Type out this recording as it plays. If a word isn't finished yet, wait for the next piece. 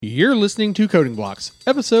You're listening to Coding Blocks,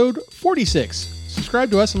 episode 46. Subscribe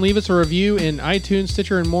to us and leave us a review in iTunes,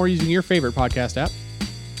 Stitcher, and more using your favorite podcast app.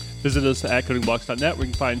 Visit us at codingblocks.net where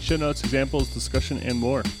you can find show notes, examples, discussion, and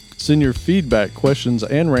more. Send your feedback, questions,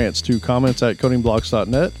 and rants to comments at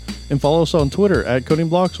codingblocks.net and follow us on Twitter at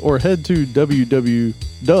codingblocks or head to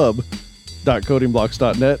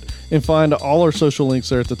www.codingblocks.net and find all our social links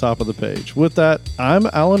there at the top of the page. With that, I'm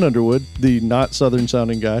Alan Underwood, the not Southern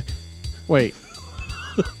sounding guy. Wait.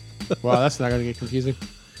 Wow, that's not going to get confusing.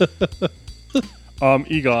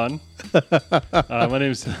 Egon. My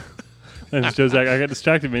name's Jozak. I got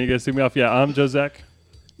distracted, man. You guys threw me off. Yeah, I'm Jozak.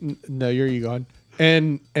 No, you're Egon.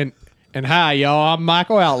 And hi, y'all. I'm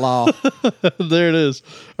Michael Outlaw. There it is.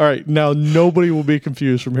 All right, now nobody will be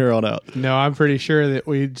confused from here on out. No, I'm pretty sure that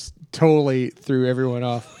we just totally threw everyone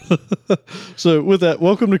off. So with that,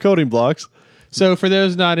 welcome to Coding Blocks. So for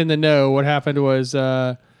those not in the know, what happened was...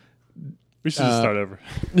 We should just start over.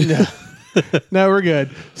 No, we're good.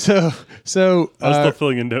 So I was still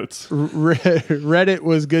filling in notes. Reddit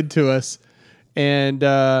was good to us, and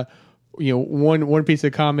one piece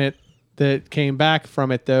of comment that came back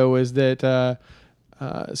from it though is that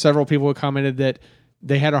several people commented that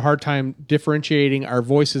they had a hard time differentiating our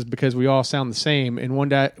voices because we all sound the same. And one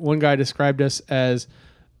guy described us as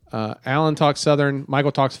Alan talks Southern,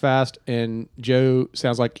 Michael talks fast, and Joe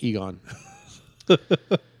sounds like Egon.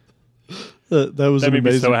 That was that an made me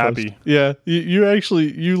amazing so post. happy. Yeah,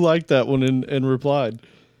 you liked that one and replied.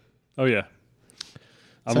 Oh, yeah.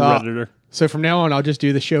 I'm So, a Redditor. So from now on, I'll just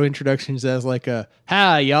do the show introductions as like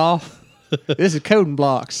hi, y'all. This is Coding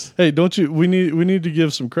Blocks. Hey, don't you? We need to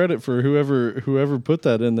give some credit for whoever put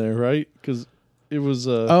that in there, right? Because it was.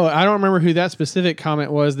 Oh, I don't remember who that specific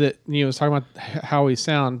comment was that was talking about how we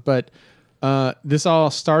sound, but this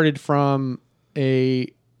all started from a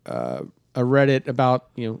Reddit about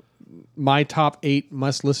my top 8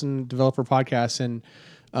 must-listen developer podcasts, and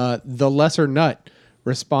the Lesser Nut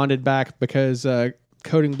responded back because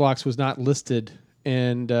Coding Blocks was not listed,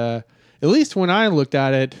 and at least when I looked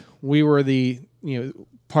at it, we were the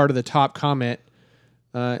part of the top comment.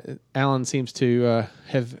 Alan seems to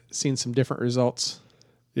have seen some different results.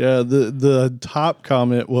 Yeah, the top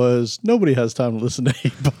comment was nobody has time to listen to 8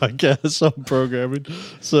 podcasts on programming.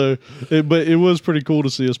 So, but it was pretty cool to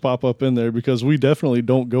see us pop up in there because we definitely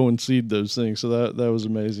don't go and seed those things. So that was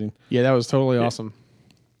amazing. Yeah, that was totally awesome.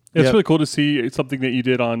 It's Yep. really cool to see something that you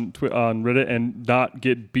did on Reddit and not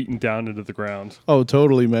get beaten down into the ground. Oh,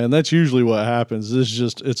 totally, man. That's usually what happens.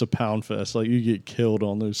 It's a pound fest. Like you get killed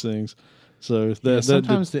on those things. So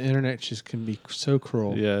Sometimes the internet just can be so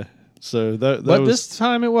cruel. yeah. So that But was, this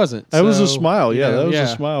time it wasn't. that was a So, smile. Yeah, that was yeah. a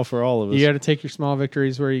smile for all of us. You got to take your small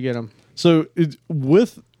victories where you get them. So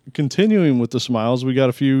with continuing with the smiles, we got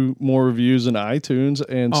a few more reviews in iTunes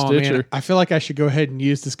and Stitcher. Man, I feel like I should go ahead and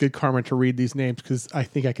use this good karma to read these names because I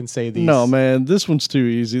think I can say these. No, man, this one's too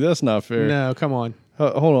easy. That's not fair. No, come on.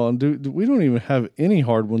 Hold on, dude. We don't even have any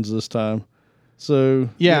hard ones this time. So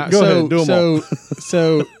Yeah, go ahead, do them all.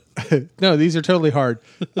 so no, these are totally hard.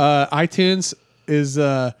 iTunes is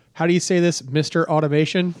how do you say this? Mr.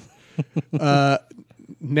 Automation,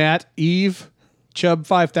 Nat Eve, Chubb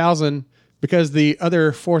 5000, because the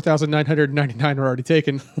other 4,999 are already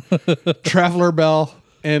taken. Traveler Bell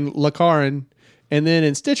and Lacarin. And then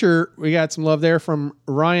in Stitcher, we got some love there from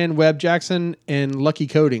Ryan Webb Jackson and Lucky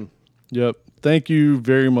Coding. Yep. Thank you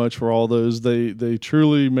very much for all those. They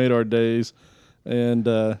truly made our days, and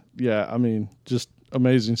I mean, just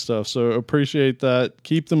amazing stuff. So appreciate that.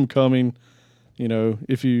 Keep them coming.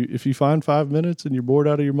 If you find 5 minutes and you're bored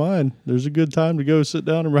out of your mind, there's a good time to go sit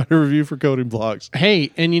down and write a review for Coding Blocks. Hey,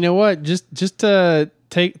 and you know what? Just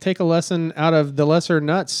take a lesson out of the Lesser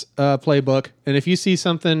Nuts playbook. And if you see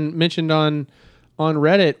something mentioned on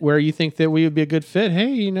Reddit where you think that we would be a good fit,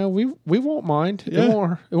 hey, we won't mind.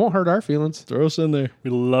 Yeah. It won't hurt our feelings. Throw us in there. We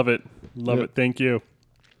love it. Love Yep. it. Thank you.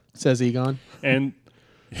 Says Egon. And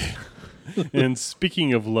and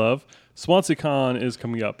speaking of love, SwanseaCon is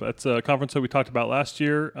coming up. That's a conference that we talked about last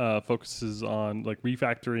year. Focuses on like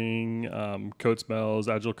refactoring, code smells,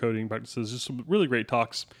 agile coding practices, just some really great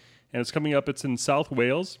talks. And it's coming up. It's in South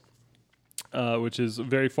Wales, which is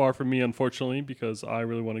very far from me, unfortunately, because I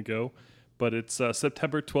really want to go. But it's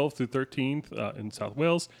September 12th through 13th in South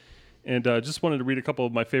Wales. And just wanted to read a couple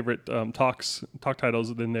of my favorite talk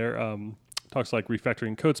titles in there. Talks like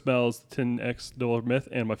Refactoring Code Smells, 10x Dollar Myth,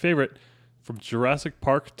 and my favorite, From Jurassic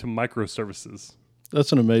Park to Microservices.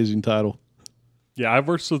 That's an amazing title. Yeah, I've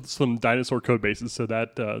worked with some dinosaur code bases, so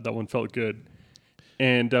that one felt good.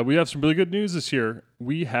 And we have some really good news this year.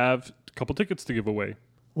 We have a couple tickets to give away.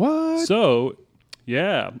 What? So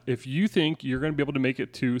Yeah, if you think you're going to be able to make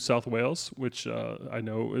it to South Wales, which I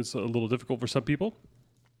know is a little difficult for some people,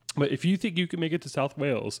 but if you think you can make it to South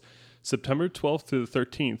Wales September 12th to the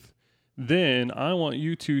 13th, then I want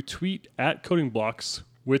you to tweet at Coding Blocks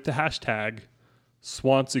with the hashtag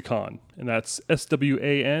SwanseaCon, and that's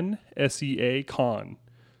SWANSEA Con.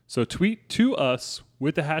 So tweet to us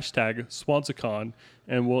with the hashtag SwanseaCon,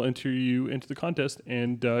 and we'll enter you into the contest,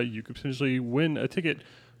 and you could potentially win a ticket,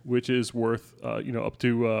 which is worth up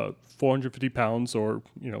to 450 pounds, or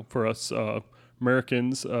for us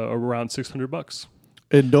Americans, around $600.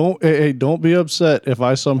 And don't be upset if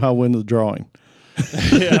I somehow win the drawing.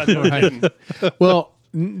 Yeah, no kidding. Well,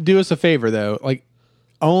 do us a favor though, like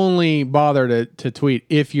only bother to tweet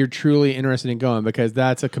if you're truly interested in going, because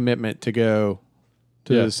that's a commitment to go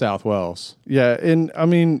to Yeah. the South Wales. Yeah, and I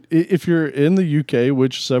mean, if you're in the UK,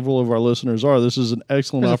 which several of our listeners are, this is an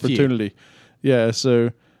excellent There's a few. opportunity. Yeah,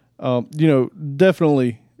 so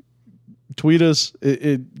definitely tweet us.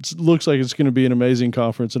 It looks like it's going to be an amazing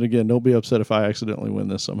conference, and again, don't be upset if I accidentally win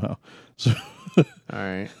this somehow. So, All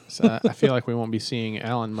right. So I feel like we won't be seeing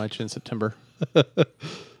Alan much in September.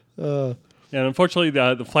 And unfortunately,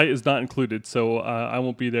 the flight is not included, so I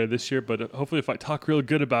won't be there this year. But hopefully, if I talk real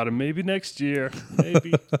good about him, maybe next year,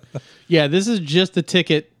 maybe. Yeah, this is just the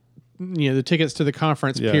ticket, the tickets to the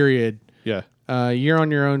conference, Yeah. period. yeah, You're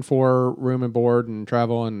on your own for room and board and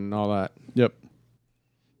travel and all that. yep.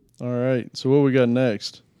 All right. So what we got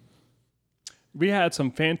next? We had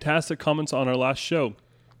some fantastic comments on our last show.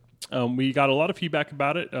 We got a lot of feedback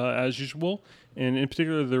about it, as usual, and in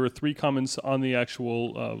particular, there were 3 comments on the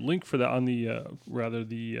actual link for that, on the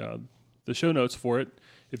the show notes for it.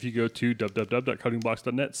 If you go to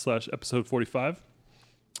www.codingblocks.net/episode 45,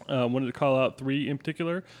 wanted to call out 3 in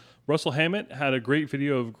particular. Russell Hammett had a great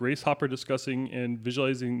video of Grace Hopper discussing and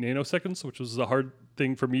visualizing nanoseconds, which was a hard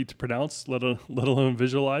thing for me to pronounce, let alone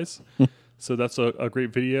visualize. So that's a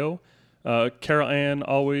great video. Carol Ann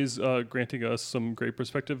always granting us some great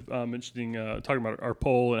perspective, mentioning talking about our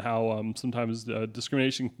poll and how sometimes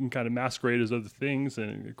discrimination can kind of masquerade as other things,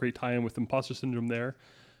 and a great tie-in with imposter syndrome there.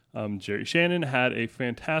 Jerry Shannon had a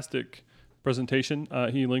fantastic presentation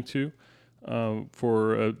he linked to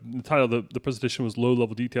for the title of the presentation was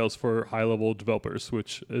Low-Level Details for High-Level Developers,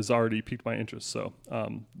 which has already piqued my interest. So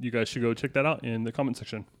you guys should go check that out in the comment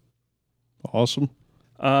section. Awesome.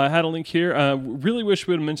 I had a link here. Really wish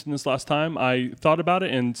we would have mentioned this last time. I thought about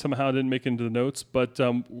it and somehow didn't make it into the notes, but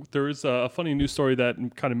there is a funny news story that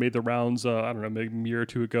kind of made the rounds, I don't know, maybe a year or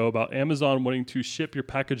 2 ago, about Amazon wanting to ship your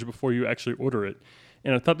package before you actually order it.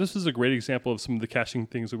 And I thought this was a great example of some of the caching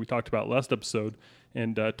things that we talked about last episode,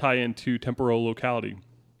 and tie into temporal locality.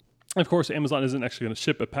 Of course, Amazon isn't actually going to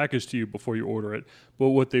ship a package to you before you order it, but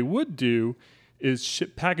what they would do is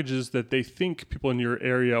ship packages that they think people in your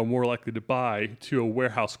area are more likely to buy to a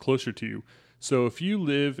warehouse closer to you. So if you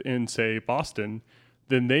live in, say, Boston,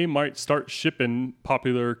 then they might start shipping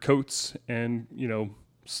popular coats and,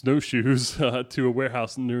 snowshoes to a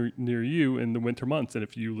warehouse near you in the winter months. And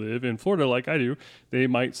if you live in Florida like I do, they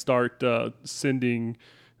might start sending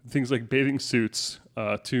things like bathing suits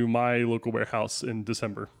to my local warehouse in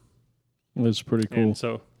December. That's pretty cool. And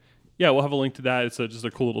so, yeah, we'll have a link to that. It's just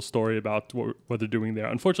a cool little story about what they're doing there.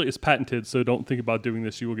 Unfortunately, it's patented, so don't think about doing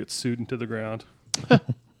this. You will get sued into the ground.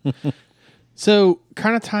 So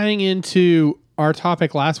kind of tying into our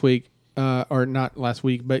topic last week, or not last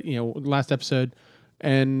week, but, last episode.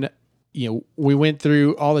 And, we went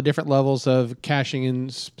through all the different levels of caching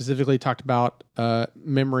and specifically talked about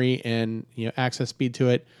memory and, access speed to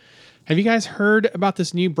it. Have you guys heard about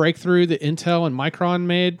this new breakthrough that Intel and Micron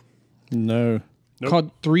made? No. Nope.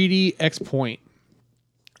 Called 3D X-Point.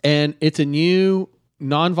 And it's a new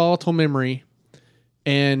non-volatile memory.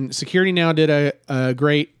 And Security Now did a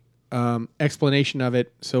great explanation of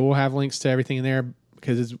it. So we'll have links to everything in there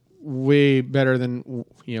because it's way better than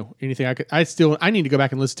anything I could. I need to go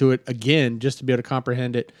back and listen to it again just to be able to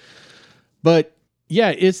comprehend it. But yeah,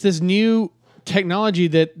 it's this new technology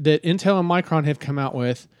that Intel and Micron have come out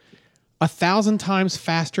with, 1,000 times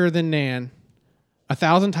faster than NAND,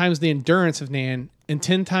 1,000 times the endurance of NAND, and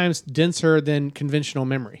 10 times denser than conventional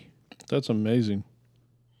memory. That's amazing.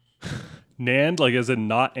 NAND, like as in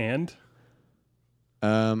not and?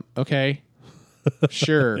 Okay.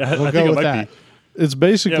 Sure. Yeah, we'll I go think it with might that. be. It's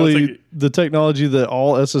basically Yeah, it's like- the technology that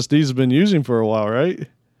all SSDs have been using for a while, right?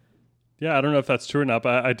 Yeah, I don't know if that's true or not,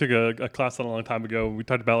 but I took a class on a long time ago. We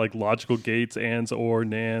talked about like logical gates, ANDs, OR,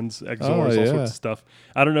 NANDs, XORs, all yeah. sorts of stuff.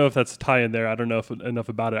 I don't know if that's a tie in there. I don't know enough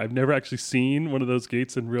about it. I've never actually seen one of those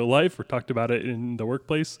gates in real life or talked about it in the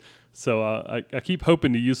workplace. So I keep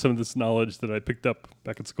hoping to use some of this knowledge that I picked up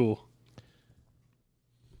back at school.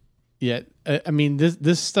 Yeah, I mean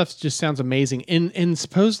this stuff just sounds amazing, and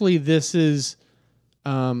supposedly this is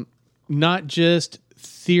not just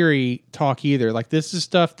theory talk either. Like this is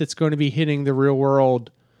stuff that's going to be hitting the real world.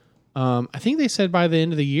 I think they said by the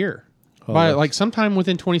end of the year, by like sometime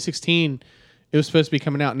within 2016, it was supposed to be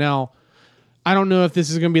coming out. Now, I don't know if this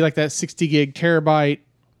is going to be like that 60 gig terabyte,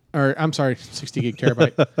 or I'm sorry, 60 gig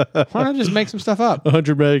terabyte. Why not just make some stuff up?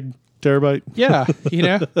 100 meg terabyte. Yeah,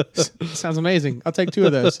 sounds amazing. I'll take 2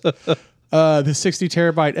 of those. The 60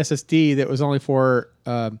 terabyte SSD that was only for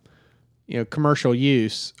commercial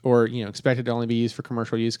use, or expected to only be used for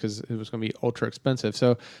commercial use because it was going to be ultra expensive.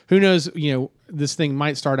 So who knows? This thing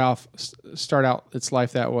might start out its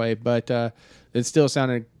life that way, but it still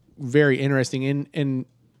sounded very interesting. And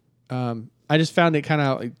I just found it kind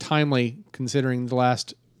of like timely considering the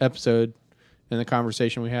last episode and the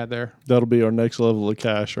conversation we had there. That'll be our next level of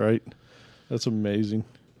cache, right? That's amazing.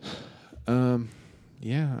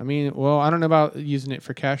 Yeah, I mean, well, I don't know about using it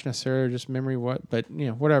for cache necessarily, or just memory, but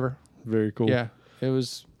whatever. Very cool. Yeah, it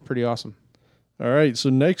was pretty awesome. All right, so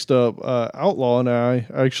next up, Outlaw and I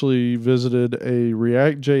actually visited a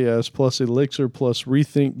React.js plus Elixir plus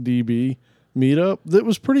RethinkDB meetup that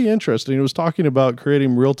was pretty interesting. It was talking about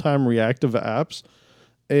creating real-time reactive apps,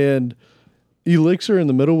 and Elixir in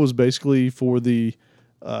the middle was basically for the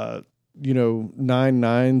 9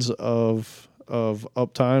 nines of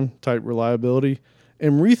uptime type reliability.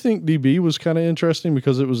 And RethinkDB was kind of interesting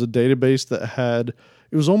because it was a database that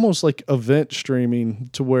it was almost like event streaming,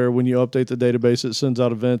 to where when you update the database, it sends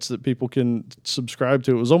out events that people can subscribe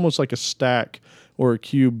to. It was almost like a stack or a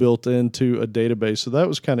queue built into a database. So that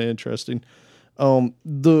was kind of interesting.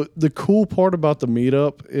 The cool part about the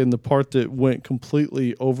meetup, and the part that went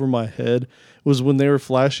completely over my head, was when they were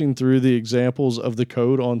flashing through the examples of the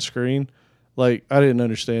code on screen. Like, I didn't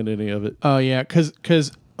understand any of it. Oh yeah,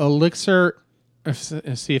 because Elixir. Let's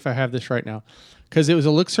see if I have this right now. Because it was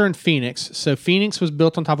Elixir and Phoenix. So Phoenix was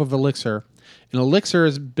built on top of Elixir, and Elixir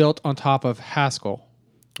is built on top of Haskell,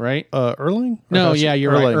 right? Erlang? No, yeah,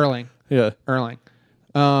 you're right. Erlang. Yeah, Erlang.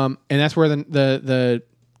 And that's where the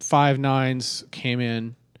 5 nines came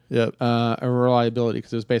in. Yep. A reliability,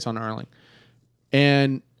 because it was based on Erlang.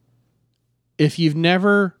 And if you've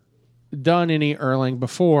never done any Erlang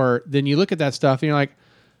before, then you look at that stuff and you're like,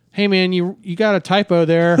 hey man, you got a typo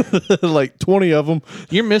there. Like 20 of them.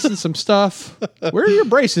 You're missing some stuff. Where are your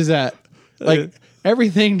braces at? Like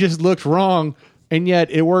everything just looked wrong, and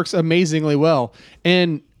yet it works amazingly well.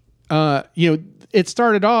 And it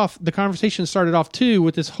started off. The conversation started off too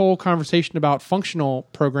with this whole conversation about functional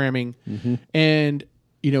programming, and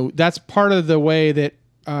that's part of the way that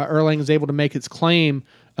Erlang is able to make its claim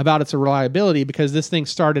about its reliability, because this thing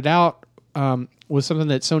started out with something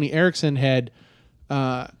that Sony Ericsson had.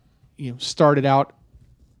 Started out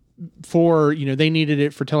for, they needed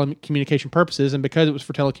it for telecommunication purposes, and because it was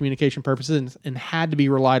for telecommunication purposes and had to be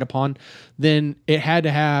relied upon, then it had to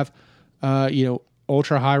have,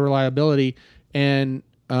 ultra high reliability, and,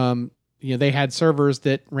 they had servers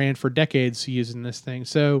that ran for decades using this thing.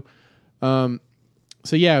 So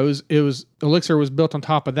yeah, it was Elixir was built on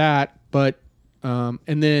top of that, but, and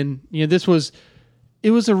then, it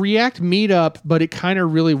was a React meetup, but it kind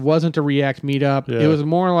of really wasn't a React meetup. Yeah. It was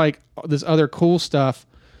more like this other cool stuff.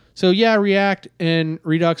 So yeah, React and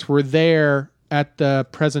Redux were there at the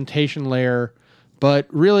presentation layer, but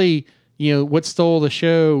really, what stole the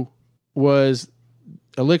show was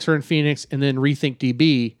Elixir and Phoenix, and then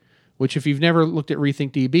RethinkDB, which, if you've never looked at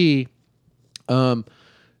RethinkDB,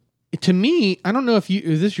 to me, I don't know if this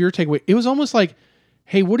is your takeaway. It was almost like,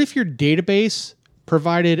 hey, what if your database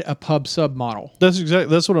provided a pub sub model? That's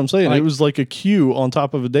what I'm saying. It was like a queue on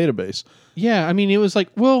top of a database. Yeah, I mean, it was like,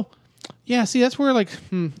 well, yeah. See, that's where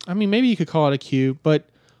I mean, maybe you could call it a queue, but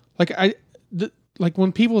like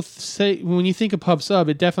when people say, when you think of pub sub,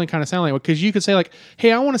 it definitely kind of sounds like, because you could say like,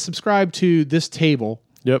 hey, I want to subscribe to this table.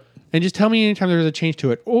 Yep. And just tell me anytime there's a change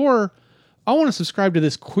to it, or I want to subscribe to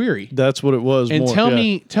this query. That's what it was. And tell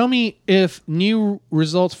me if new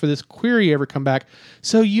results for this query ever come back.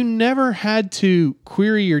 So you never had to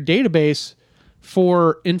query your database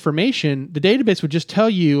for information. The database would just tell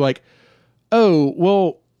you like, oh,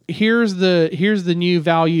 well, here's the new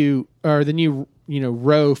value, or the new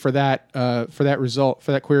row for that result,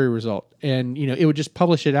 for that query result, and it would just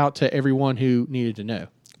publish it out to everyone who needed to know.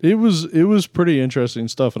 It was pretty interesting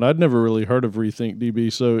stuff, and I'd never really heard of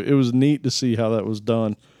RethinkDB, so it was neat to see how that was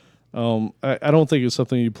done. I don't think it's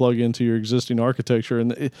something you plug into your existing architecture,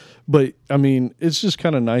 but I mean, it's just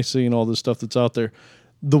kind of nice seeing all this stuff that's out there.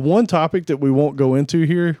 The one topic that we won't go into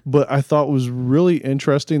here, but I thought was really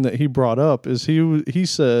interesting that he brought up, is he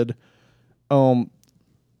said,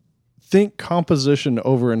 think composition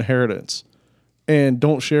over inheritance and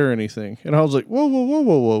don't share anything. And I was like,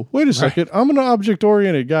 whoa. Wait a second. I'm an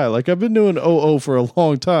object-oriented guy. Like, I've been doing OO for a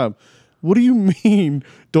long time. What do you mean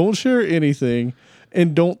don't share anything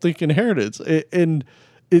and don't think inheritance? And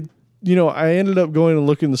it, I ended up going and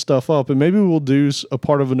looking the stuff up, and maybe we'll do a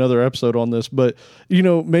part of another episode on this. But,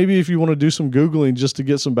 maybe if you want to do some Googling just to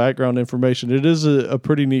get some background information, it is a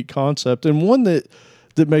pretty neat concept and one that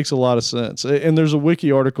makes a lot of sense. And there's a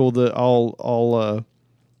wiki article that I'll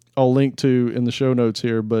link to in the show notes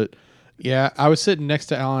here. But yeah, I was sitting next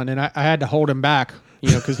to Alan, and I had to hold him back,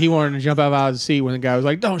 because he wanted to jump out of his seat when the guy was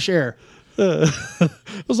like, "Don't share." I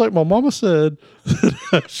was like, my mama said that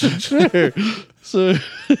I should share. So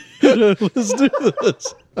let's do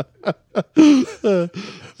this.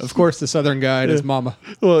 Of course, the Southern guy and his mama.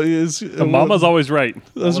 Well, Mama's always right.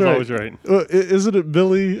 That's Mama's right. always right. Isn't it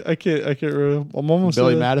Billy? I can't remember. My mama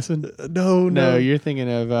Billy said, Madison? No, you're thinking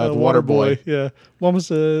of the Water Boy. Yeah, Mama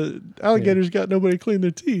said alligators got nobody to clean their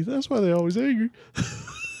teeth. That's why they're always angry.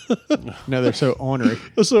 No, they're so ornery.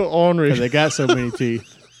 They're so ornery. They got so many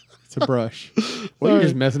teeth. It's a brush. Well, you're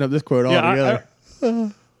just messing up this quote altogether.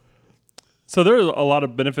 So there are a lot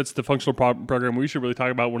of benefits to functional program. We should really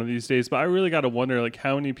talk about one of these days. But I really got to wonder, like,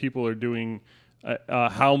 how many people are doing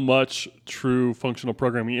how much true functional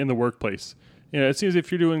programming in the workplace. It seems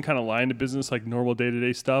if you're doing kind of line of business, like normal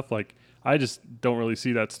day-to-day stuff, like I just don't really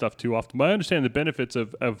see that stuff too often. But I understand the benefits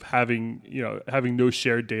of having no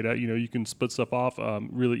shared data. You can split stuff off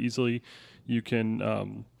really easily. You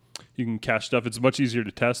can cache stuff. It's much easier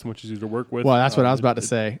to test, much easier to work with. Well, that's what I was about to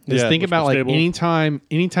say. Just think about like anytime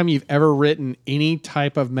you've ever written any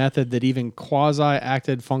type of method that even quasi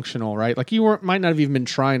acted functional, right? Like you might not have even been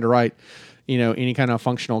trying to write, any kind of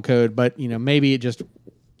functional code, but maybe it just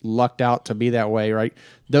lucked out to be that way, right?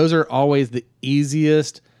 Those are always the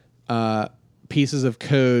easiest pieces of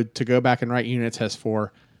code to go back and write unit tests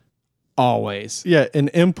for. Always. Yeah, an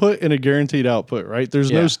input and a guaranteed output, right?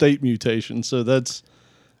 There's no state mutation, so that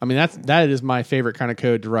is my favorite kind of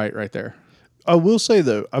code to write right there. I will say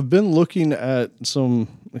though, I've been looking at some,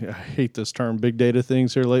 I hate this term, big data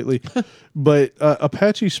things here lately, but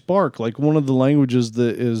Apache Spark, like one of the languages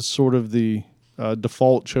that is sort of the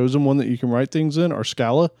default chosen one that you can write things in, are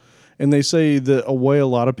Scala. And they say that a way a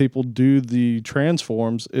lot of people do the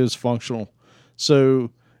transforms is functional.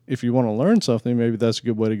 So if you want to learn something, maybe that's a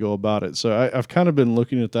good way to go about it. So I've kind of been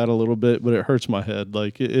looking at that a little bit, but it hurts my head.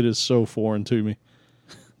 Like it is so foreign to me.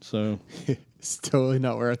 So it's totally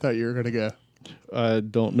not where I thought you were going to go. I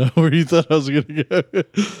don't know where you thought I was going to go.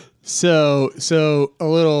 So a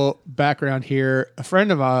little background here. A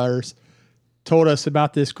friend of ours told us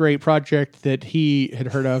about this great project that he had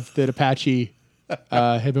heard of that Apache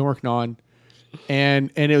had been working on.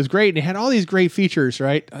 And it was great. And it had all these great features,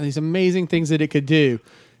 right? These amazing things that it could do.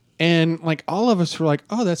 And like all of us were like,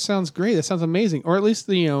 oh, that sounds great. That sounds amazing. Or at least,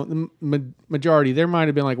 the majority. There might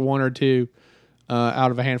have been like one or two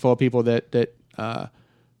out of a handful of people that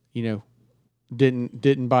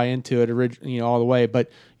didn't buy into it all the way.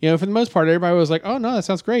 But, for the most part, everybody was like, oh, no, that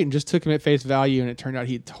sounds great. And just took him at face value. And it turned out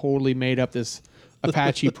he totally made up this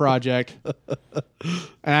Apache project.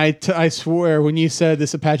 And I swear when you said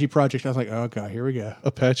this Apache project, I was like, oh God, here we go.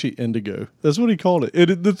 Apache Indigo. That's what he called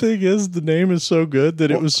it. The thing is, the name is so good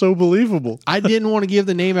that it was so believable. I didn't want to give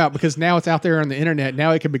the name out because now it's out there on the internet.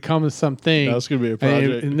 Now it can become something. Now it's going to be a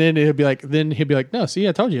project. And then he'll be like, no, see,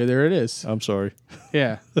 I told you, there it is. I'm sorry.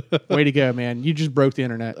 Yeah. Way to go, man. You just broke the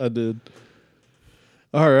internet. I did.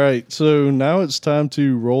 All right. So now it's time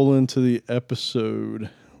to roll into the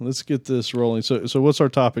episode. Let's get this rolling. So what's our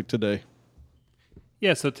topic today?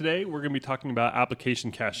 Yeah, so today we're going to be talking about application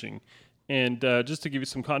caching. And just to give you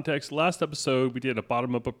some context, last episode we did a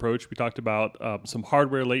bottom-up approach. We talked about some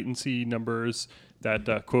hardware latency numbers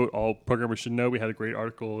that, quote, all programmers should know. We had a great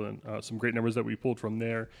article and some great numbers that we pulled from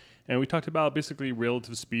there. And we talked about basically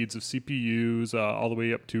relative speeds of CPUs all the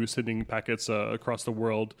way up to sending packets across the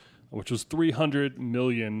world, which was 300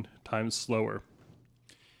 million times slower.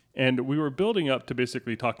 And we were building up to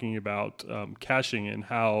basically talking about caching and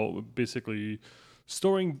how basically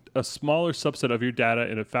storing a smaller subset of your data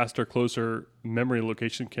in a faster, closer memory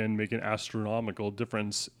location can make an astronomical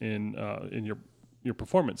difference in your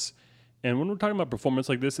performance. And when we're talking about performance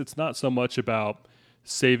like this, it's not so much about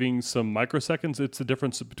saving some microseconds. It's the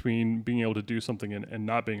difference between being able to do something and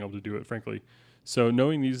not being able to do it, frankly. So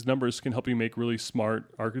knowing these numbers can help you make really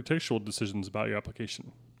smart architectural decisions about your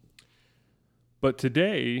application. But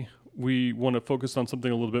today, we want to focus on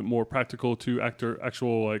something a little bit more practical to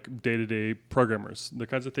actual like day-to-day programmers. The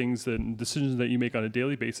kinds of things and decisions that you make on a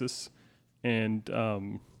daily basis, and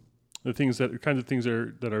the kinds of things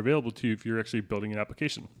that are available to you if you're actually building an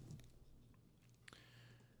application.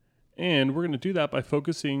 And we're going to do that by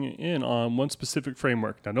focusing in on one specific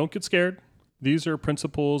framework. Now, don't get scared. These are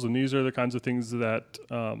principles, and these are the kinds of things that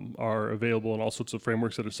are available in all sorts of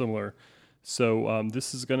frameworks that are similar. So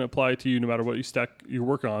this is going to apply to you no matter what you stack you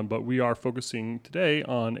work on, but we are focusing today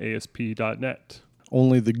on ASP.NET.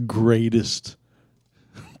 Only the greatest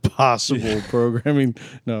possible programming.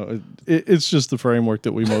 No, it's just the framework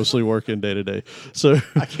that we mostly work in day to day. So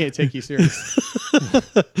I can't take you serious.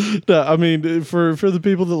 no, I mean, for the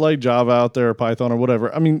people that like Java out there, or Python or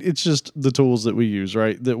whatever, I mean, it's just the tools that we use,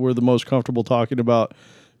 right? That we're the most comfortable talking about.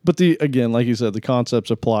 But again, like you said, the concepts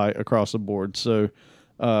apply across the board. So,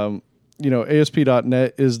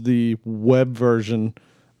 ASP.NET is the web version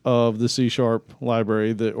of the C#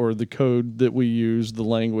 library or the code that we use, the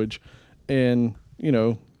language. And,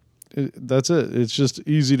 that's it. It's just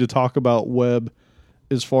easy to talk about web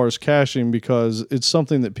as far as caching because it's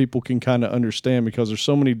something that people can kind of understand because there's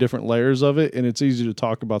so many different layers of it, and it's easy to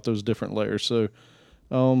talk about those different layers. So,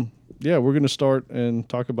 we're going to start and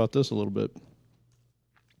talk about this a little bit.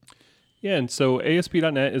 Yeah, and so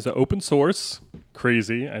ASP.NET is an open source.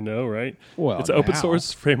 Crazy, I know, right? Well, it's an open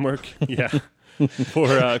source framework. Yeah. For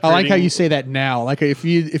I like how you say that now. Like if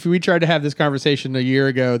we tried to have this conversation a year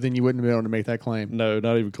ago, then you wouldn't be able to make that claim. No,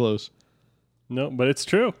 not even close. No, but it's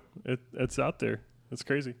true. It's out there. It's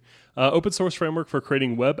crazy. Open source framework for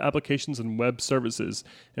creating web applications and web services,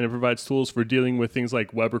 and it provides tools for dealing with things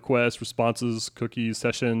like web requests, responses, cookies,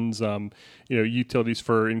 sessions. Utilities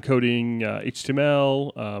for encoding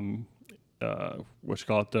HTML.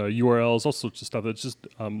 URLs, all sorts of stuff. That's just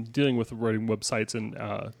dealing with writing websites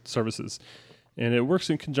and services. And it works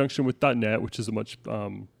in conjunction with .NET, which is a much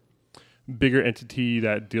bigger entity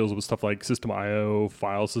that deals with stuff like system I/O,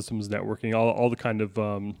 file systems, networking, all the kind of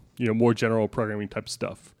more general programming type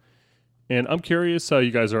stuff. And I'm curious,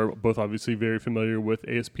 you guys are both obviously very familiar with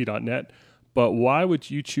ASP.NET, but why would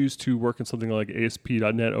you choose to work in something like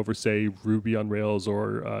ASP.NET over, say, Ruby on Rails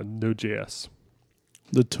or Node.js?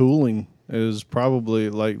 The tooling is probably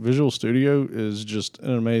like Visual Studio is just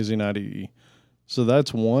an amazing IDE. So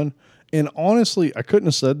that's one. And honestly, I couldn't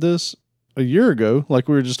have said this a year ago, like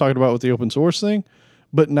we were just talking about with the open source thing.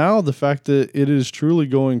 But now the fact that it is truly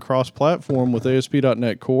going cross-platform with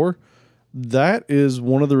ASP.NET Core, that is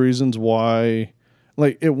one of the reasons why,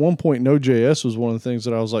 like at one point, Node.js was one of the things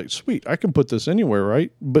that I was like, sweet, I can put this anywhere,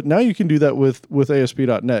 right? But now you can do that with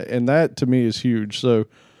ASP.NET, and that to me is huge. So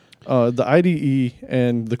the IDE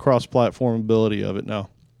and the cross-platform ability of it now.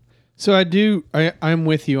 So I'm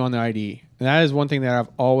with you on the IDE. And that is one thing that I've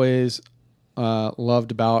always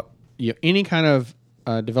loved about any kind of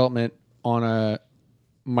development on a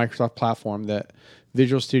Microsoft platform. That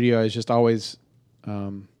Visual Studio is just always, I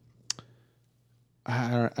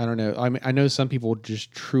don't know. I mean, I know some people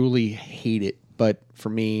just truly hate it, but for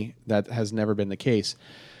me, that has never been the case.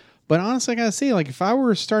 But honestly, I gotta say, like if I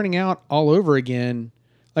were starting out all over again,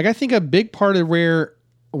 like I think a big part of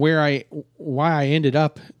why I ended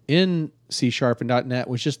up in C# and .NET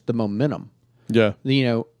was just the momentum. Yeah.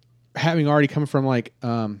 Having already come from like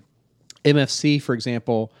MFC, for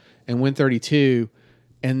example, and Win32,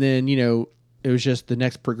 and then, it was just the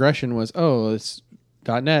next progression was, it's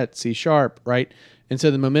 .NET, C#, right? And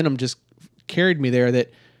so the momentum just carried me there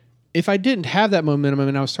that if I didn't have that momentum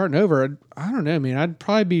and I was starting over, I don't know, man, I'd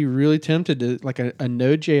probably be really tempted to like a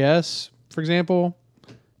Node.js, for example,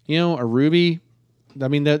 a Ruby. I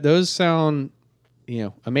mean, those sound,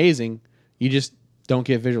 amazing. You just don't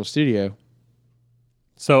get Visual Studio.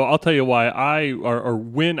 So I'll tell you why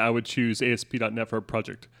when I would choose ASP.NET for a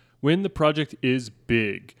project. When the project is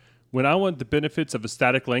big. When I want the benefits of a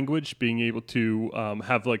static language, being able to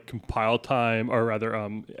have like compile time, or rather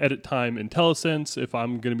edit time in IntelliSense, if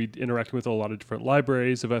I'm going to be interacting with a lot of different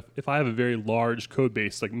libraries, if I have a very large code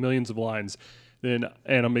base, like millions of lines, and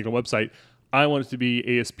I'm making a website, I want it to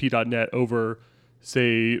be ASP.NET over,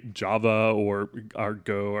 say, Java or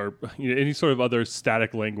Go or any sort of other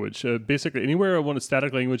static language. Basically, anywhere I want a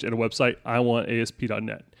static language and a website, I want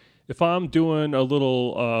ASP.NET. If I'm doing a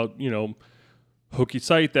little, hokey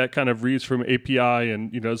site that kind of reads from API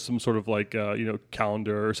and some sort of like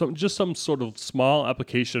calendar or something, just some sort of small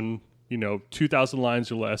application, 2,000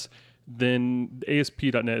 lines or less, then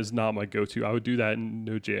ASP.NET is not my go-to. I would do that in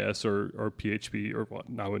Node.js or PHP or what?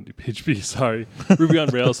 No, I wouldn't do PHP. Sorry, Ruby on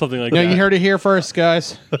Rails, something like that. No, you heard it here first,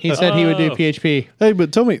 guys. He said he would do PHP. Hey,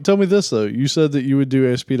 but tell me this though. You said that you would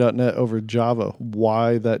do ASP.NET over Java.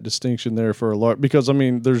 Why that distinction there for a large? Because I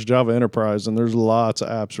mean, there's Java Enterprise and there's lots of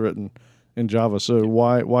apps written in Java. So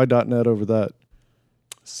why .NET over that?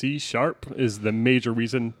 C# is the major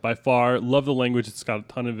reason by far. Love the language. It's got a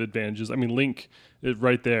ton of advantages. I mean, Link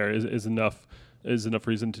right there is enough. is enough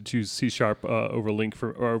reason to choose C#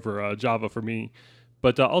 over Java for me.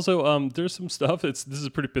 But also, there's some stuff. This is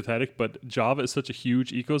pretty pathetic, but Java is such a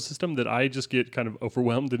huge ecosystem that I just get kind of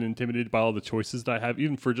overwhelmed and intimidated by all the choices that I have,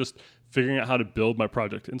 even for just figuring out how to build my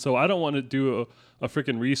project. And so I don't want to do a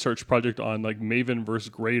freaking research project on like Maven versus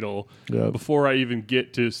Gradle before I even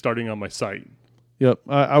get to starting on my site. Yep,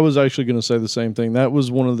 I was actually going to say the same thing. That was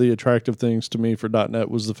one of the attractive things to me for .NET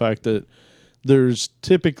was the fact that there's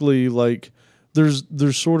typically like there's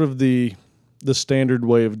sort of the standard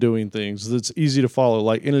way of doing things that's easy to follow.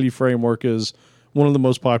 Like Entity Framework is one of the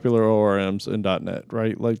most popular ORMs in .NET,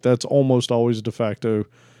 right? Like that's almost always a de facto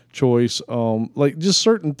choice. Like just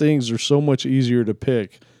certain things are so much easier to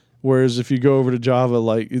pick. Whereas if you go over to Java,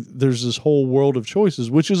 like there's this whole world of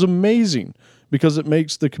choices, which is amazing because it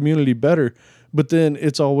makes the community better. But then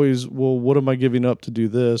it's always, well, what am I giving up to do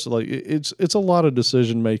this? Like it's a lot of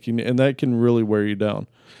decision making, and that can really wear you down.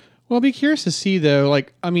 Well, I'll be curious to see though.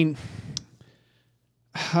 Like, I mean,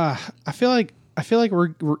 I feel like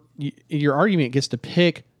your argument gets to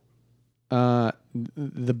pick the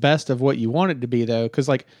best of what you want it to be though, because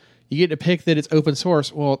like you get to pick that it's open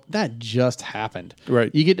source. Well, that just happened, right?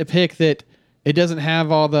 You get to pick that it doesn't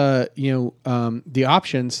have all the the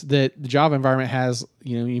options that the Java environment has.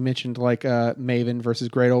 You mentioned like Maven versus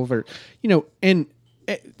Gradle, and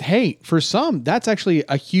hey, for some that's actually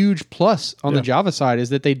a huge plus on the Java side is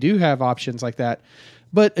that they do have options like that.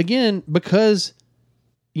 But again, because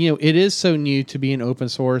it is so new to be an open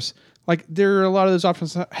source, like there are a lot of those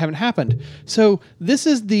options that haven't happened. So this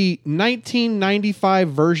is the 1995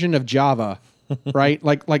 version of Java, right?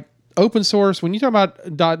 Like open source. When you talk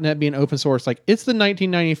about .NET being open source, like it's the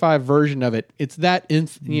 1995 version of it. It's that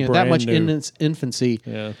that much in its infancy.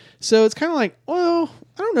 Yeah. So it's kind of like, well,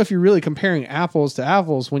 I don't know if you're really comparing apples to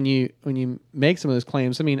apples when you make some of those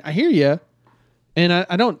claims. I mean, I hear you, and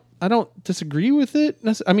I don't disagree with it.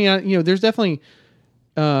 I mean, there's definitely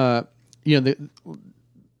the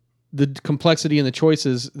complexity and the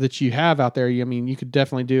choices that you have out there. I mean, you could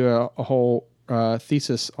definitely do a whole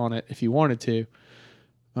thesis on it if you wanted to.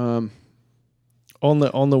 On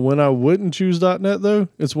the when I wouldn't choose .NET though,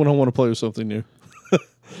 it's when I want to play with something new.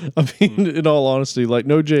 I mean, in all honesty, like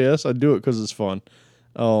Node.js, I do it because it's fun.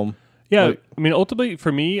 I mean, ultimately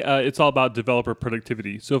for me, it's all about developer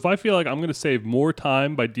productivity. So if I feel like I'm going to save more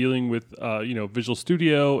time by dealing with, Visual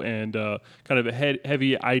Studio and kind of a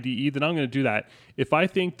heavy IDE, then I'm going to do that. If I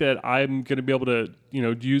think that I'm going to be able to,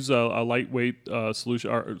 use a lightweight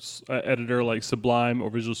solution or editor like Sublime or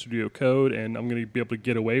Visual Studio Code, and I'm going to be able to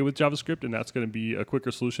get away with JavaScript, and that's going to be a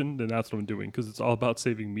quicker solution, then that's what I'm doing because it's all about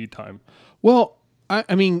saving me time. Well,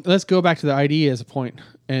 I mean, let's go back to the IDE as a point,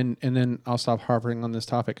 and then I'll stop harping on this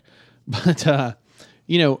topic. But, I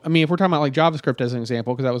mean, if we're talking about like JavaScript as an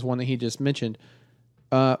example, because that was one that he just mentioned.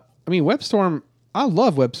 I mean, WebStorm, I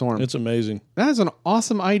love WebStorm. It's amazing. That is an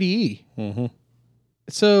awesome IDE. Mm-hmm.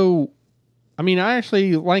 So, I mean, I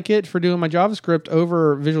actually like it for doing my JavaScript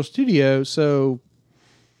over Visual Studio. So,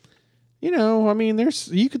 I mean,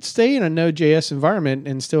 you could stay in a Node.js environment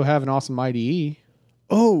and still have an awesome IDE.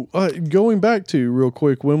 Oh, going back to real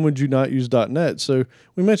quick, when would you not use .NET? So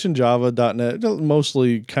we mentioned Java, .NET,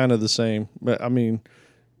 mostly kind of the same. But I mean,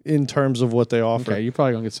 in terms of what they offer, okay, you're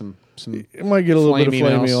probably gonna get some. It might get a little bit of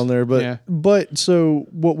flamey on there, but yeah. But so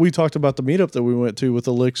what we talked about the meetup that we went to with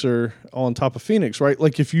Elixir on top of Phoenix, right?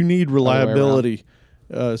 Like if you need reliability,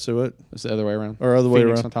 so what? It's the other way around, or other Phoenix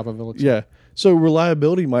way around on top of Elixir. Yeah. So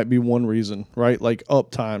reliability might be one reason, right? Like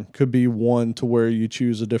uptime could be one to where you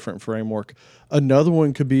choose a different framework. Another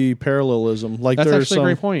one could be parallelism. Like that's actually a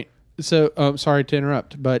great point. So, sorry to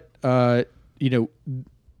interrupt, but the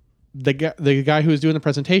guy who was doing the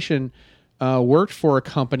presentation worked for a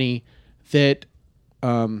company that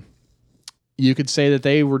you could say that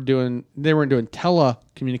they weren't doing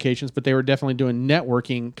telecommunications, but they were definitely doing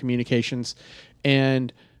networking communications,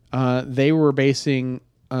 and they were basing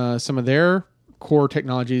some of their core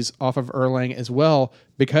technologies off of Erlang as well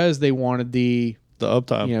because they wanted the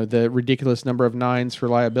uptime, the ridiculous number of nines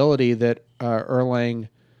reliability that Erlang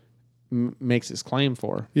makes its claim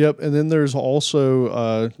for. Yep, and then there's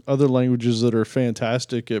also other languages that are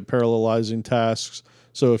fantastic at parallelizing tasks.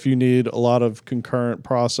 So if you need a lot of concurrent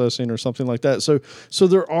processing or something like that. So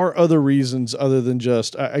there are other reasons other than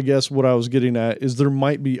just, I guess what I was getting at is there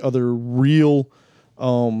might be other real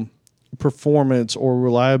performance or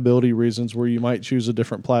reliability reasons where you might choose a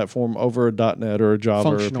different platform over a .NET or a Java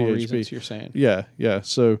Functional or a PHP. reasons, you're saying. Yeah.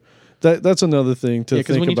 So that's another thing to think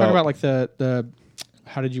about. Because when you talk about like the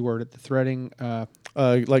how did you word it? The threading,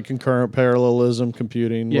 like concurrent parallelism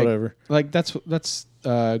computing, whatever. Like that's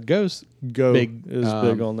Go's Go big, is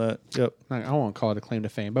big on that. Yep. I won't call it a claim to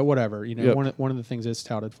fame, but whatever. You know, Yep. one of the things it's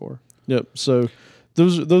touted for. Yep. So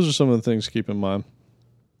those are some of the things to keep in mind.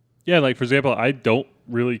 Yeah, like for example, I don't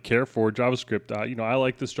really care for JavaScript. I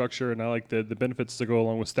like the structure and I like the benefits that go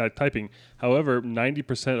along with static typing. However,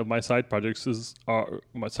 90% of my side projects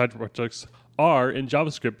are in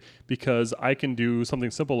JavaScript because I can do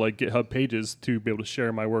something simple like GitHub Pages to be able to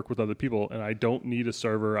share my work with other people, and I don't need a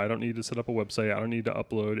server. I don't need to set up a website. I don't need to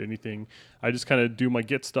upload anything. I just kind of do my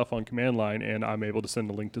Git stuff on command line, and I'm able to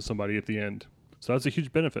send a link to somebody at the end. So that's a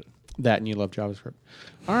huge benefit. That and you love JavaScript.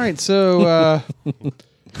 All right, so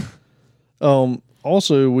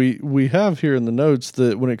Also, we have here in the notes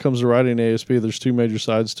that when it comes to writing ASP, there's two major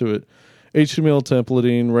sides to it: HTML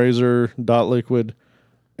templating, Razor, .liquid,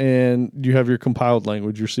 and you have your compiled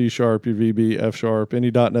language, your C#, your VB, F#,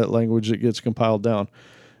 any .NET language that gets compiled down.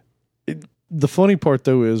 The funny part,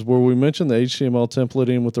 though, is where we mentioned the HTML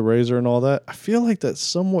templating with the Razor and all that, I feel like that's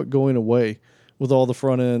somewhat going away with all the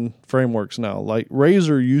front-end frameworks now. Like,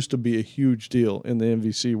 Razor used to be a huge deal in the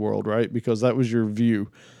MVC world, right? Because that was your view,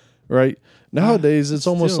 right? Nowadays, it's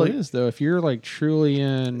almost still like is, though. If you're like truly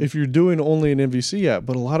in, if you're doing only an MVC app,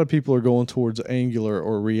 but a lot of people are going towards Angular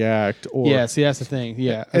or React or yeah, see, that's the thing.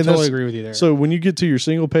 Yeah, I and totally that's- agree with you there. So when you get to your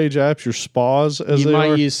single page apps, your spas as you they might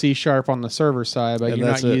are, use C# on the server side, but And you're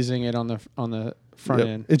not that's it. using it on the front yep,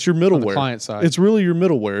 end. it's your on the middleware. client side. It's really your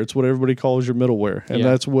middleware. It's what everybody calls your middleware, and Yeah.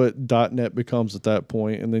 that's what .NET becomes at that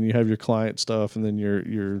point. And then you have your client stuff, and then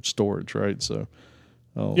your storage, right? So.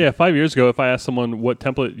 Yeah, 5 years ago, if I asked someone what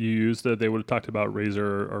template you used, they would have talked about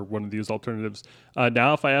Razor or one of these alternatives.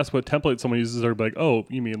 Now, if I ask what template someone uses, they're like, "Oh,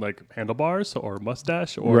 you mean like Handlebars or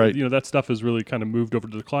Mustache?" Or Right. that stuff has really kind of moved over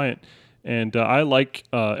to the client. And I like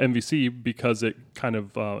MVC because it kind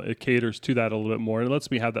of it caters to that a little bit more and it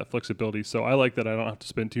lets me have that flexibility. So I like that I don't have to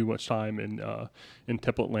spend too much time in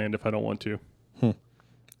template land if I don't want to.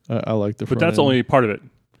 I like the. But that's only part of it.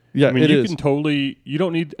 Yeah, I mean, it you is. can totally. You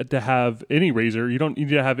don't need to have any Razor. You don't need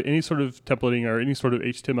to have any sort of templating or any sort of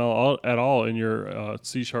HTML at all in your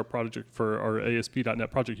C# project for our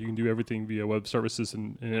ASP.NET project. You can do everything via web services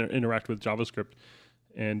and interact with JavaScript.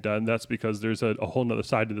 And that's because there's a whole nother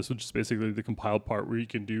side to this, which is basically the compiled part where you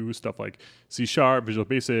can do stuff like C#, Visual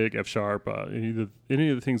Basic, F#, any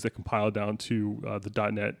of the things that compile down to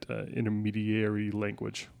the .NET intermediary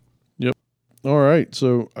language. All right,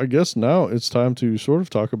 so I guess now it's time to sort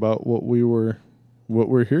of talk about what we're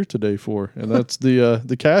here today for, and that's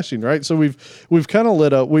the caching, right? So we've kind of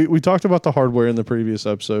lit up. We talked about the hardware in the previous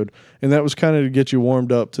episode, and that was kind of to get you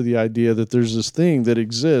warmed up to the idea that there's this thing that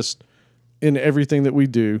exists in everything that we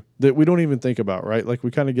do that we don't even think about, right? Like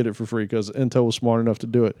we kind of get it for free because Intel was smart enough to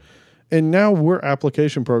do it, and now we're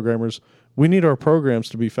application programmers. We need our programs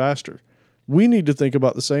to be faster. We need to think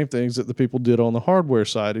about the same things that the people did on the hardware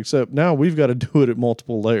side, except now we've got to do it at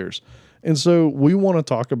multiple layers. And so we want to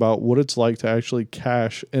talk about what it's like to actually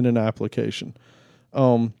cache in an application.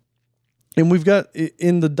 And we've got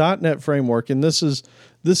in the .NET framework, and this is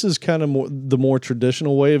kind of the more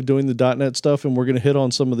traditional way of doing the .NET stuff, and we're going to hit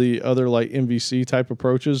on some of the other like MVC type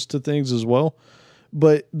approaches to things as well.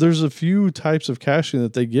 But there's a few types of caching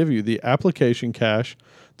that they give you: the application cache,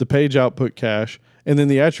 the page output cache, and then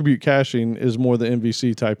the attribute caching is more the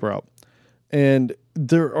MVC type route. And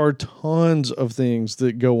there are tons of things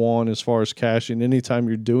that go on as far as caching anytime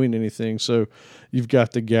you're doing anything. So you've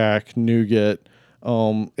got the GAC, NuGet,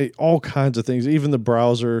 all kinds of things, even the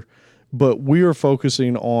browser. But we are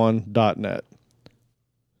focusing on .NET.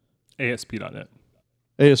 ASP.NET.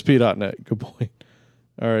 ASP.NET. Good point.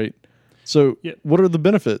 All right. So What are the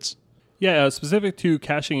benefits? Yeah, specific to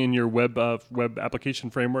caching in your web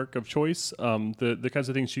application framework of choice, the kinds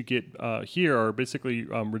of things you get here are basically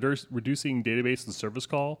reducing database and service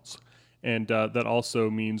calls, and that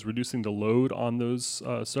also means reducing the load on those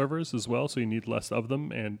servers as well, so you need less of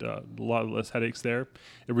them and a lot less headaches there.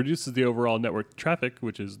 It reduces the overall network traffic,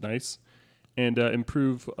 which is nice, and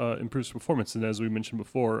improves performance. And as we mentioned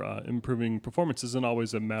before, improving performance isn't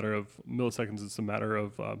always a matter of milliseconds, it's a matter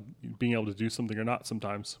of being able to do something or not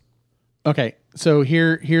sometimes. Okay, so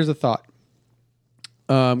here's a thought.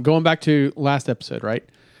 Going back to last episode, right?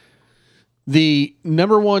 The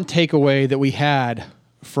number one takeaway that we had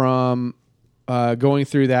from going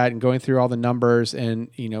through that and going through all the numbers, and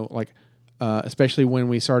especially when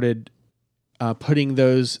we started putting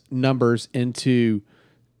those numbers into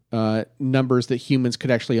numbers that humans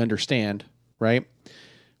could actually understand, right?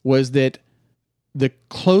 Was that the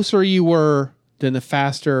closer you were, then the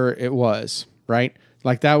faster it was, right?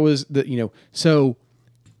 Like that was so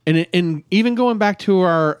And even going back to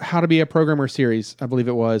our How to Be a Programmer series, I believe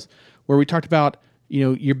it was, where we talked about,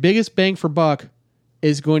 your biggest bang for buck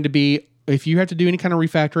is going to be if you have to do any kind of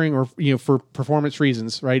refactoring or, for performance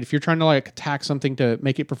reasons, right? If you're trying to attack something to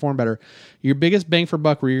make it perform better, your biggest bang for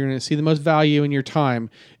buck where you're going to see the most value in your time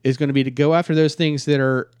is going to be to go after those things that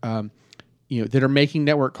are, that are making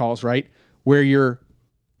network calls, right? Where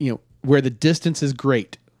where the distance is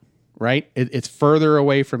great, right? It's further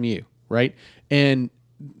away from you, right? And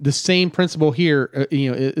the same principle here,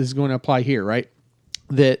 is going to apply here, right?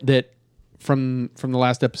 That from the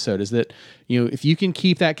last episode is that, if you can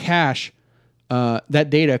keep that cache, that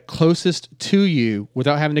data closest to you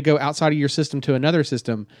without having to go outside of your system to another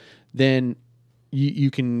system, then you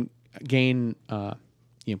can gain,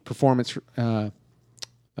 performance,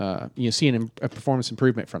 see a performance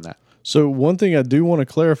improvement from that. So one thing I do want to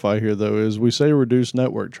clarify here, though, is we say reduce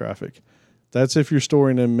network traffic. That's if you're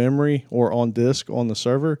storing in memory or on disk on the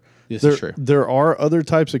server. This is true. There are other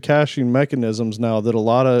types of caching mechanisms now that a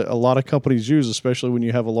lot of companies use, especially when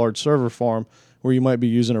you have a large server farm where you might be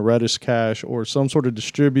using a Redis cache or some sort of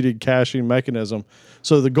distributed caching mechanism.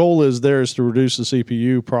 So the goal is to reduce the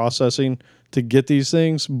CPU processing to get these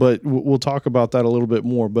things, but we'll talk about that a little bit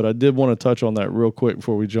more. But I did want to touch on that real quick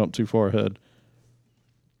before we jump too far ahead.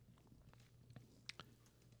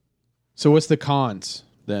 So what's the cons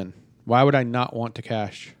then? Why would I not want to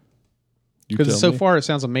cache? Because so far it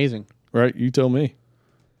sounds amazing. Right? You tell me.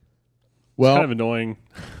 Well, it's kind of annoying.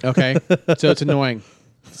 Okay. So it's annoying.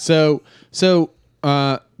 So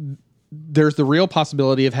there's the real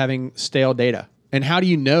possibility of having stale data. And how do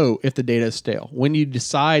you know if the data is stale? When you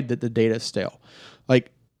decide that the data is stale.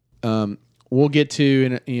 We'll get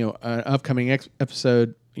to in an upcoming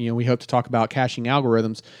episode, we hope to talk about caching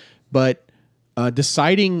algorithms, but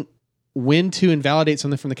deciding when to invalidate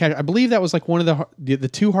something from the cache. I believe that was one of the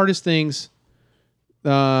two hardest things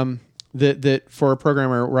that for a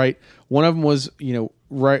programmer, right? One of them was,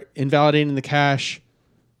 invalidating the cache.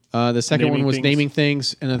 The second one was naming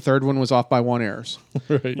things, and the third one was off by one errors.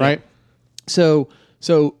 Right. Right? So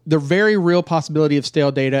the very real possibility of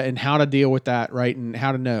stale data and how to deal with that, right? And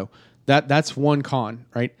how to know. That's one con,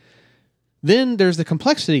 right? Then there's the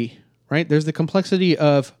complexity, right? There's the complexity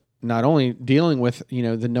of not only dealing with,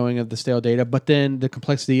 the knowing of the stale data, but then the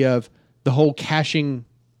complexity of the whole caching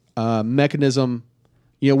mechanism,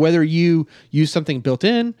 whether you use something built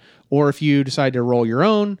in or if you decide to roll your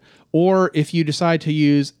own, or if you decide to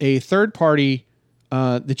use a third party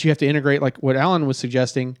that you have to integrate, like what Alan was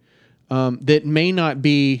suggesting, that may not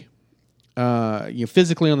be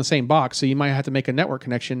physically on the same box. So you might have to make a network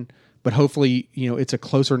connection, but hopefully, it's a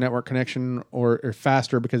closer network connection or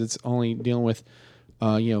faster because it's only dealing with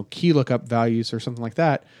key lookup values or something like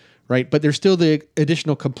that, right? But there's still the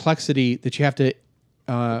additional complexity that you have to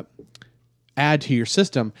add to your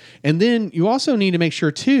system. And then you also need to make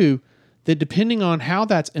sure, too, that depending on how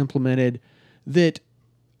that's implemented, that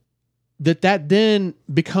then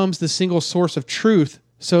becomes the single source of truth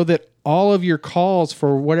so that all of your calls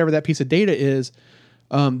for whatever that piece of data is,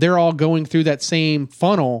 they're all going through that same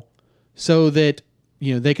funnel so that,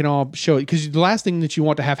 they can all show it. Because the last thing that you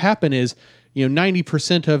want to have happen is,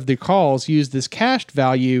 90% of the calls use this cached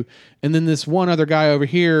value, and then this one other guy over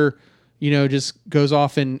here, just goes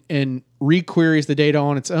off and requeries the data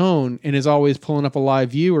on its own and is always pulling up a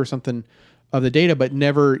live view or something of the data, but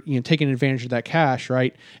never, taking advantage of that cache,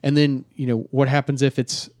 right? And then, what happens if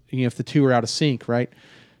it's, if the two are out of sync, right?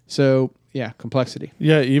 So, yeah, complexity.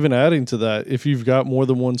 Yeah, even adding to that, if you've got more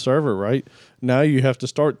than one server, right? Now you have to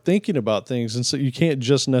start thinking about things, and so you can't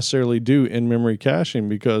just necessarily do in-memory caching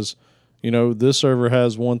because this server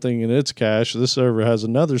has one thing in its cache, this server has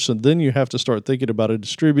another. So then you have to start thinking about a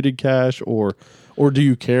distributed cache, or do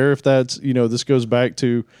you care if that's, this goes back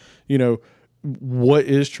to, what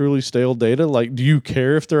is truly stale data? Like, do you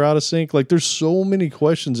care if they're out of sync? Like, there's so many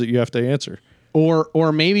questions that you have to answer.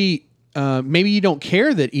 Or maybe you don't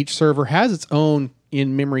care that each server has its own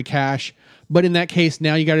in-memory cache, but in that case,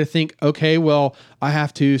 now you got to think, okay, well, I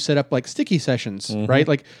have to set up sticky sessions,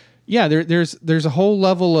 right? There's a whole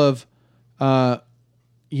level of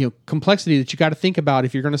complexity that you got to think about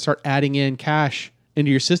if you're going to start adding in cache into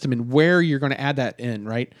your system and where you're going to add that in,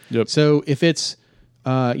 right? Yep. So if it's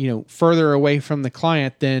further away from the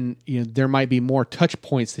client, then there might be more touch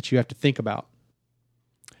points that you have to think about.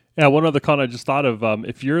 Yeah, one other con I just thought of,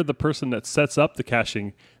 if you're the person that sets up the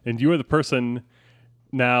caching and you are the person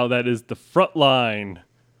now that is the front line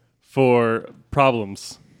for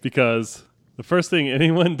problems, because the first thing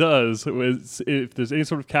anyone does is, if there's any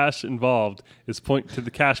sort of cache involved, is point to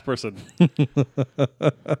the cache person.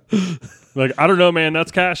 I don't know, man,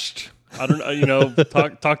 that's cached. I don't know,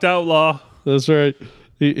 talk to Outlaw. That's right.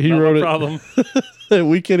 He Not wrote my it. problem.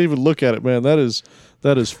 We can't even look at it, man. That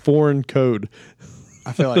is foreign code.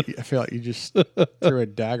 I feel like you just threw a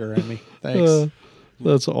dagger at me. Thanks.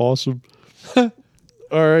 That's awesome. All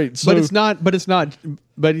right, so but it's not.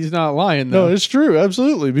 But he's not lying though. no, it's true,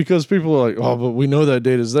 absolutely, because people are like, "Oh, but we know that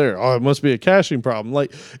data's there. Oh, it must be a caching problem."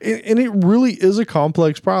 Like, and it really is a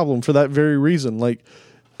complex problem for that very reason. Like,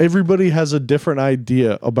 everybody has a different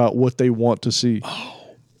idea about what they want to see.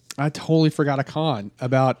 I totally forgot a con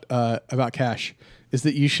about cache is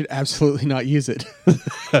that you should absolutely not use it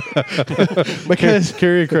because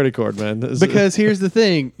Carry a credit card, man. because here's the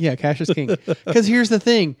thing. Yeah, cache is king. Because here's the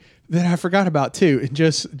thing that I forgot about too. And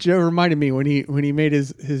just Joe reminded me when he made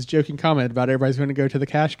his joking comment about everybody's going to go to the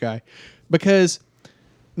cache guy, because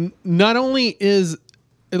not only is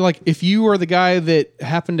like if you are the guy that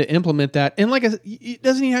happened to implement that, and like it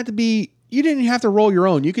doesn't even have to be. You didn't have to roll your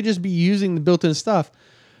own. You could just be using the built-in stuff.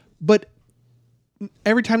 But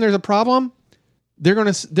every time there's a problem,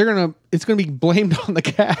 it's gonna be blamed on the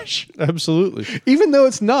cache. Absolutely. Even though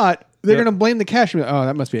it's not, they're gonna blame the cache. Oh,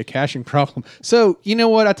 that must be a caching problem. So you know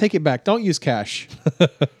what? I take it back. Don't use cache.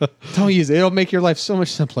 Don't use it. It'll make your life so much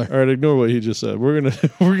simpler. All right, ignore what he just said. We're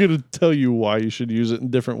gonna tell you why you should use it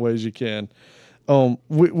in different ways you can.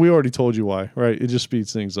 We already told you why, right? It just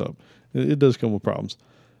speeds things up. It does come with problems.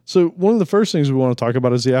 So one of the first things we want to talk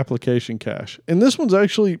about is the application cache, and this one's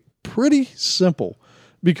actually pretty simple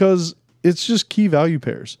because it's just key value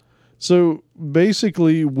pairs. So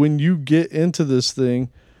basically, when you get into this thing,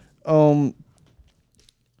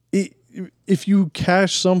 if you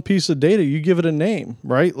cache some piece of data, you give it a name,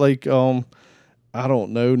 right? Like, I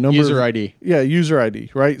don't know, User ID. Yeah, user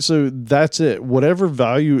ID, right? So that's it. Whatever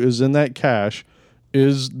value is in that cache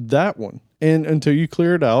is that one. And until you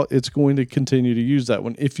clear it out, it's going to continue to use that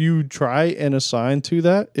one. If you try and assign to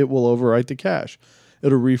that, it will overwrite the cache.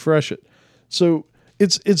 It'll refresh it. So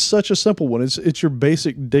it's such a simple one. It's your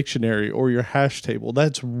basic dictionary or your hash table.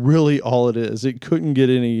 That's really all it is. It couldn't get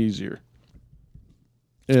any easier.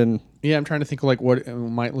 And Yeah, I'm trying to think of like what it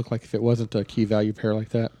might look like if it wasn't a key value pair like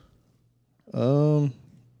that. But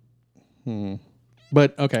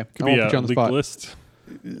okay, Could I be won't a put you on the linked spot. list.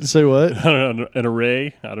 say what? I don't know, an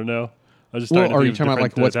array. I don't know. I was just Well, starting to are think you of talking about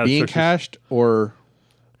like different, what's data being structures. cached or?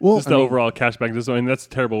 Well, Just the overall cache bank. I mean, that's a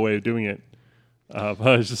terrible way of doing it. I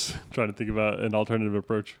was just trying to think about an alternative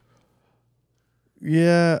approach.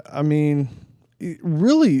 yeah, I mean,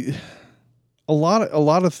 really, a lot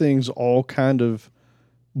of things all kind of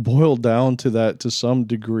boil down to that to some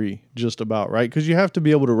degree, just about, right? Because you have to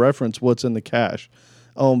be able to reference what's in the cache.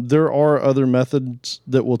 There are other methods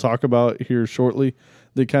that we'll talk about here shortly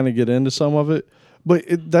that kind of get into some of it, but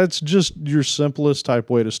that's just your simplest type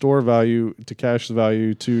way to store value, to cache the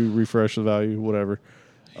value, to refresh the value, whatever.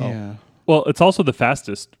 Yeah. Well, it's also the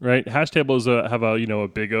fastest, right? Hash tables have a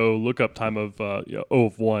big O lookup time of O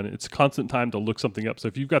of 1. It's constant time to look something up. So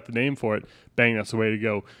if you've got the name for it, bang, that's the way to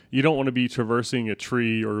go. You don't want to be traversing a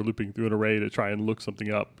tree or looping through an array to try and look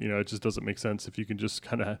something up. It just doesn't make sense if you can just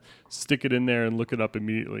kind of stick it in there and look it up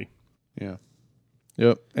immediately. Yeah.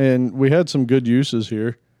 Yep, and we had some good uses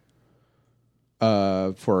here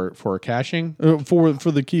For caching. for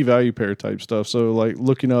the key value pair type stuff. So like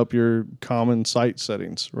looking up your common site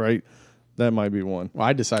settings, right? That might be one. Well,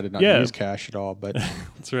 I decided not to use cache at all, but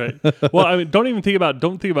That's right. Well, I mean, don't think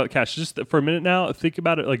about cache. Just for a minute now, think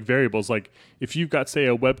about it like variables. Like if you've got, say,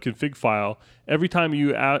 a web config file, every time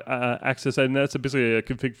you access it, and that's basically a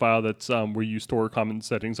config file that's where you store common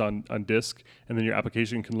settings on disk, and then your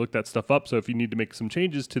application can look that stuff up. So if you need to make some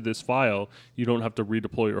changes to this file, you don't have to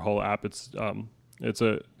redeploy your whole app. It's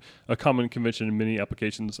a common convention in many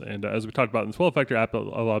applications, and as we talked about in the 12-factor app, a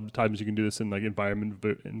lot of times you can do this in like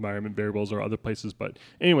environment variables or other places. But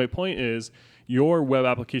anyway, point is, your web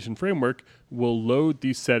application framework will load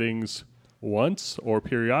these settings once or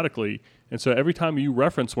periodically, and so every time you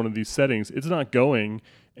reference one of these settings, it's not going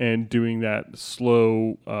and doing that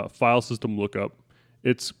slow file system lookup.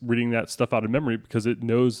 It's reading that stuff out of memory because it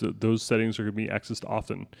knows that those settings are going to be accessed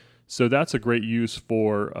often. So that's a great use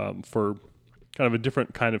for kind of a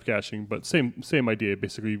different kind of caching, but same idea.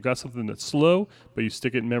 Basically, you've got something that's slow, but you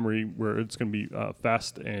stick it in memory where it's going to be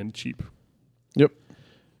fast and cheap. Yep.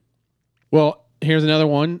 well, here's another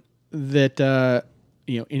one that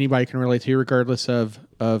anybody can relate to, regardless of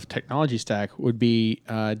technology stack, would be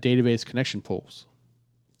database connection pools,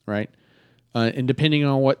 right? And depending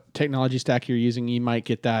on what technology stack you're using, you might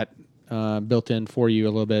get that built in for you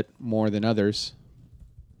a little bit more than others.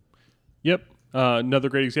 Yep. Another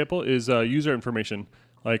great example is user information.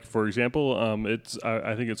 Like, for example,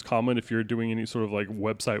 I think it's common if you're doing any sort of like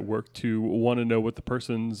website work to want to know what the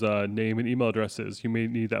person's name and email address is. You may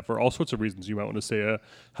need that for all sorts of reasons. You might want to say,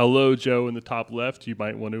 hello, Joe, in the top left. You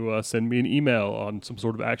might want to send me an email on some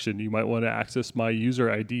sort of action. You might want to access my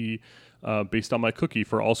user ID based on my cookie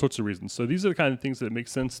for all sorts of reasons. So these are the kind of things that make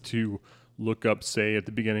sense to look up, say, at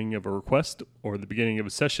the beginning of a request or the beginning of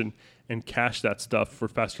a session and cache that stuff for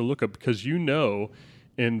faster lookup, because you know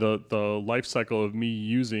in the life cycle of me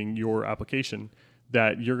using your application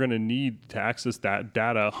that you're going to need to access that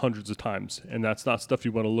data hundreds of times. And that's not stuff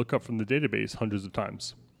you want to look up from the database hundreds of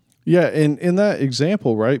times. Yeah, and in that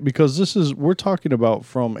example, right, because we're talking about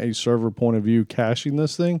from a server point of view caching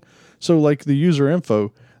this thing. So like the user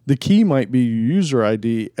info, the key might be your user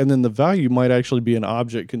ID, and then the value might actually be an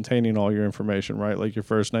object containing all your information, right? Like your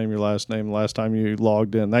first name, your last name, last time you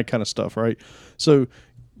logged in, that kind of stuff, right? So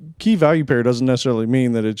key value pair doesn't necessarily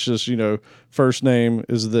mean that it's just, first name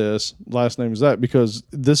is this, last name is that, because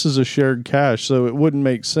this is a shared cache. So it wouldn't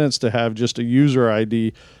make sense to have just a user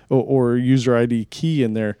ID or user ID key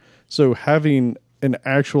in there. So having an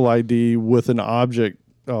actual ID with an object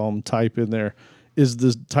type in there is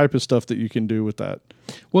the type of stuff that you can do with that.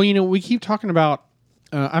 Well, we keep talking about,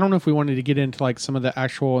 I don't know if we wanted to get into like some of the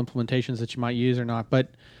actual implementations that you might use or not, but,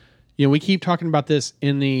 we keep talking about this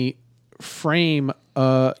in the frame,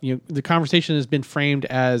 the conversation has been framed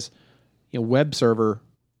as, web server.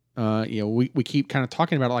 We keep kind of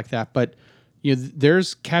talking about it like that, but,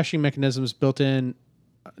 there's caching mechanisms built in,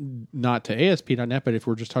 not to ASP.NET, but if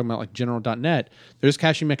we're just talking about like general.NET, there's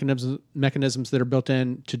caching mechanisms that are built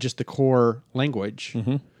in to just the core language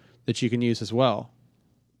that you can use as well.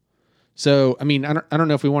 So, I mean, I don't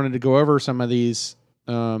know if we wanted to go over some of these,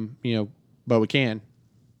 but we can.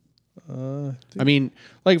 I mean,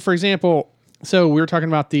 like for example, so we were talking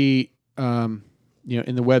about the, in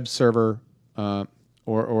the web server,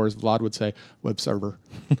 or as Vlad would say, web server,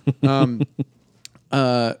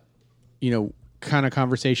 kind of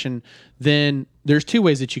conversation. Then there's two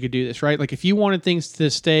ways that you could do this, right? Like if you wanted things to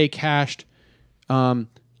stay cached,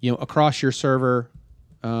 across your server,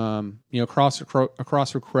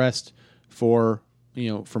 across request for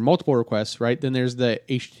multiple requests, right? Then there's the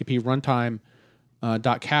HTTP runtime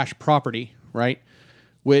 .cache property, right?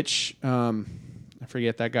 Which I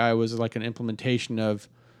forget, that guy was like an implementation of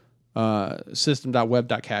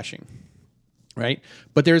system.web.caching, right?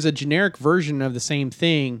 But there's a generic version of the same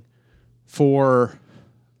thing for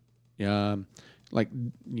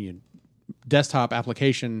desktop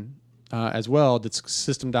application as well. That's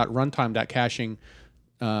system.runtime.caching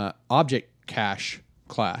object cache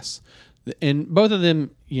class, and both of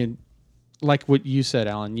them, like what you said,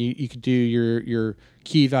 Alan, you could do your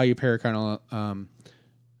key value pair kind of,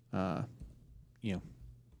 how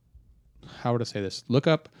would I say this?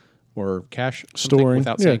 Lookup or cache storing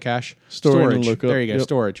without saying cache. Storage. Lookup. There you go. Yep.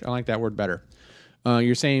 Storage. I like that word better.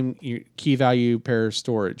 You're saying your key value pair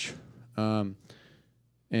storage, but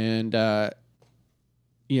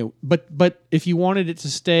if you wanted it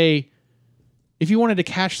to stay, if you wanted to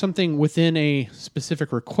cache something within a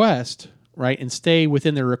specific request, right, and stay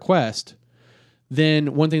within the request,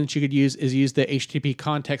 then one thing that you could use is use the HTTP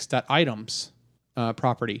context.items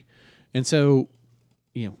property, and so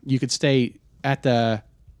you could stay at the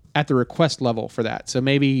request level for that. So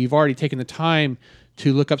maybe you've already taken the time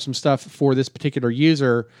to look up some stuff for this particular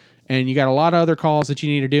user, and you got a lot of other calls that you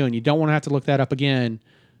need to do, and you don't want to have to look that up again,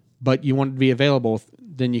 but you want it to be available,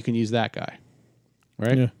 then you can use that guy,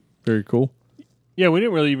 right? Yeah, very cool. Yeah, we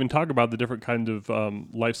didn't really even talk about the different kinds of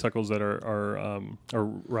life cycles that are or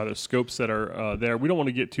rather scopes that are there. We don't want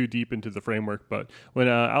to get too deep into the framework, but when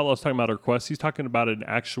Outlaw's talking about a request, he's talking about an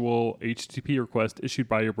actual HTTP request issued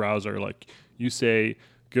by your browser. Like you say,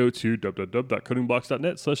 go to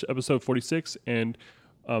www.codingblocks.net/episode 46, and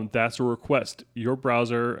that's a request. Your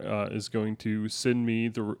browser is going to send me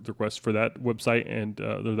the request for that website and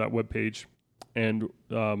that web page, and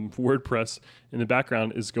WordPress in the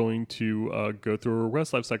background is going to go through a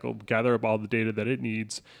request lifecycle, gather up all the data that it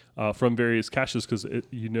needs from various caches, because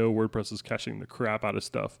WordPress is caching the crap out of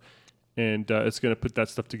stuff. And it's going to put that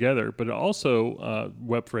stuff together. But it also,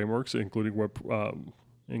 web frameworks, including WordPress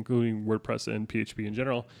and PHP in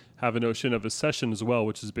general, have a notion of a session as well,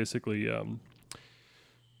 which is basically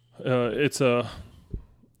it's a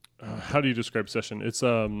how do you describe session? It's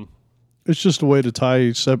just a way to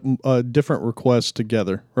tie different requests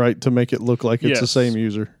together, right, to make it look like it's the same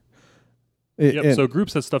user. So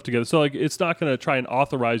groups that stuff together. So like it's not going to try and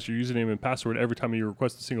authorize your username and password every time you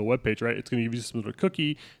request a single web page, right? It's going to give you some sort of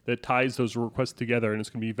cookie that ties those requests together, and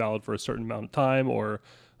it's going to be valid for a certain amount of time, or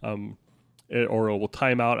it will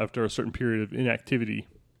time out after a certain period of inactivity.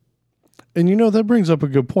 And that brings up a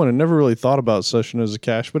good point. I never really thought about session as a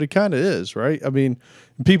cache, but it kind of is, right? I mean,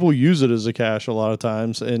 people use it as a cache a lot of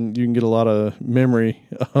times, and you can get a lot of memory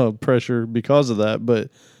pressure because of that, but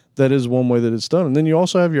that is one way that it's done. And then you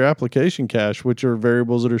also have your application cache, which are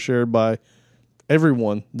variables that are shared by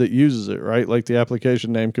everyone that uses it, right? Like the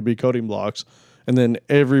application name could be coding blocks, and then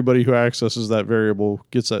everybody who accesses that variable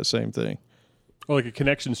gets that same thing. Or like a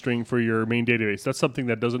connection string for your main database. That's something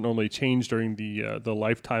that doesn't normally change during the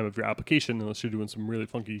lifetime of your application unless you're doing some really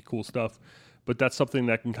funky, cool stuff. But that's something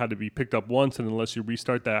that can kind of be picked up once, and unless you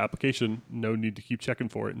restart that application, no need to keep checking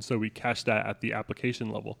for it. And so we cache that at the application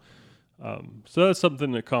level. So that's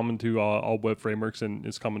something that's common to all web frameworks, and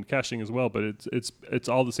is common to caching as well. But it's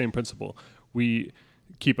all the same principle. We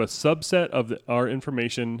keep a subset of our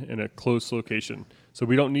information in a close location. So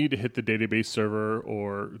we don't need to hit the database server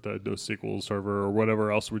or the NoSQL server or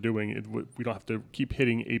whatever else we're doing. We don't have to keep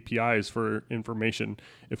hitting APIs for information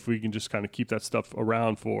if we can just kind of keep that stuff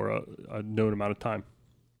around for a known amount of time.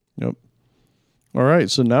 Yep. All right.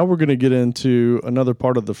 So now we're going to get into another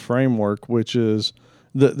part of the framework, which is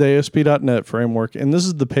the ASP.NET framework. And this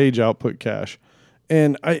is the page output cache.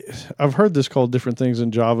 And I've heard this called different things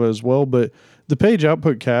in Java as well, but the page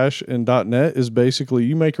output cache in .NET is basically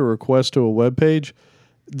you make a request to a web page.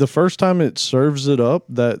 The first time it serves it up,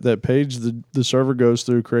 that page, the server goes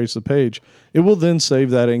through, creates the page. It will then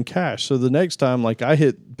save that in cache. So the next time, like I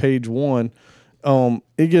hit page 1,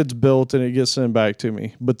 it gets built and it gets sent back to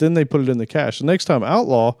me. But then they put it in the cache. The next time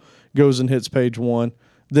Outlaw goes and hits page 1,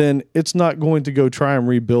 then it's not going to go try and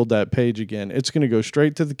rebuild that page again. It's going to go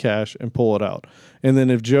straight to the cache and pull it out. And then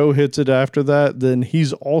if Joe hits it after that, then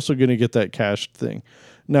he's also going to get that cached thing.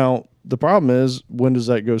 Now, the problem is, when does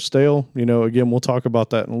that go stale? Again, we'll talk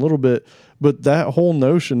about that in a little bit. But that whole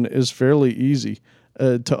notion is fairly easy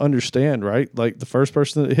to understand, right? Like the first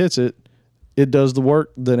person that hits it, it does the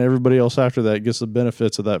work. Then everybody else after that gets the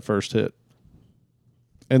benefits of that first hit.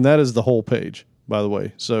 And that is the whole page, by the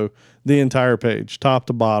way. So the entire page, top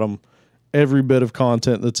to bottom, every bit of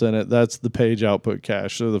content that's in it, that's the page output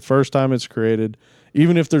cache. So the first time it's created,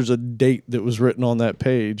 even if there's a date that was written on that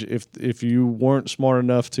page, if you weren't smart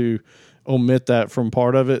enough to omit that from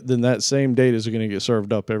part of it, then that same date is going to get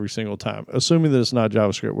served up every single time, assuming that it's not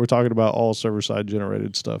JavaScript. We're talking about all server-side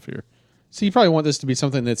generated stuff here. So you probably want this to be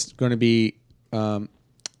something that's going to be the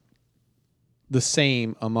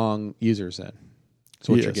same among users then. That's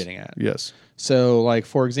what you're getting at. Yes. So, like,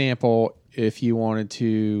 for example, if you wanted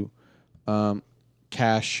to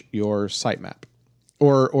cache your sitemap,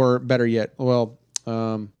 or better yet, when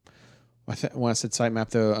I said sitemap,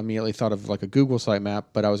 though, I immediately thought of like a Google sitemap,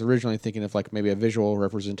 but I was originally thinking of like maybe a visual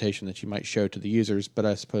representation that you might show to the users, but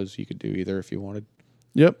I suppose you could do either if you wanted.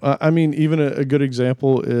 Yep. I mean, even a good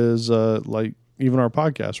example is like even our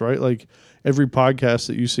podcast, right? Like every podcast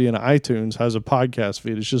that you see in iTunes has a podcast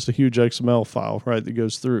feed. It's just a huge XML file, right, that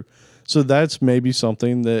goes through. So that's maybe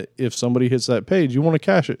something that if somebody hits that page, you want to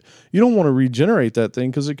cache it. You don't want to regenerate that thing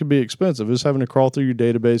because it could be expensive. It's having to crawl through your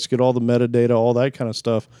database, get all the metadata, all that kind of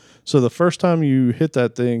stuff. So the first time you hit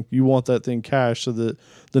that thing, you want that thing cached so that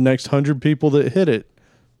the next 100 people that hit it,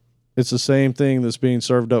 it's the same thing that's being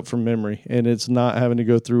served up from memory, and it's not having to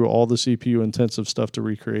go through all the CPU intensive stuff to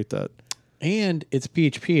recreate that. And it's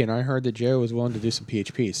PHP, and I heard that Joe was willing to do some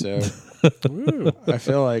PHP, so I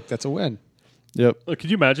feel like that's a win. Yep. Could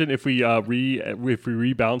you imagine if we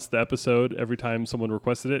rebounced the episode every time someone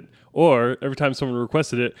requested it, or every time someone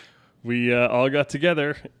requested it, we all got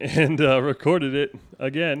together and recorded it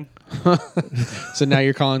again? So now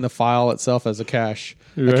you're calling the file itself as a cache,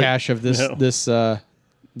 right. A cache of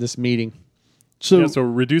this meeting. So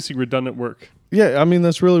reducing redundant work. Yeah, I mean,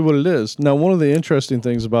 that's really what it is. Now, one of the interesting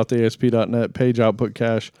things about the ASP.NET page output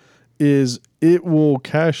cache is it will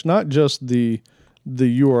cache not just the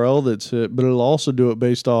URL that's hit, but it'll also do it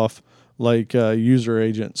based off like user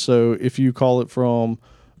agent. So if you call it from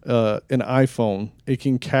an iPhone, it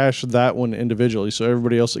can cache that one individually. So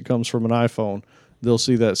everybody else that comes from an iPhone, they'll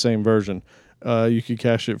see that same version. You could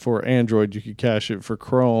cache it for Android. You could cache it for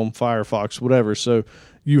Chrome, Firefox, whatever. So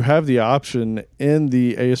you have the option in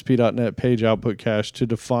the ASP.NET page output cache to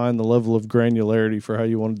define the level of granularity for how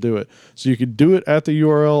you want to do it. So you could do it at the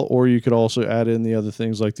URL, or you could also add in the other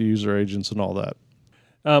things like the user agents and all that.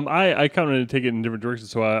 I kind of take it in different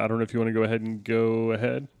directions, so I don't know if you want to go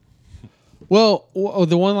ahead. Well,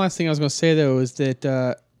 the one last thing I was going to say, though, is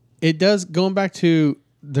that it does, going back to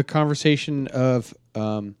the conversation of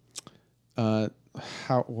how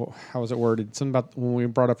was it worded? Something about when we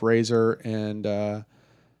brought up Razor and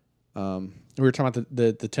we were talking about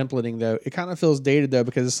the templating, though. It kind of feels dated, though,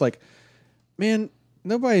 because it's like, man,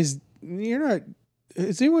 is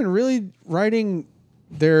anyone really writing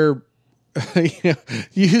their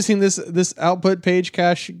using this output page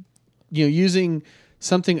cache, using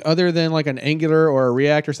something other than like an Angular or a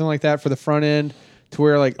React or something like that for the front end, to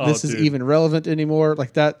where like this is even relevant anymore.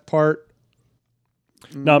 Like that part.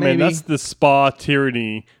 No, man, that's the SPA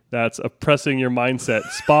tyranny that's oppressing your mindset.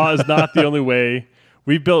 SPA is not the only way.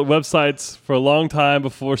 We've built websites for a long time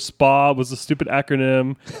before SPA was a stupid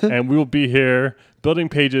acronym, and we will be here building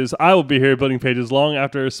pages. I will be here building pages long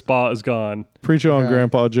after SPA is gone. Preach on,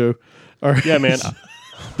 Grandpa Joe. All right. Yeah, man.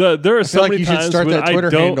 There are so many times when I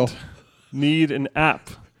don't handle. need an app.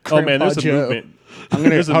 Grandpa man, there's a Joe. movement. I'm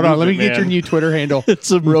gonna hold on. Let me get your new Twitter handle.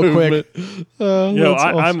 It's a real quick.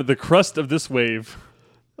 I'm the crust of this wave.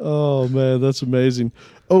 Oh man, that's amazing.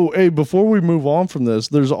 Oh, hey, before we move on from this,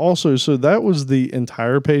 there's also, so that was the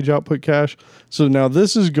entire page output cache. So now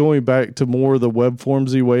this is going back to more the web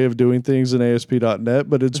formsy way of doing things in ASP.NET,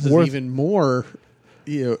 but it's worth even more,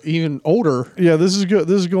 even older. Yeah, this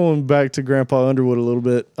is going back to Grandpa Underwood a little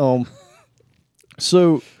bit.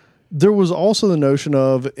 So there was also the notion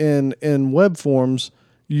of in web forms,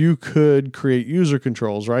 you could create user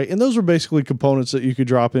controls, right? And those were basically components that you could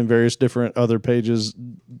drop in various different other pages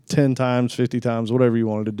 10 times, 50 times, whatever you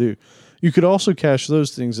wanted to do. You could also cache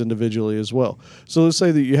those things individually as well. So let's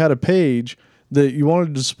say that you had a page that you wanted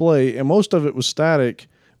to display, and most of it was static,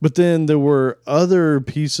 but then there were other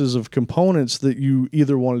pieces of components that you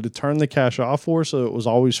either wanted to turn the cache off for so it was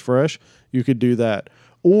always fresh, you could do that.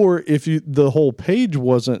 Or if the whole page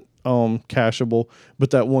wasn't cacheable,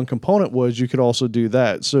 but that one component was, you could also do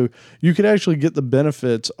that. So you could actually get the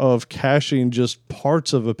benefits of caching just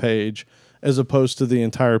parts of a page as opposed to the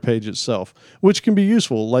entire page itself, which can be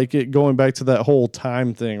useful. Like it going back to that whole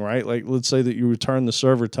time thing, right? Like let's say that you return the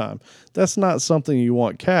server time. That's not something you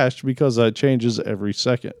want cached because that changes every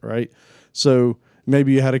second, right? So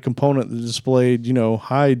maybe you had a component that displayed,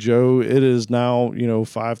 hi Joe, it is now,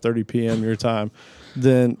 5:30 p.m. your time.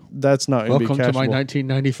 Then that's not going to be cacheable. Welcome to my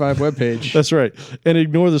 1995 webpage. That's right. And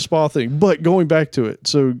ignore the SPA thing. But going back to it,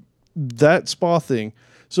 so that SPA thing,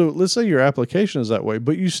 so let's say your application is that way,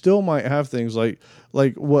 but you still might have things like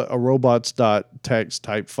what a robots.txt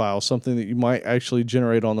type file, something that you might actually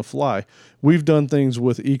generate on the fly. We've done things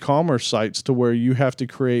with e-commerce sites to where you have to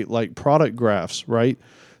create like product graphs, right?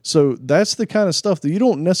 So that's the kind of stuff that you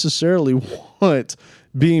don't necessarily want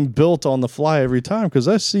being built on the fly every time, because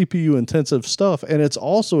that's CPU intensive stuff. And it's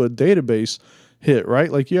also a database hit,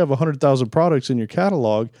 right? Like you have 100,000 products in your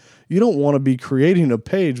catalog. You don't want to be creating a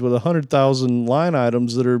page with 100,000 line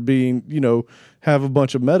items that are being, have a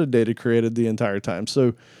bunch of metadata created the entire time.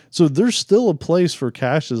 So there's still a place for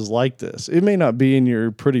caches like this. It may not be in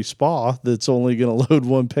your pretty SPA that's only going to load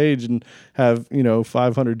one page and have,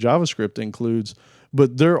 500 JavaScript includes.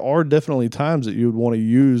 But there are definitely times that you would want to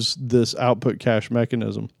use this output cache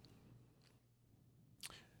mechanism.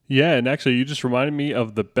 Yeah, and actually, you just reminded me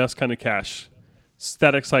of the best kind of cache,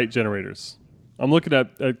 static site generators. I'm looking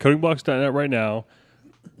at codingblocks.net right now.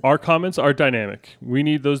 Our comments are dynamic. We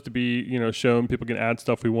need those to be, shown. People can add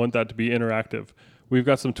stuff. We want that to be interactive. We've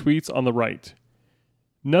got some tweets on the right.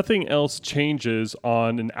 Nothing else changes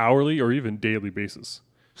on an hourly or even daily basis.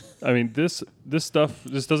 I mean, this stuff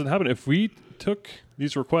just doesn't happen. If we took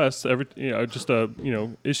these requests,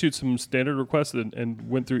 issued some standard requests and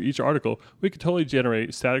went through each article, we could totally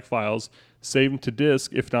generate static files, save them to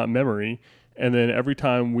disk, if not memory, and then every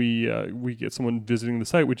time we get someone visiting the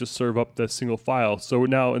site, we just serve up that single file. So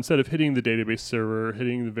now, instead of hitting the database server,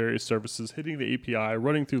 hitting the various services, hitting the API,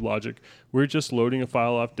 running through logic, we're just loading a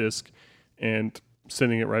file off disk and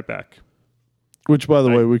sending it right back. Which, by the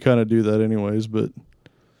way, we kind of do that anyways, but...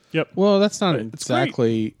 Yep. Well, that's not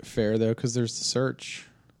exactly fair, though, because there's the search.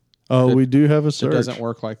 Oh, we do have a search. It doesn't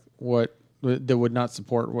work like that would not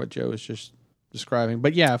support what Joe was just describing.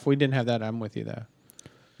 But yeah, if we didn't have that, I'm with you, though.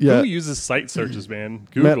 Yeah. Who uses site searches, man?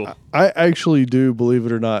 Google. Man, I actually do, believe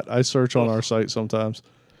it or not. I search on our site sometimes.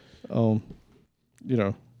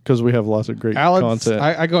 Because we have lots of great content.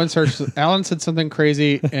 I go and search. Alan said something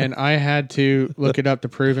crazy, and I had to look it up to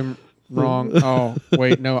prove him wrong. Oh,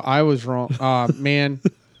 wait, no, I was wrong. Man.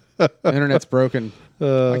 The internet's broken.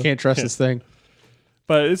 I can't trust this thing.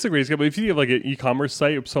 But it's a great example. If you have like an e-commerce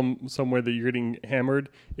site somewhere that you're getting hammered,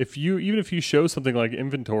 even if you show something like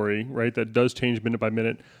inventory, right, that does change minute by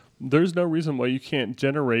minute, there's no reason why you can't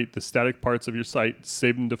generate the static parts of your site,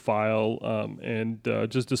 save them to file, and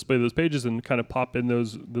just display those pages and kind of pop in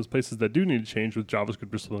those places that do need to change with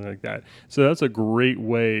JavaScript or something like that. So that's a great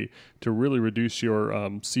way to really reduce your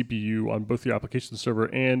CPU on both your application server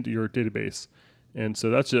and your database. And so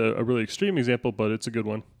that's a really extreme example, but it's a good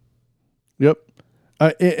one. Yep.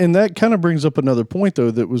 And that kind of brings up another point, though,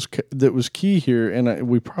 that was key here, and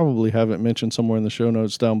we probably haven't mentioned somewhere in the show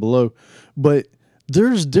notes down below, but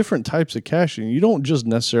there's different types of caching. You don't just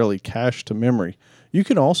necessarily cache to memory. You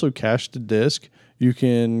can also cache to disk. You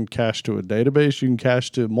can cache to a database. You can cache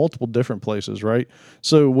to multiple different places, right?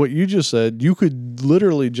 So what you just said, you could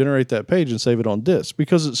literally generate that page and save it on disk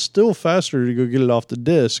because it's still faster to go get it off the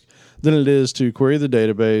disk than it is to query the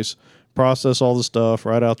database, process all the stuff,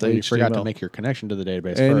 write out the HTML. You forgot to make your connection to the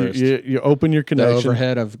database and first. you open your the connection.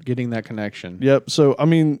 overhead of getting that connection. Yep. So, I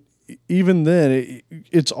mean, even then,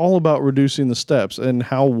 it's all about reducing the steps and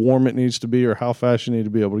how warm it needs to be or how fast you need to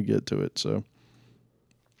be able to get to it. So,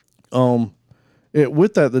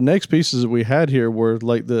 with that, the next pieces that we had here were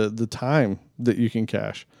like the time that you can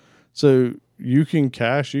cache. So you can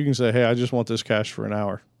cache, you can say, hey, I just want this cache for an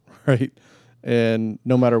hour, right? And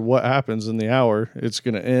no matter what happens in the hour, it's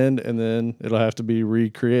going to end and then it'll have to be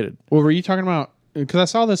recreated. Well, were you talking about, because I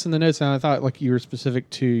saw this in the notes and I thought like you were specific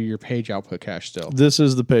to your page output cache still. This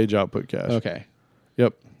is the page output cache. Okay.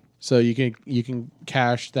 Yep. So you can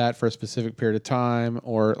cache that for a specific period of time,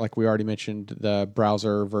 or like we already mentioned, the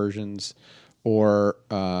browser versions, or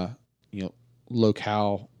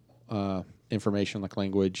locale information like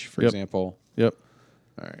language, for example. Yep.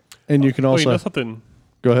 All right. And you can also you know something.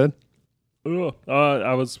 Go ahead. So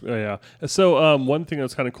one thing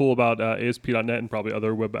that's kind of cool about ASP.NET and probably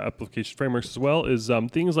other web application frameworks as well is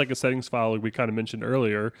things like a settings file, like we kind of mentioned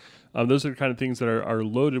earlier. Those are the kind of things that are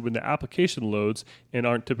loaded when the application loads and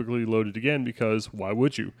aren't typically loaded again because why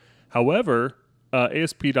would you? However,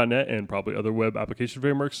 ASP.NET and probably other web application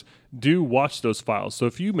frameworks do watch those files. So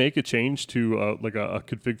if you make a change to like a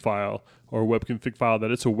config file or a web config file that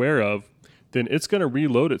it's aware of, then it's going to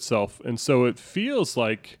reload itself. And so it feels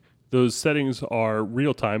like those settings are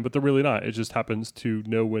real time, but they're really not. It just happens to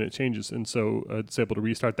know when it changes. And so it's able to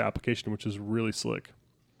restart the application, which is really slick.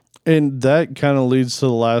 And that kind of leads to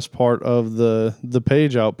the last part of the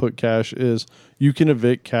page output cache is you can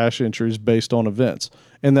evict cache entries based on events.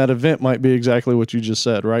 And that event might be exactly what you just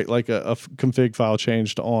said, right? Like a config file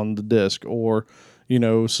changed on the disk or,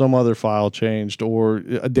 some other file changed or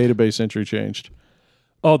a database entry changed.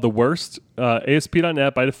 Oh, the worst?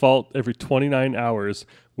 ASP.NET by default every 29 hours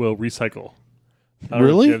will recycle. I don't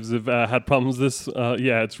Really? know if you guys have had problems with this.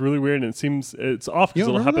 Yeah, it's really weird, and it seems it's off because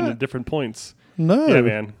You don't it'll happen remember at different points. No. Yeah,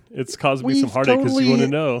 man. It's caused me some We've heartache because you want to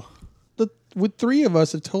totally- know. With three of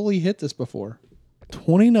us have totally hit this before.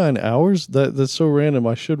 29 hours? That's so random.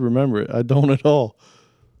 I should remember it. I don't at all.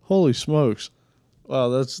 Holy smokes. Wow,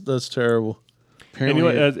 that's terrible. Apparently,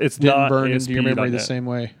 what? it It's didn't not burn into your memory the ASP.NET. same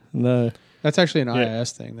way. No. That's actually an Yeah.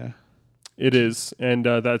 IIS thing, though. It is, and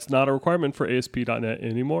that's not a requirement for ASP.NET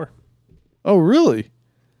anymore. Oh, really?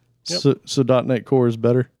 Yep. So .NET Core is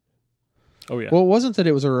better? Oh, yeah. Well, it wasn't that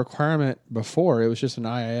it was a requirement before. It was just an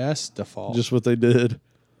IIS default. Just what they did.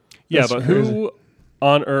 Yeah, That's but crazy. who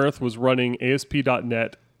on earth was running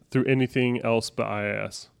ASP.NET through anything else but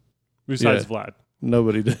IIS? Besides Vlad.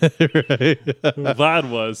 Nobody did, right? Vlad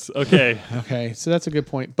was. Okay. Okay, so that's a good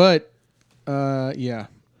point. But, yeah.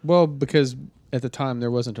 Well, because at the time there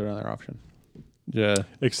wasn't another option. Yeah.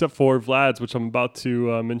 Except for Vlad's, which I'm about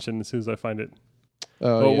to mention as soon as I find it.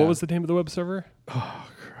 Oh, yeah. What was the name of the web server?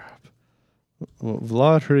 Well,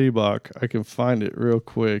 Vlad Rybak, I can find it real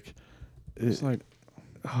quick. It's like,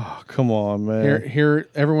 Oh, come on, man. here,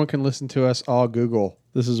 everyone can listen to us all Google.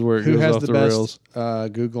 This is where it Who goes has off the the best rails.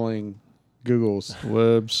 Googling Googles?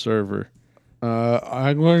 Web server.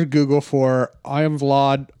 I'm going to Google for I am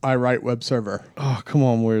Vlad, I write web server. Oh, come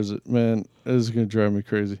on. Where is it? Man, this is going to drive me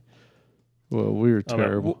crazy. Well, we were Oh, man.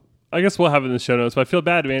 terrible. Well, I guess we'll have it in the show notes, but I feel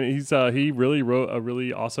bad, man. He really wrote a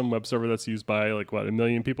really awesome web server that's used by like 1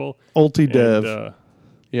 million people. Ultidev. And,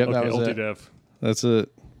 Yep, okay, that was it. Ultidev. That's it.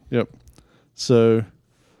 Yep. So,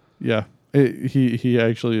 yeah. He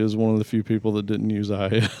actually is one of the few people that didn't use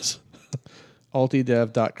IIS.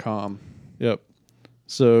 Altidev.com. Yep.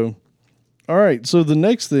 So, all right. So the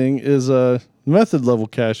next thing is method level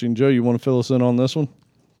caching. Joe, you want to fill us in on this one?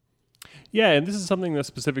 Yeah, and this is something that's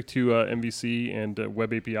specific to MVC and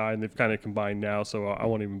Web API, and they've kind of combined now, so I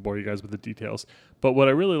won't even bore you guys with the details. But what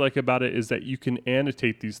I really like about it is that you can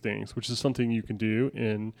annotate these things, which is something you can do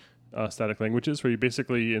in static languages, where you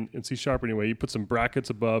basically, in C# anyway, you put some brackets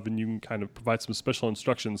above and you can kind of provide some special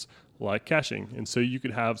instructions like caching. And so you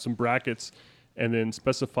could have some brackets and then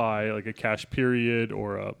specify like a cache period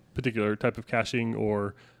or a particular type of caching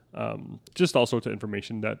or just all sorts of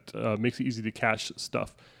information that makes it easy to cache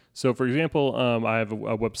stuff. So, for example, I have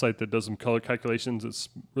a website that does some color calculations. It's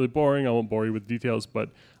really boring. I won't bore you with details, but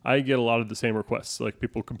I get a lot of the same requests, like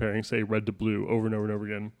people comparing, say, red to blue over and over and over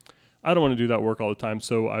again. I don't want to do that work all the time,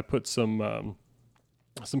 so I put some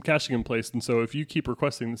some caching in place. And so if you keep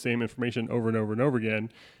requesting the same information over and over and over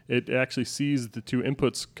again, it actually sees the two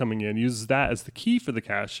inputs coming in, uses that as the key for the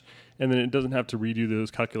cache, and then it doesn't have to redo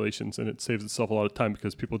those calculations, and it saves itself a lot of time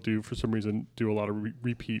because people do, for some reason, do a lot of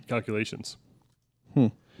repeat calculations.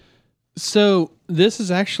 So this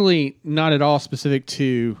is actually not at all specific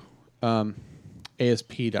to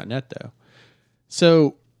ASP.NET, though.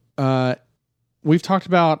 So we've talked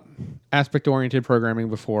about aspect-oriented programming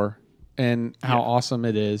before and how awesome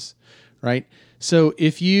it is, right? So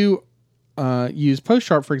if you use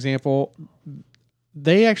PostSharp, for example,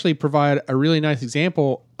 they actually provide a really nice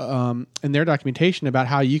example in their documentation about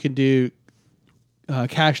how you can do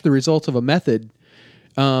cache the results of a method.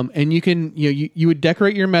 And you can, you would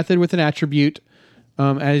decorate your method with an attribute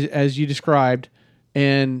as you described,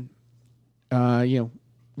 and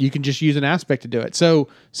you can just use an aspect to do it. So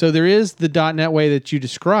there is the .NET way that you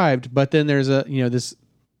described, but then there's this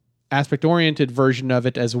aspect-oriented version of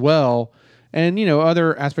it as well. And,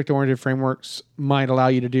 other aspect-oriented frameworks might allow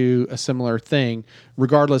you to do a similar thing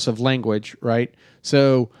regardless of language, right?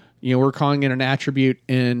 So, we're calling it an attribute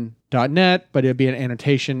in .NET, but it'd be an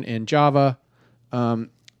annotation in Java.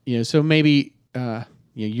 So maybe,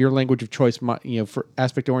 your language of choice might, for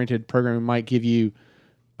aspect-oriented programming might give you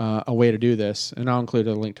a way to do this. And I'll include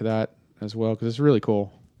a link to that as well, because it's really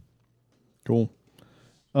cool. Cool.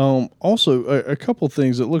 Also, a couple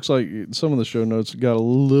things. It looks like some of the show notes got a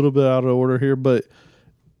little bit out of order here, but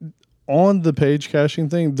on the page caching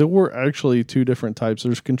thing, there were actually two different types.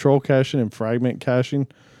 There's control caching and fragment caching.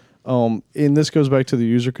 And this goes back to the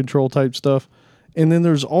user control type stuff. And then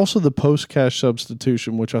there's also the post cache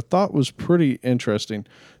substitution, which I thought was pretty interesting.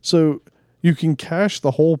 So you can cache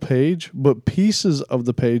the whole page, but pieces of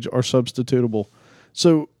the page are substitutable.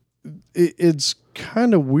 So it's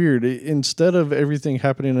kind of weird. Instead of everything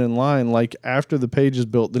happening in line, like after the page is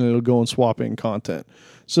built, then it'll go and swap in content.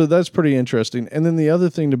 So that's pretty interesting. And then the other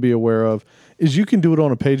thing to be aware of is you can do it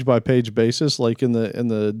on a page by page basis, like in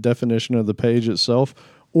the definition of the page itself,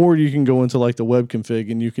 or you can go into like the web config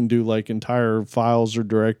and you can do like entire files or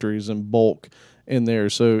directories in bulk in there.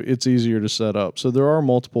 So it's easier to set up. So there are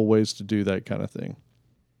multiple ways to do that kind of thing.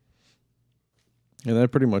 And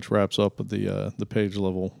that pretty much wraps up with the page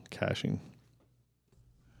level caching.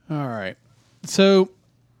 All right. So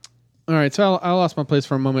I lost my place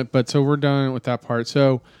for a moment, but so we're done with that part.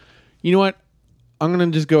 So you know what? I'm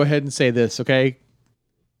going to just go ahead and say this, okay?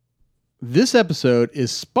 This episode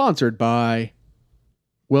is sponsored by,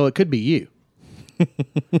 well, it could be you.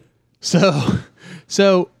 So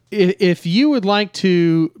if you would like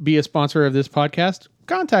to be a sponsor of this podcast,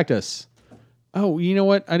 contact us. Oh, you know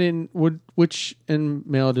what? Which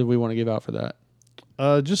email did we want to give out for that?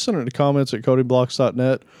 Just send it to comments at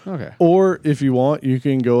codeblocks.net. Okay. Or if you want, you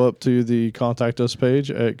can go up to the contact us page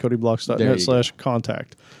at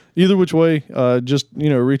codeblocks.net/contact. Either which way, just,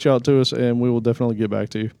 reach out to us and we will definitely get back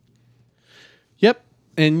to you. Yep.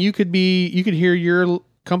 And you could hear your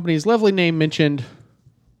company's lovely name mentioned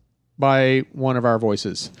by one of our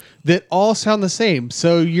voices that all sound the same.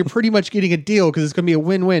 So you're pretty much getting a deal because it's going to be a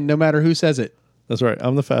win-win no matter who says it. That's right.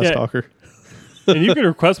 I'm the fast talker. And you can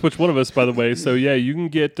request which one of us, by the way. So, you can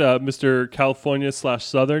get Mr.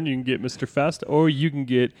 California/Southern. You can get Mr. Fast, or you can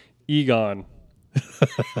get Egon.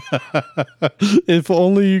 If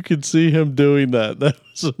only you could see him doing that. That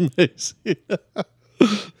was amazing.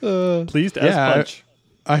 Please ask Punch.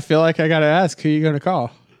 I feel like I got to ask who you're going to call.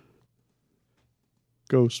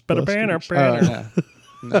 Ghostbusters.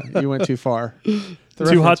 No, you went too far.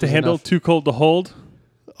 Too hot to handle, too cold to hold.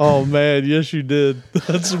 Oh, man. Yes, you did.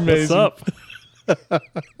 That's amazing. What's up?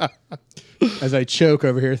 As I choke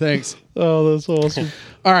over here. Thanks. Oh, that's awesome.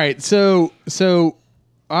 All right. So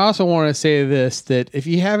I also want to say this, that if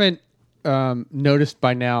you haven't noticed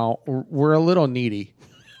by now, we're a little needy.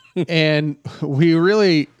 And we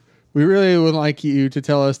really would like you to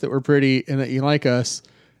tell us that we're pretty and that you like us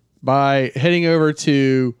by heading over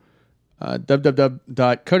to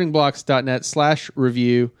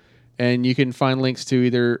www.codingblocks.net/review, and you can find links to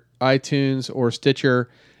either iTunes or Stitcher,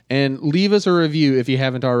 and leave us a review if you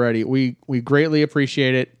haven't already. We greatly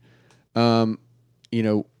appreciate it. I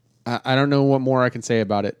don't know what more I can say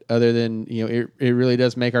about it other than, it really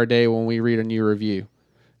does make our day when we read a new review,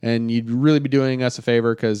 and you'd really be doing us a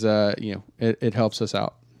favor because, it helps us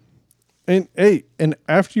out. And hey,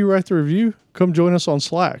 after you write the review, come join us on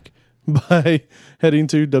Slack by heading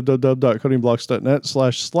to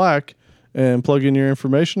www.codingblocks.net/Slack and plug in your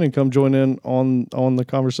information and come join in on the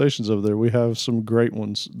conversations over there. We have some great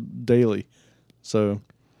ones daily. So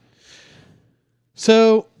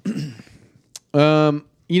while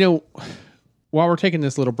we're taking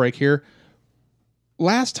this little break here,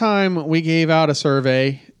 last time we gave out a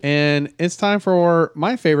survey, and it's time for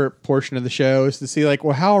my favorite portion of the show is to see like,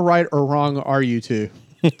 well, how right or wrong are you two?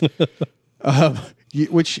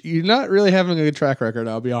 Which you're not really having a good track record,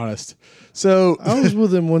 I'll be honest. So I was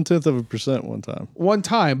within 0.1% one time. one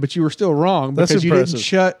time, but you were still wrong because That's you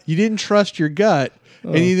impressive. you didn't trust your gut,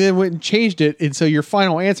 and you then went and changed it, and so your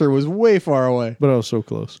final answer was way far away. But I was so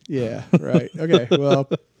close. Yeah, right. Okay, well,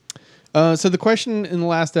 so the question in the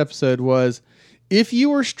last episode was, if you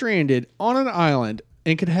were stranded on an island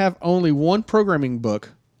and could have only one programming book,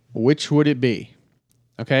 which would it be?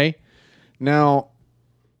 Okay, now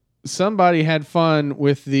somebody had fun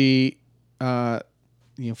with the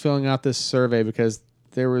filling out this survey because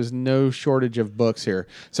there was no shortage of books here.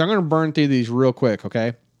 So I'm going to burn through these real quick,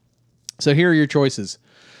 okay? So here are your choices.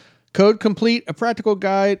 Code Complete, a practical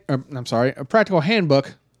a practical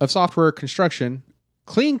handbook of software construction.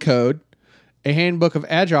 Clean Code, a handbook of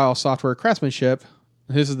agile software craftsmanship.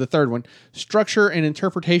 This is the third one. Structure and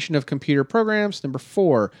interpretation of computer programs. Number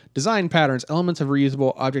 4, design patterns, elements of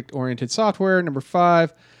reusable object-oriented software. Number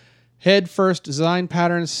 5, Head First design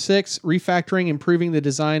patterns. 6, refactoring, improving the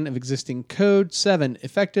design of existing code. 7,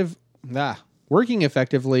 working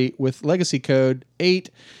effectively with legacy code. 8,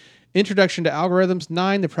 introduction to algorithms.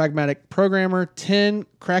 9, the pragmatic programmer. 10,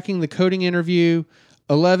 cracking the coding interview.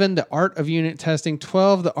 11, the art of unit testing.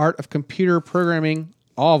 12, the art of computer programming,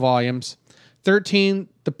 all volumes. 13,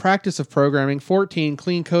 the practice of programming. 14,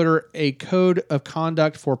 Clean Coder, a code of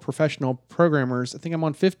conduct for professional programmers. I think I'm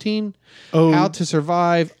on 15. Oh. How to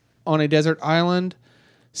survive on a desert island.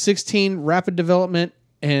 16, rapid development.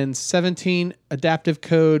 And 17, adaptive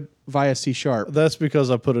code via C#. That's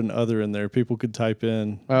because I put an other in there. People could type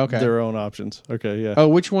in their own options. Okay, yeah. Oh,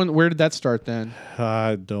 which one? Where did that start then?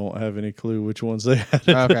 I don't have any clue which ones they had.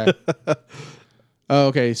 Okay. Oh,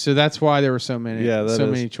 okay. So that's why there were so many. Yeah, that is.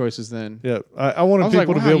 many choices then. Yeah, I wanted was like,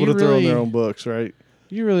 people to wow, be able you to throw in their really- own books, right?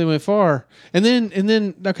 You really went far. And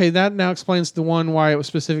then okay, that now explains the one why it was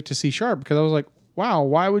specific to C#, because I was like, wow,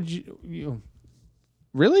 why would you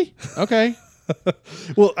really? Okay.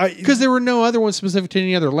 Well, Because there were no other ones specific to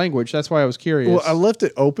any other language. That's why I was curious. Well, I left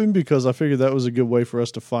it open because I figured that was a good way for us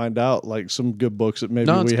to find out like some good books that maybe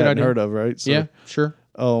No, it's we a good hadn't idea. heard of, right? So, yeah, sure.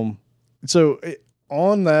 On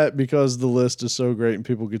that, because the list is so great and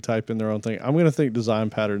people could type in their own thing, I'm going to think design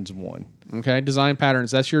patterns one. Okay, design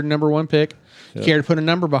patterns. That's your number one pick. You care to put a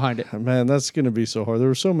number behind it? Man, that's going to be so hard. There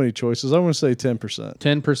were so many choices. I'm going to say 10%.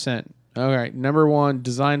 10%. All right, number one,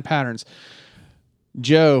 design patterns.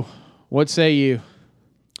 Joe, what say you?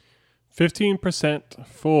 15%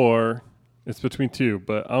 for it's between two,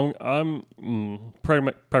 but I'm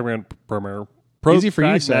pragmatic programmer. Easy for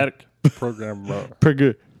you to say. Pragmatic programmer.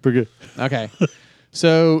 Pretty good. Okay.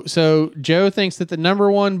 So Joe thinks that the number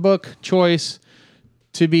one book choice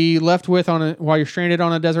to be left with while you're stranded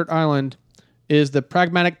on a desert island is The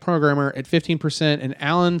Pragmatic Programmer at 15%, and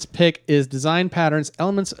Alan's pick is Design Patterns,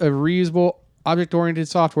 Elements of Reusable Object-Oriented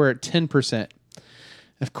Software at 10%.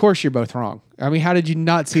 Of course, you're both wrong. I mean, how did you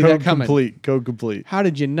not see that coming? Code complete. How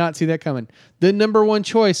did you not see that coming? The number one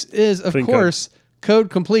choice is, of Clean course, Code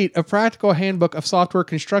Complete, a practical handbook of software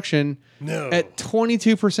construction at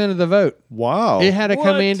 22% of the vote. Wow. It had a What?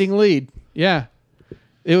 commanding lead. Yeah.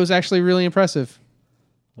 It was actually really impressive.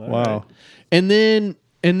 Wow. And then,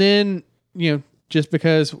 just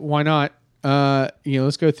because why not?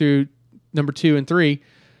 Let's go through number 2 and 3.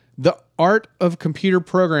 The Art of Computer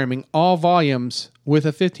Programming, all volumes with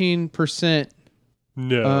a 15%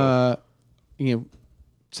 No.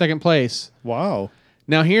 second place. Wow.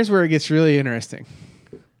 Now here's where it gets really interesting.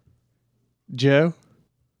 Joe,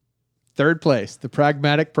 third place, The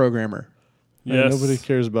Pragmatic Programmer. Man, yes. nobody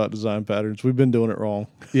cares about design patterns. We've been doing it wrong.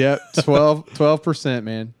 Yep, 12%,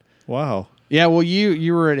 man. Wow. Yeah, well,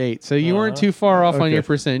 you were at 8, so you weren't too far off on Okay. your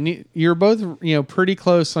percent. You're both pretty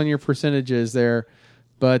close on your percentages there,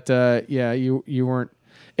 but you weren't.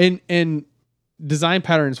 And design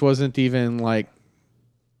patterns wasn't even like.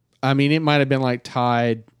 I mean, it might have been like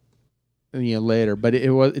tied, later, but it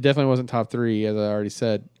definitely wasn't top 3, as I already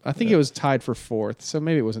said. I think it was tied for 4th, so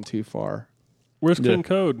maybe it wasn't too far. Where's Yeah. Clean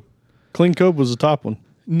Code? Clean Code was the top one.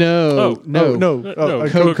 No. No,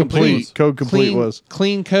 Code Complete. Code Complete was.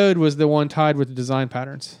 Clean Code was the one tied with the design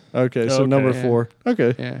patterns. Okay, so Okay. number Yeah. 4.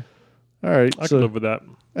 Okay. Yeah. All right. I so can live with that.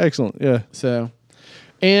 excellent. Yeah. So,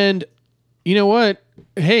 and you know what?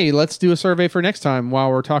 Hey, let's do a survey for next time while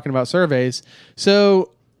we're talking about surveys.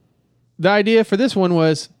 So, the idea for this one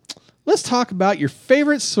was let's talk about your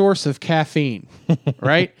favorite source of caffeine,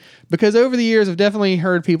 right? Because over the years, I've definitely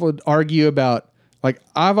heard people argue about, like,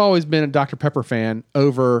 I've always been a Dr. Pepper fan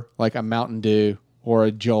over like a Mountain Dew or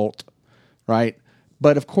a Jolt, right?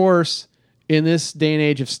 But of course, in this day and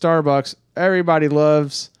age of Starbucks, everybody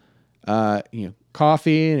loves,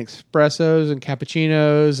 coffee and espressos and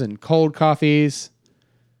cappuccinos and cold coffees.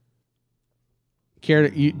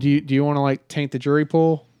 Do you want to like taint the jury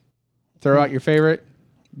pool? Throw out your favorite?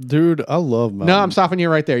 Dude, I love Mountain. No, I'm stopping you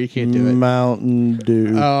right there. You can't do it. Mountain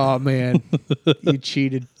Dew. Oh man, you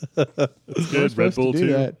cheated. It's good. Red Bull too.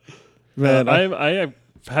 That. Man, I have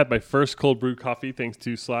had my first cold brew coffee thanks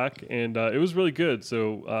to Slack, and it was really good.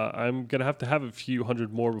 So I'm gonna have to have a few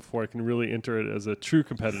hundred more before I can really enter it as a true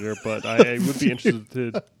competitor. But I would be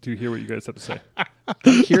interested to hear what you guys have to say.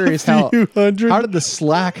 I'm curious how few hundred. how did the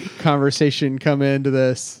Slack conversation come into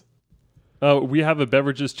this? We have a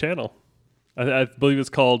beverages channel. I believe it's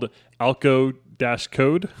called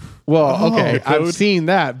Alco-Code. Well, okay, code. I've seen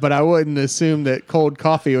that, but I wouldn't assume that cold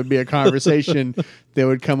coffee would be a conversation that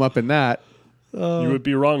would come up in that. You would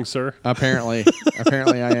be wrong, sir. Apparently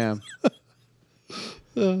I am.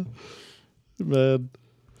 Man,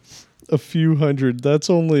 a few hundred. That's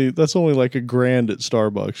only like $1,000 at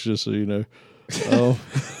Starbucks, just so you know. Oh,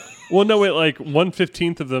 Well, no, wait, like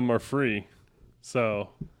 1/15 of them are free. So,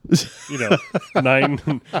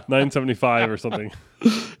 $9.75 or something.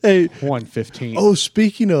 hey. 115. Oh,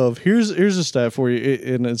 speaking of, here's a stat for you,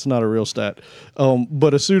 and it's not a real stat,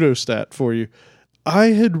 but a pseudo stat for you. I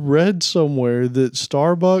had read somewhere that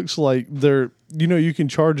Starbucks, like you can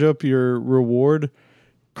charge up your reward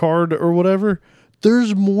card or whatever.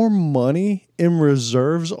 There's more money in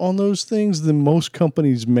reserves on those things than most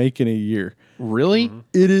companies make in a year. Really?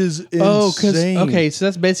 It is insane. Oh, because so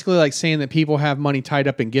that's basically like saying that people have money tied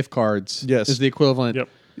up in gift cards. Yes. Is the equivalent. Yep.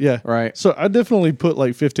 Yeah. Right. So I definitely put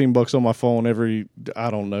like $15 on my phone every,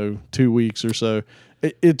 I don't know, 2 weeks or so.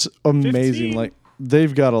 It's amazing. 15? Like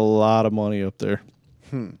they've got a lot of money up there.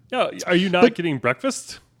 Yeah, are you not getting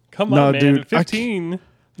breakfast? Come No, on, man. dude, At 15,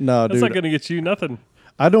 No, that's dude. not going to get you nothing.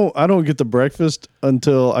 I don't get the breakfast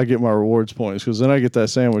until I get my rewards points, because then I get that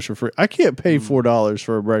sandwich for free. I can't pay $4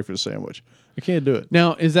 for a breakfast sandwich. I can't do it.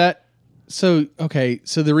 Now, is that so? Okay,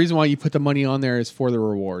 so the reason why you put the money on there is for the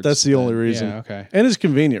rewards. That's the only reason. Yeah, okay. And it's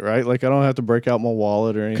convenient, right? Like I don't have to break out my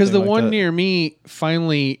wallet or anything. Because the like one that. near me,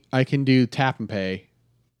 finally, I can do tap and pay.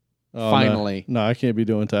 Oh, finally. no, I can't be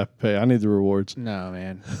doing tap and pay. I need the rewards. No,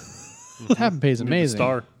 man. Tap and pay is You need the amazing.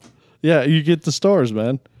 Star. Yeah, you get the stars,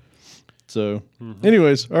 man. So,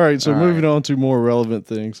 anyways, all right. So All moving right. on to more relevant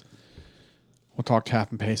things. We'll talk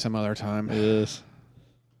tap and pay some other time. Yes.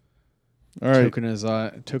 All right.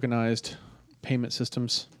 Tokenized payment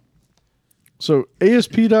systems. So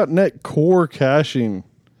ASP.NET Core caching,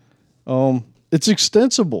 it's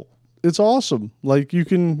extensible. It's awesome. Like you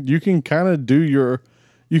can kind of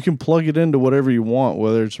you can plug it into whatever you want,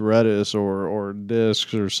 whether it's Redis or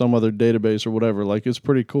Disks or some other database or whatever. Like it's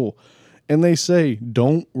pretty cool. And they say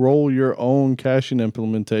don't roll your own caching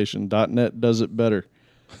implementation. .NET does it better.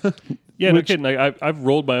 Yeah, no kidding. I've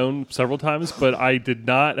rolled my own several times, but I did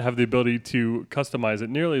not have the ability to customize it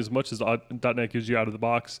nearly as much as .NET gives you out of the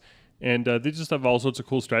box. And they just have all sorts of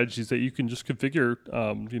cool strategies that you can just configure,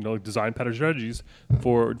 design pattern strategies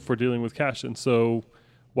for dealing with cache. And so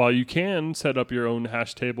while you can set up your own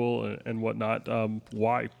hash table and whatnot,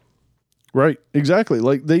 why? Right, exactly.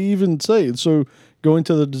 Like they even say, so going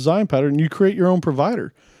to the design pattern, you create your own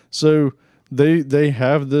provider. So they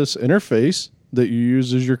have this interface that you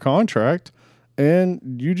use as your contract,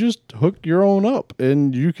 and you just hook your own up,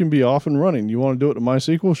 and you can be off and running. You want to do it to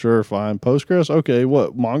MySQL? Sure, fine. Postgres? Okay,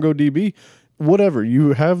 what? MongoDB? Whatever.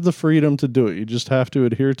 You have the freedom to do it. You just have to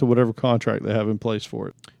adhere to whatever contract they have in place for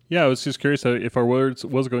it. Yeah, I was just curious if I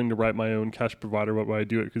was going to write my own cache provider, what would I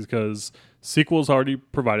do it? Because SQL is already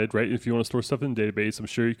provided, right? If you want to store stuff in a database, I'm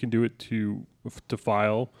sure you can do it to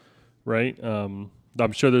file, right?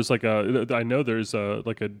 I'm sure there's I know there's a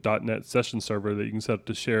 .NET session server that you can set up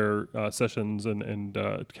to share sessions and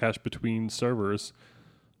cache between servers.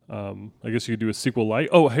 I guess you could do a SQLite.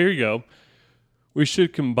 Oh, here you go. We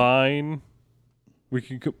should combine.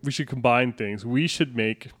 We should combine things. We should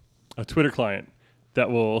make a Twitter client that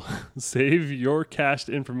will save your cached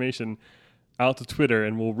information out to Twitter,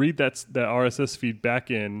 and we'll read that RSS feed back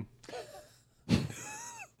in.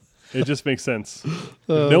 It just makes sense.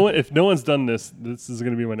 If no one's done this is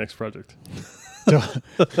going to be my next project.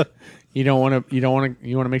 You want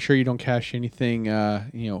to make sure you don't cache anything,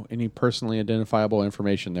 any personally identifiable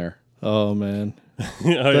information there. Oh, man.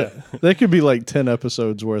 Yeah. That could be like 10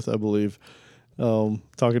 episodes worth, I believe,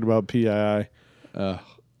 talking about PII. I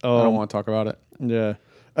don't want to talk about it. Yeah.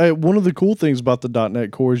 One of the cool things about the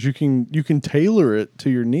 .NET Core is you can tailor it to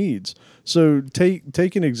your needs. So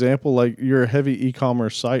take an example, like you're a heavy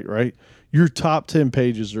e-commerce site, right? Your top 10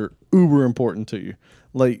 pages are uber important to you.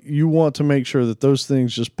 Like, you want to make sure that those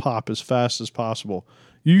things just pop as fast as possible.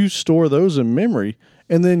 You store those in memory,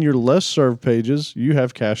 and then your less served pages you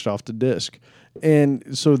have cached off the disk.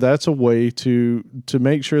 And so that's a way to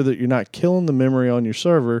make sure that you're not killing the memory on your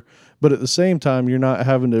server, but at the same time you're not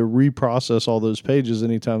having to reprocess all those pages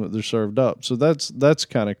anytime that they're served up. So that's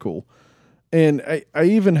kind of cool. And I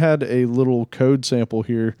even had a little code sample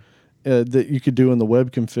here that you could do in the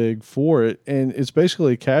web config for it. And it's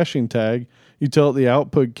basically a caching tag. You tell it the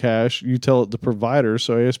output cache, you tell it the provider,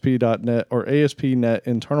 so ASP.NET or ASP.NET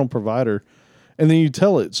internal provider, and then you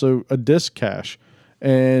tell it, so a disk cache.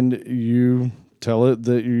 And you tell it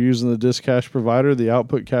that you're using the disk cache provider, the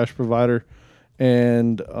output cache provider,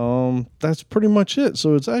 and that's pretty much it.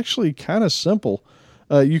 So it's actually kind of simple.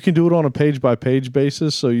 You can do it on a page-by-page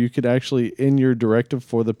basis, so you could actually, in your directive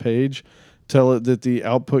for the page, tell it that the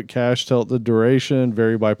output cache, tell it the duration,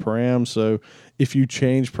 vary by param. So if you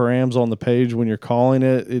change params on the page when you're calling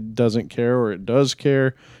it, it doesn't care or it does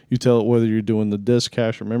care. You tell it whether you're doing the disk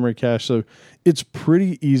cache or memory cache. So it's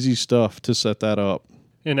pretty easy stuff to set that up.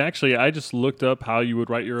 And actually, I just looked up how you would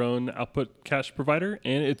write your own output cache provider,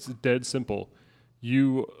 and it's dead simple.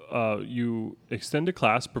 You extend a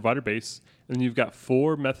class, provider base, and then you've got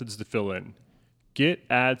 4 methods to fill in: get,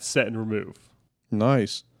 add, set, and remove.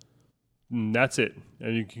 Nice. And that's it,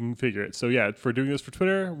 and you can configure it. So yeah, for doing this for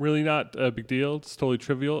Twitter, really not a big deal. It's totally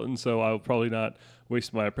trivial, and so I will probably not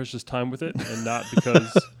waste my precious time with it, and not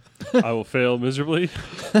because I will fail miserably.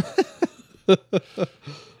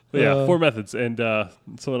 But yeah, 4 methods, and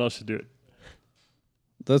someone else should do it.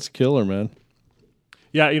 That's killer, man.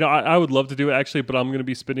 Yeah, I would love to do it actually, but I'm going to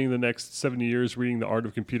be spending the next 70 years reading The Art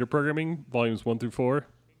of Computer Programming, volumes 1 through 4.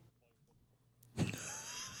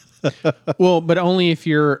 Well, but only if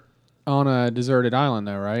you're on a deserted island,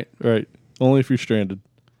 though, right? Right. Only if you're stranded.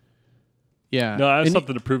 Yeah. No, I have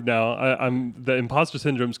something to prove now. I'm the imposter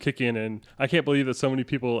syndrome's kicking in, and I can't believe that so many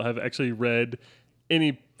people have actually read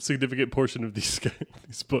any significant portion of these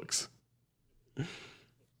books.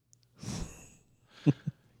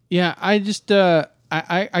 Yeah, I just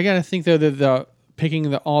I gotta think though that the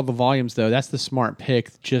picking all the volumes though, that's the smart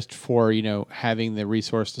pick just for having the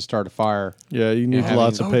resource to start a fire. Yeah, you need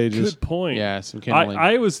lots of pages. Good point. Yeah, some kindling.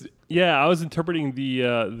 I was interpreting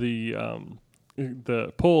the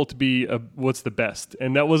poll to be what's the best,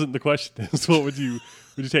 and that wasn't the question. So what would you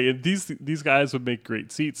take? And these guys would make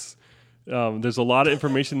great seats. There's a lot of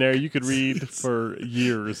information there you could read for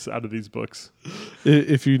years out of these books.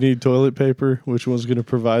 If you need toilet paper, which one's going to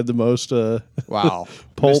provide the most wow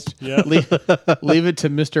pulp? Yeah. Leave it to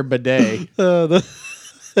Mr. Bidet.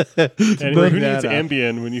 And who needs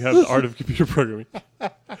Ambien when you have The Art of Computer Programming?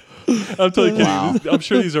 I'm totally kidding. Wow. I'm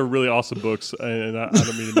sure these are really awesome books, and I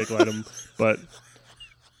don't mean to make light of them, but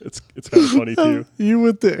it's kind of funny too. You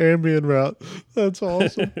went the Ambien route. That's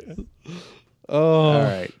awesome. All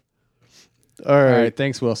right. All right.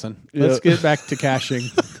 Thanks, Wilson. Yeah. Let's get back to caching.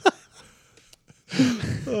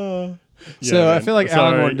 Yeah, I feel like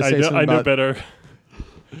Alan wanted to say something I know about... better.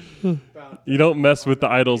 You don't mess with the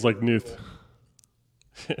idols like Nuth.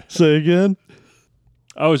 Say again?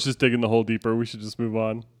 I was just digging the hole deeper. We should just move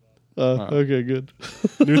on. Okay, good.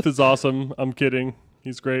 Nuth is awesome. I'm kidding.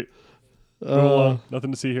 He's great. Go along.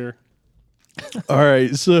 Nothing to see here. All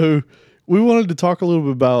right, so we wanted to talk a little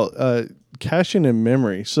bit about caching in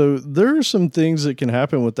memory. So there are some things that can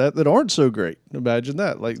happen with that aren't so great. Imagine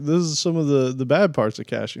that. Like, this is some of the bad parts of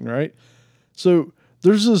caching, right? So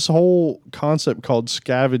there's this whole concept called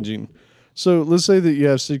scavenging. So let's say that you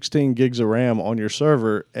have 16 gigs of RAM on your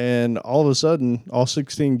server, and all of a sudden, all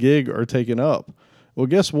 16 gig are taken up. Well,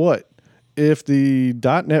 guess what? If the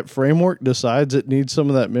 .NET framework decides it needs some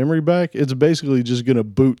of that memory back, it's basically just going to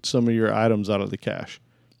boot some of your items out of the cache.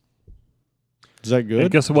 Is that good? And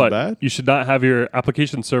guess Is it what? bad? You should not have your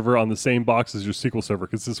application server on the same box as your SQL server,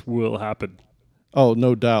 because this will happen. Oh,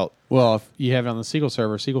 no doubt. Well, if you have it on the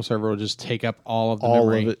SQL server will just take up all of the All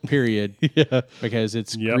memory, of it. period, Yeah. because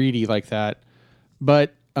it's Yep. greedy like that.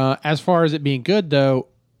 But as far as it being good, though,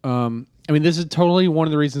 this is totally one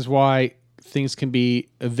of the reasons why things can be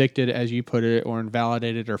evicted, as you put it, or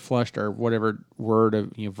invalidated or flushed, or whatever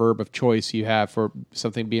verb of choice you have for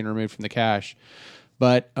something being removed from the cache.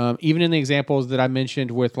 But even in the examples that I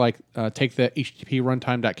mentioned with take the HTTP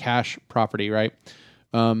runtime.cache property, right?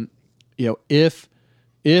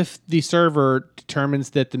 If the server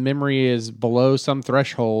determines that the memory is below some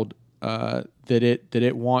threshold that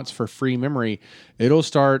it wants for free memory, it'll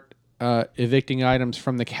start evicting items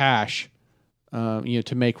from the cache,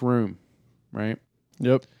 to make room, right?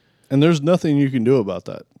 Yep. And there's nothing you can do about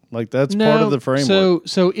that. Like, that's part of the framework.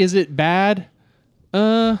 So is it bad?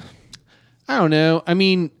 I don't know. I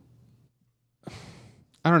mean,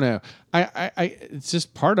 I don't know. It's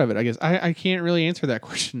just part of it, I guess. I can't really answer that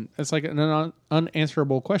question. It's like an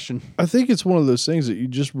unanswerable question. I think it's one of those things that you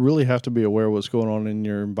just really have to be aware of what's going on in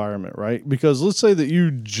your environment, right? Because let's say that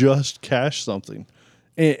you just cached something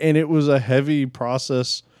and it was a heavy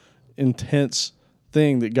process, intense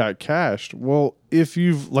thing that got cached. Well, if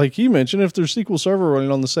you've, like you mentioned, if there's SQL Server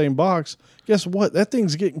running on the same box, guess what? That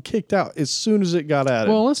thing's getting kicked out as soon as it got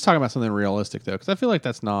added. Well, let's talk about something realistic, though, because I feel like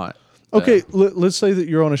that's not. Okay, let's say that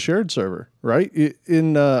you're on a shared server, right?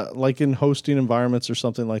 In like in hosting environments or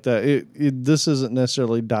something like that. This isn't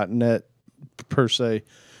necessarily .NET per se,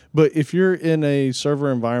 but if you're in a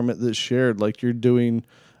server environment that's shared, like you're doing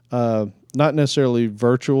not necessarily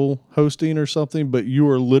virtual hosting or something, but you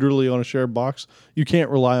are literally on a shared box, you can't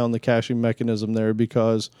rely on the caching mechanism there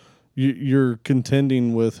because you're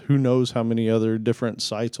contending with who knows how many other different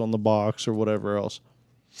sites on the box or whatever else.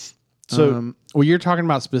 So, well, you're talking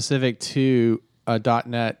about specific to a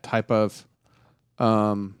 .NET type of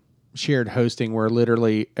shared hosting where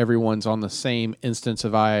literally everyone's on the same instance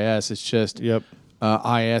of IIS. It's just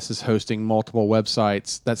IIS is hosting multiple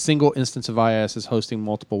websites. That single instance of IIS is hosting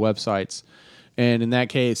multiple websites. And in that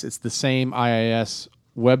case, it's the same IIS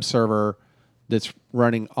web server that's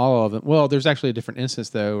running all of them. Well, there's actually a different instance,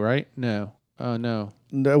 though, right? No. No.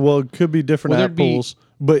 Well, it could be different app pools,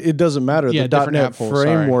 but it doesn't matter. Yeah, the .NET pools,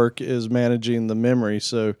 framework is managing the memory,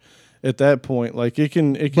 so at that point, like it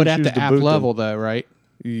can. But at the app level, though, right?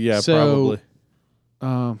 Yeah, probably.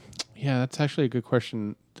 Yeah, that's actually a good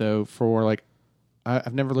question, though. For like,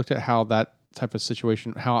 I've never looked at how that type of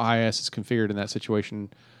situation, how IIS is configured in that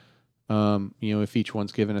situation. If each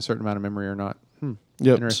one's given a certain amount of memory or not.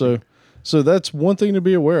 Yep. So that's one thing to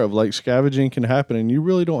be aware of. Like scavenging can happen, and you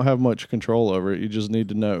really don't have much control over it. You just need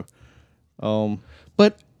to know.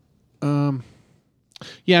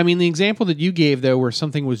 Yeah, I mean, the example that you gave, though, where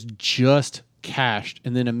something was just cached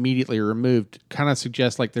and then immediately removed, kind of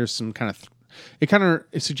suggests like there's some kind of.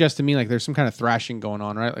 It suggests to me like there's some kind of thrashing going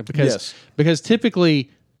on, right? Like because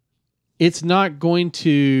typically it's not going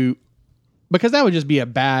to, because that would just be a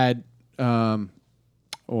bad. Well,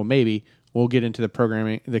 maybe. We'll get into the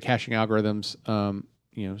programming, the caching algorithms,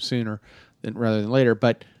 sooner rather than later.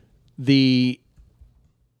 But the,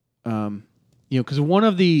 because one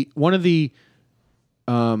of the algorithms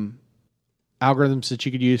that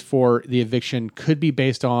you could use for the eviction could be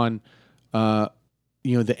based on,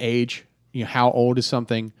 the age, how old is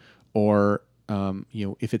something, or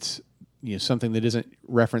if it's something that isn't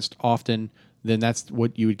referenced often, then that's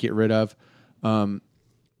what you would get rid of.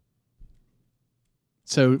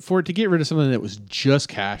 So for it to get rid of something that was just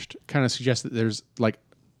cached kind of suggests that there's like...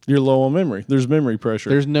 You're low on memory. There's memory pressure.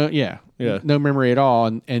 There's no memory at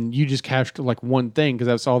all. And you just cached like one thing because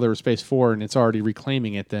that's all there was space for and it's already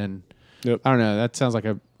reclaiming it then. Yep. I don't know. That sounds like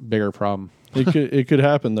a bigger problem. It could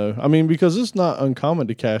happen though. I mean, because it's not uncommon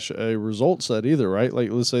to cache a result set either, right? Like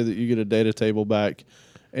let's say that you get a data table back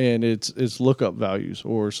and it's lookup values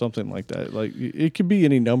or something like that. Like it could be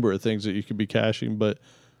any number of things that you could be caching, but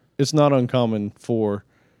it's not uncommon for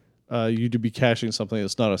you to be caching something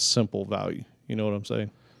that's not a simple value. You know what I'm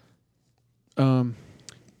saying?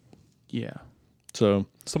 Yeah. So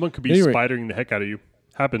someone could be spidering the heck out of you.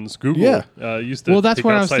 Happens. Google used to. Well, that's take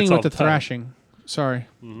what out I was sites thinking all with the the time. thrashing. Sorry.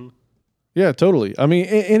 Mm-hmm. Yeah, totally. I mean,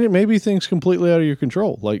 and it may be things completely out of your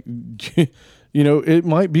control. Like, it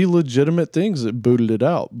might be legitimate things that booted it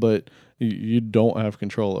out, but you don't have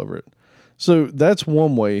control over it. So that's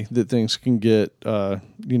one way that things can get,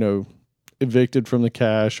 evicted from the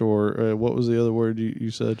cache, or what was the other word you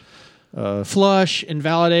said? Flush,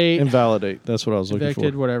 invalidate. Invalidate. That's what I was looking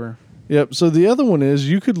evicted, for. Whatever. Yep. So the other one is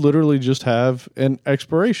you could literally just have an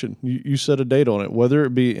expiration. You set a date on it, whether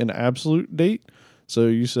it be an absolute date. So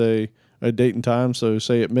you say a date and time. So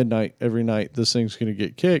say at midnight every night, this thing's going to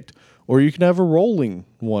get kicked. Or you can have a rolling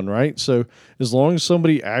one, right? So as long as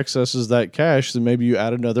somebody accesses that cache, then maybe you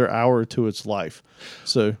add another hour to its life.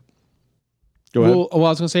 So go ahead. Well, I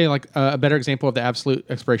was going to say like a better example of the absolute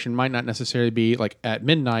expiration might not necessarily be like at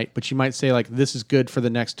midnight, but you might say like this is good for the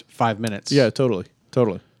next 5 minutes. Yeah, totally.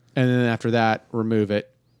 And then after that, remove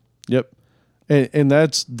it. Yep. And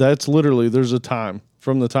that's literally, there's a time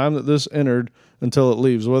from the time that this entered until it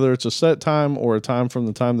leaves, whether it's a set time or a time from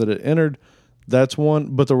the time that it entered. That's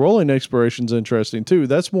one. But the rolling expiration is interesting too.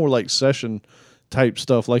 That's more like session type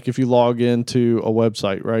stuff. Like if you log into a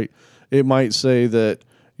website, right? It might say that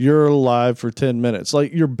you're live for 10 minutes.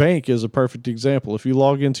 Like your bank is a perfect example. If you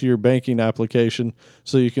log into your banking application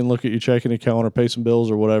so you can look at your checking account or pay some bills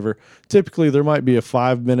or whatever, typically there might be a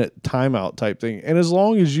 5-minute timeout type thing. And as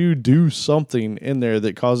long as you do something in there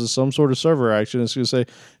that causes some sort of server action, it's going to say,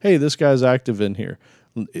 hey, this guy's active in here.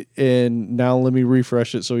 and now let me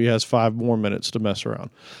refresh it so he has 5 more minutes to mess around.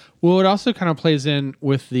 Well, it also kind of plays in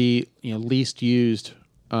with the least used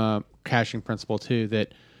caching principle too.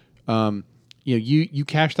 That you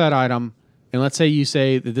cache that item, and let's say you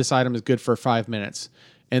say that this item is good for 5 minutes,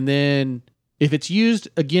 and then if it's used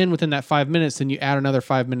again within that 5 minutes, then you add another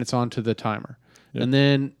 5 minutes onto the timer, and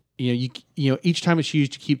then each time it's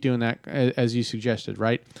used, you keep doing that as you suggested,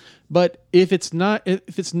 right? But if it's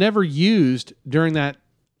never used during that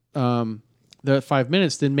the 5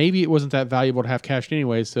 minutes, then maybe it wasn't that valuable to have cached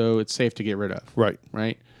anyway, so it's safe to get rid of. Right.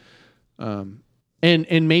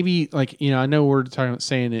 And maybe I know we're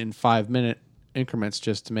saying it in 5 minute increments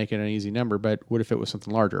just to make it an easy number, but what if it was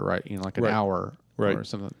something larger, right? Like an hour or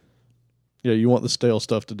something. Yeah, you want the stale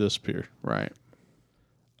stuff to disappear. Right.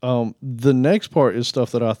 The next part is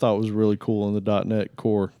stuff that I thought was really cool in the .NET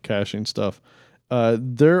Core caching stuff.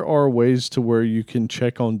 There are ways to where you can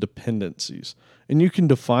check on dependencies, and you can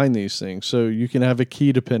define these things. So you can have a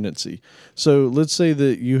key dependency. So let's say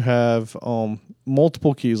that you have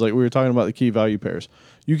multiple keys, like we were talking about the key value pairs.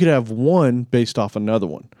 You could have one based off another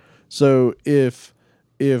one. So if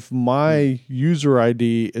my user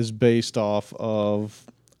ID is based off of,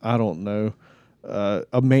 I don't know,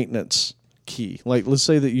 a maintenance key. Like let's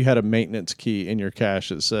say that you had a maintenance key in your cache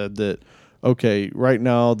that said that, okay, right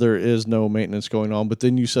now there is no maintenance going on, but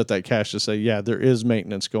then you set that cache to say, yeah, there is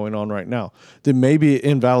maintenance going on right now. Then maybe it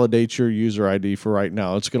invalidates your user ID for right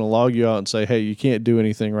now. It's going to log you out and say, hey, you can't do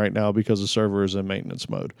anything right now because the server is in maintenance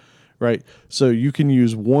mode, right? So you can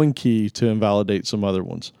use one key to invalidate some other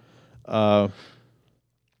ones. Go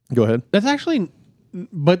ahead.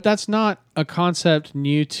 But that's not a concept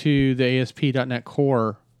new to the ASP.NET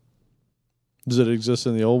Core. Does it exist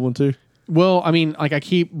in the old one too? Well, I mean, I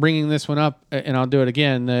keep bringing this one up, and I'll do it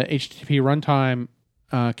again. The HTTP runtime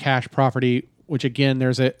cache property, which again,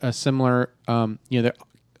 there's a similar, the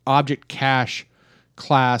object cache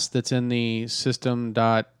class that's in the system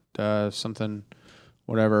dot something,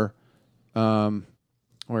 whatever. Where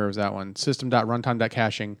was that one?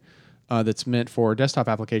 System.runtime.caching that's meant for desktop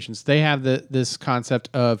applications. They have this concept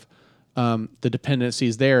of the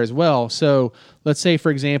dependencies there as well. So let's say,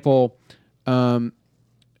 for example,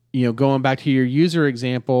 going back to your user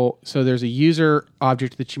example, so there's a user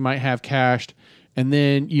object that you might have cached, and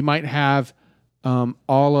then you might have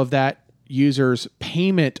all of that user's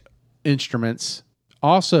payment instruments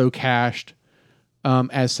also cached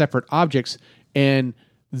as separate objects. And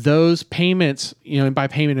those payments, and by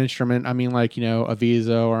payment instrument, I mean like, a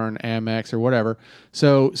Visa or an Amex or whatever.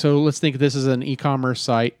 So let's think this is an e-commerce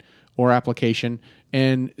site or application.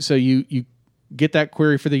 And so you get that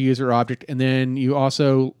query for the user object, and then you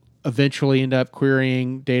also eventually end up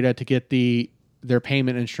querying data to get their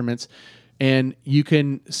payment instruments. And you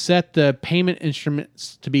can set the payment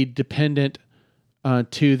instruments to be dependent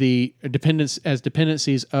to the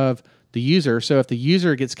dependencies of the user. So if the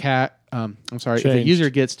user gets if the user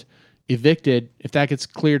gets evicted, if that gets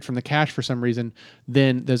cleared from the cache for some reason,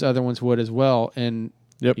 then those other ones would as well. And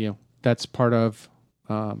that's part of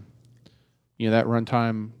that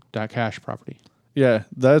runtime.cache property. Yeah,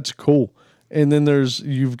 that's cool. And then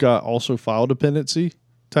you've got also file dependency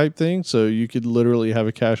type thing. So you could literally have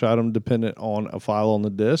a cache item dependent on a file on the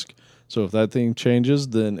disk. So if that thing changes,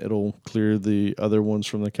 then it'll clear the other ones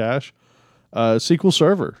from the cache. SQL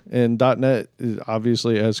Server and .NET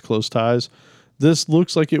obviously has close ties. This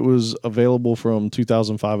looks like it was available from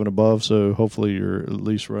 2005 and above, so hopefully you're at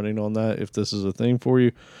least running on that if this is a thing for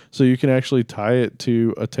you. So you can actually tie it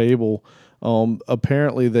to a table.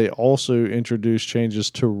 Apparently, they also introduced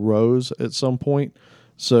changes to rows at some point.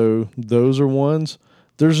 So those are ones.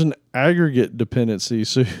 There's an aggregate dependency.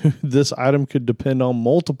 So this item could depend on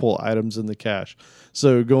multiple items in the cache.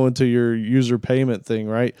 So going to your user payment thing,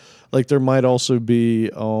 right? Like there might also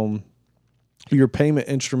be your payment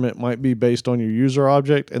instrument might be based on your user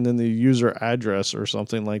object and then the user address or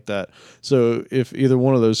something like that. So if either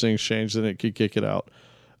one of those things change, then it could kick it out.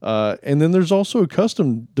 And then there's also a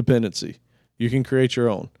custom dependency. You can create your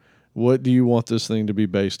own. What do you want this thing to be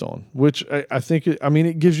based on? Which I think,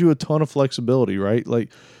 it gives you a ton of flexibility, right?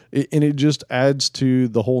 And it just adds to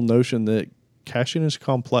the whole notion that caching is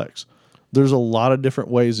complex. There's a lot of different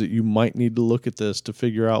ways that you might need to look at this to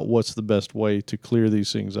figure out what's the best way to clear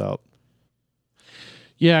these things out.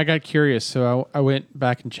 Yeah, I got curious, so I went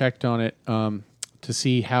back and checked on it to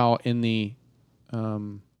see how in the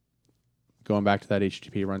going back to that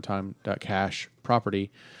HTTP runtime.cache property,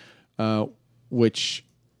 which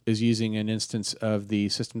is using an instance of the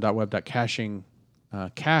system.web.caching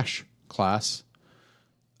cache class.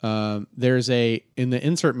 There's in the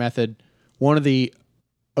insert method, one of the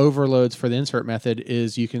overloads for the insert method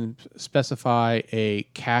is you can specify a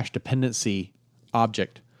cache dependency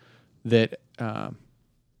object that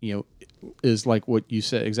is like what you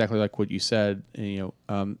said, exactly like what you said.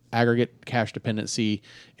 Aggregate cache dependency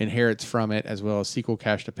inherits from it, as well as SQL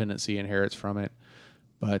cache dependency inherits from it.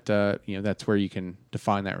 But that's where you can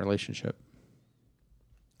define that relationship.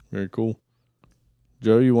 Very cool.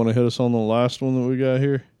 Joe, you want to hit us on the last one that we got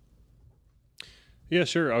here? Yeah,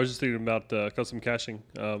 sure. I was just thinking about custom caching.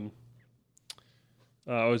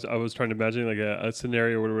 I was trying to imagine like a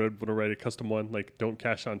scenario where I would write a custom one, like don't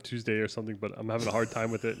cache on Tuesday or something, but I'm having a hard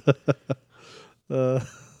time with it.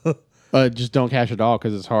 Just don't cache at all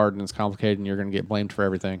because it's hard and it's complicated and you're going to get blamed for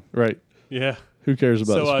everything. Right. Yeah. Who cares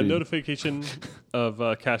about So speed? notification of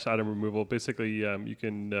cache item removal. Basically, you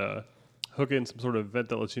can hook in some sort of event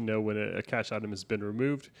that lets you know when a cache item has been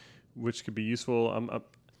removed, which could be useful.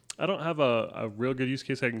 I don't have a real good use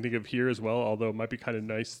case I can think of here as well, although it might be kind of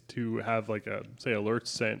nice to have like say alerts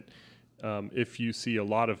sent if you see a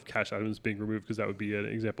lot of cache items being removed, because that would be an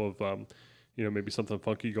example of maybe something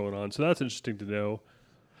funky going on. So that's interesting to know.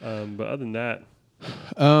 But other than that,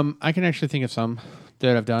 I can actually think of some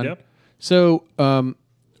that I've done. Yep. So,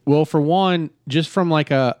 well, for one, just from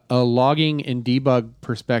like a logging and debug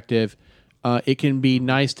perspective, it can be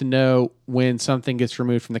nice to know when something gets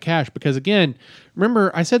removed from the cache. Because again,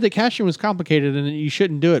 remember I said that caching was complicated and you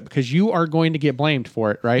shouldn't do it because you are going to get blamed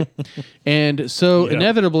for it, right? And so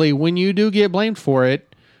inevitably, when you do get blamed for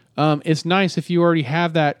it, it's nice if you already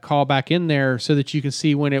have that callback in there so that you can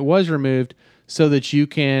see when it was removed, so that you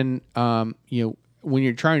can, when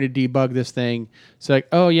you're trying to debug this thing, it's like,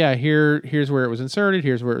 oh yeah, here's where it was inserted,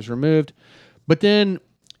 here's where it was removed. But then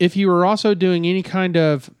if you were also doing any kind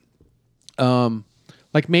of,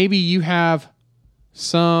 like maybe you have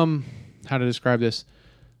some, how to describe this,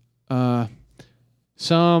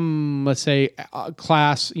 some, let's say,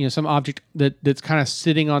 class, some object that's kind of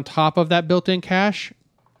sitting on top of that built-in cache,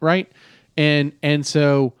 right? And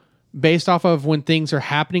so based off of when things are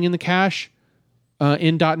happening in the cache,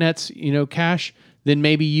 in .NET's, cache, then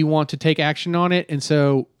maybe you want to take action on it. And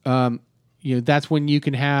so, that's when you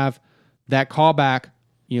can have that callback,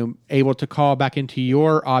 able to call back into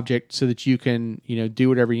your object so that you can, do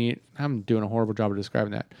whatever you need. I'm doing a horrible job of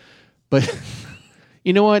describing that. But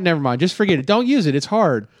you know what? Never mind. Just forget it. Don't use it. It's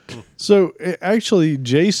hard. So actually,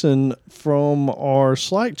 Jason from our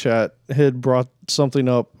Slack chat had brought something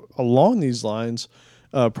up along these lines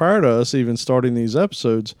prior to us even starting these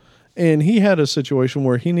episodes. And he had a situation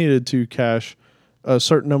where he needed to cache a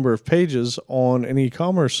certain number of pages on an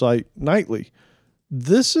e-commerce site nightly.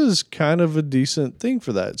 This is kind of a decent thing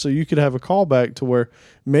for that. So you could have a callback to where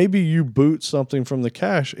maybe you boot something from the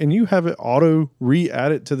cache and you have it auto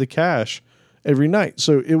re-add it to the cache every night.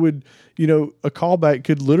 So it would, a callback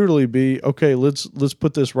could literally be, okay, let's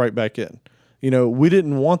put this right back in. We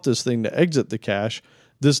didn't want this thing to exit the cache.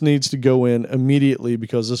 This needs to go in immediately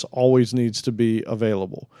because this always needs to be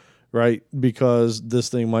available, right? Because this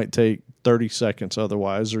thing might take 30 seconds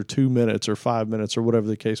otherwise, or 2 minutes or 5 minutes or whatever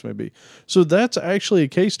the case may be. So that's actually a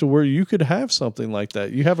case to where you could have something like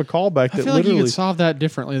that. You have a callback that I feel like you could solve that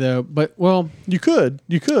differently though, but you could.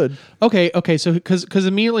 Okay. So because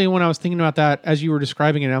immediately when I was thinking about that, as you were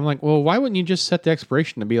describing it, I'm like, well, why wouldn't you just set the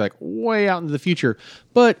expiration to be like way out into the future?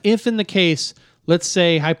 But if in the case, let's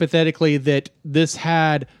say hypothetically that this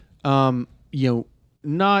had, not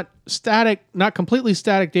static, not completely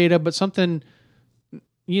static data, but something,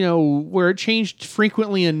 where it changed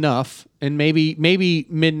frequently enough, and maybe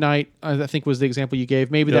midnight, I think was the example you gave.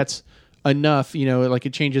 Maybe that's enough, like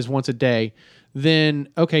it changes once a day. Then,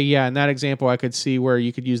 okay, yeah, in that example, I could see where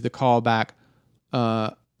you could use the callback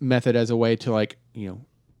method as a way to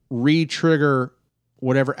re-trigger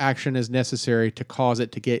whatever action is necessary to cause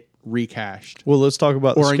it to get recached. Well, let's talk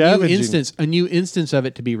about or the scavenging. a new instance of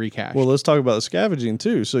it to be recached. Well, let's talk about the scavenging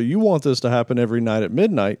too. So you want this to happen every night at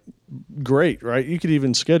midnight. Great, right? You could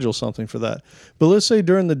even schedule something for that. But let's say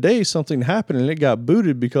during the day something happened and it got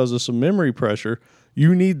booted because of some memory pressure.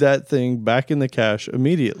 You need that thing back in the cache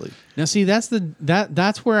immediately. Now, see, that's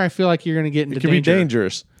where I feel like you're going to get into danger. It can be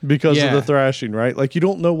dangerous because of the thrashing, right? Like you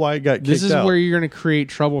don't know why it got kicked out. This is where you're going to create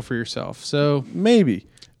trouble for yourself. So maybe,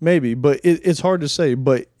 but it's hard to say.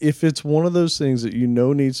 But if it's one of those things that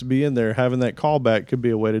needs to be in there, having that callback could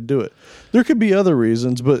be a way to do it. There could be other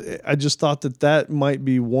reasons, but I just thought that might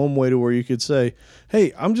be one way to where you could say,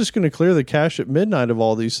 hey, I'm just going to clear the cache at midnight of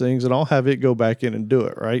all these things, and I'll have it go back in and do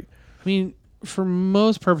it, right? I mean, for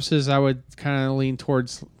most purposes, I would kind of lean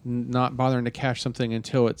towards not bothering to cache something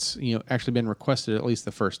until it's actually been requested at least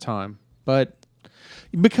the first time. But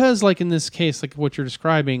because, like in this case, like what you're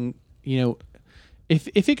describing,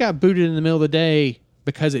 if it got booted in the middle of the day,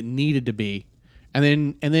 because it needed to be, and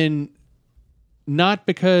then not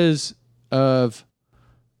because of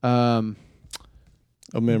a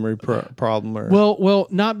memory problem or well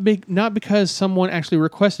not because someone actually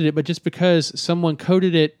requested it, but just because someone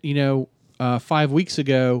coded it 5 weeks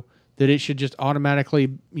ago that it should just automatically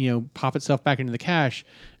pop itself back into the cache,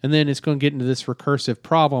 and then it's going to get into this recursive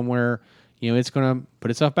problem where it's going to put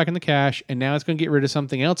itself back in the cache, and now it's going to get rid of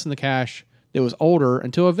something else in the cache that was older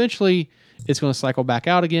until eventually it's going to cycle back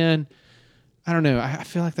out again. I don't know. I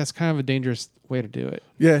feel like that's kind of a dangerous way to do it.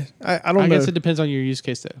 Yeah, I don't know. I guess it depends on your use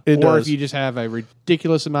case, though. It or does. if you just have a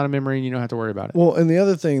ridiculous amount of memory and you don't have to worry about it. Well, and the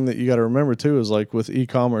other thing that you got to remember too is like with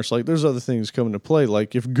e-commerce, like there's other things come into play.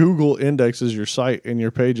 Like if Google indexes your site and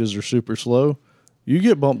your pages are super slow, you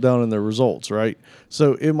get bumped down in their results, right?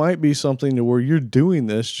 So it might be something to where you're doing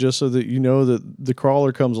this just so that you know that the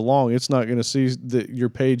crawler comes along. It's not going to see that your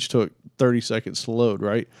page took 30 seconds to load,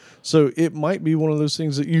 right? So it might be one of those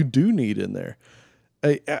things that you do need in there.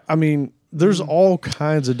 I mean, there's all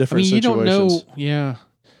kinds of different you situations. don't know.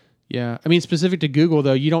 Yeah. I mean, specific to Google,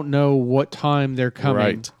 though, you don't know what time they're coming.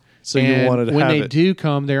 Right. So and you wanted to when have they it. do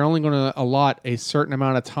come, they're only going to allot a certain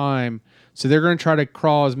amount of time. So they're going to try to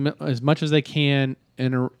crawl as much as they can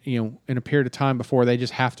in a period of time before they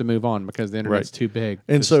just have to move on because the internet's too big.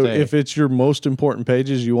 And to so stay. if it's your most important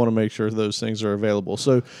pages, you want to make sure those things are available.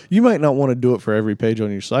 So you might not want to do it for every page on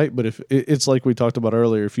your site, but if it's like we talked about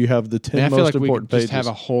earlier, if you have the 10 I feel most like we important could pages. just have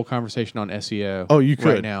a whole conversation on SEO. Oh, you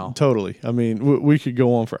could. right now. Totally. I mean, we could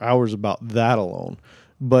go on for hours about that alone.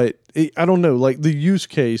 But I don't know, like the use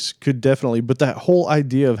case could definitely, but that whole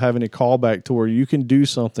idea of having a callback to where you can do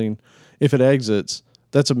something if it exits,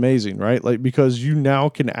 that's amazing, right? Like, because you now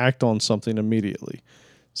can act on something immediately.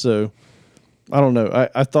 So, I don't know.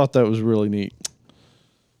 I thought that was really neat.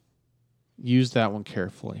 Use that one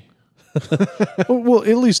carefully. Well,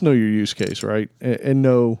 at least know your use case, right? And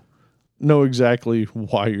know exactly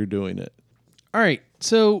why you're doing it. All right.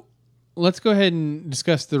 So let's go ahead and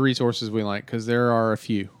discuss the resources we like because there are a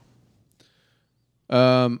few.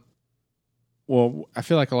 Well, I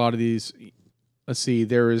feel like a lot of these. Let's see.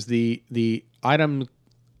 There is the item.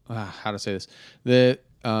 How to say this? The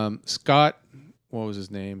Scott. What was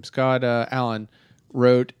his name? Scott Allen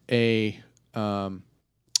wrote the how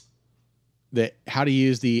to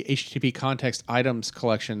use the HTTP context items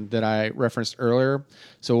collection that I referenced earlier.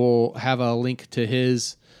 So we'll have a link to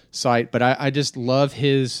his site, but I just love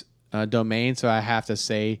his domain, so I have to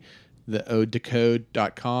say the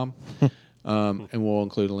odecode.com, and we'll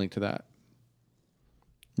include a link to that.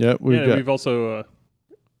 Yep, we've also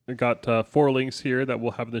got 4 links here that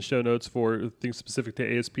we'll have in the show notes for things specific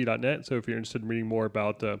to ASP.NET. So if you're interested in reading more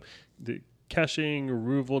about the caching,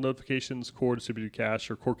 removal notifications, core distributed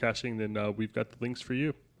cache, or core caching, then we've got the links for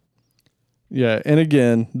you. Yeah, and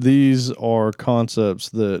again, these are concepts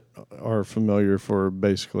that are familiar for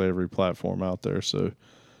basically every platform out there. So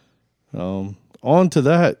on to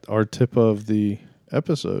that, our tip of the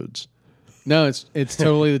episodes. No, it's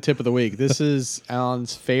totally the tip of the week. This is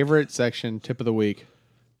Alan's favorite section, tip of the week.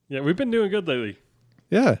 Yeah, we've been doing good lately.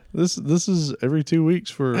 Yeah, this is every 2 weeks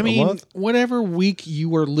for a month. Whatever week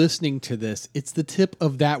you are listening to this, it's the tip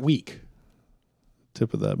of that week.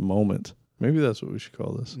 Tip of that moment. Maybe that's what we should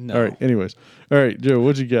call this. No. All right, anyways. All right, Joe,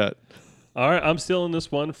 what you got? All right, I'm stealing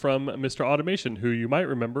this one from Mr. Automation, who you might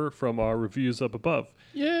remember from our reviews up above.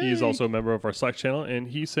 Yay. He is also a member of our Slack channel, and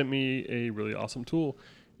he sent me a really awesome tool.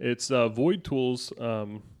 It's Void Tools.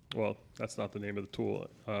 Well, that's not the name of the tool.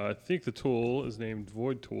 I think the tool is named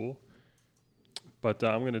Void Tool, but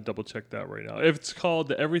I'm going to double check that right now. It's called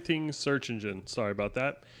the Everything Search Engine. Sorry about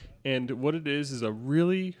that. And what it is a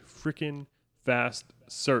really freaking fast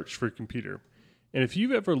search for your computer. And if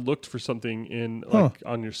you've ever looked for something in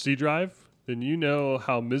on your C drive, then you know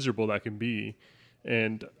how miserable that can be.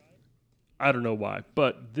 And I don't know why,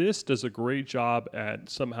 but this does a great job at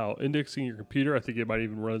somehow indexing your computer. I think it might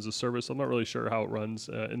even run as a service. I'm not really sure how it runs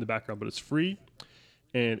in the background, but it's free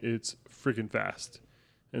and it's freaking fast.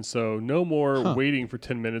 And so no more waiting for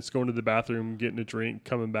 10 minutes, going to the bathroom, getting a drink,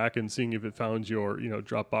 coming back and seeing if it found your,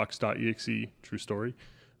 Dropbox.exe, true story.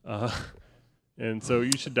 And so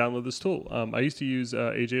you should download this tool. I used to use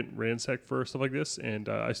Agent Ransec for stuff like this, and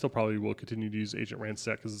I still probably will continue to use Agent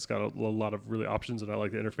Ransec because it's got a lot of really options, and I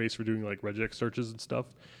like the interface for doing like regex searches and stuff.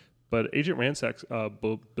 But Agent Ransec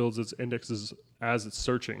builds its indexes as it's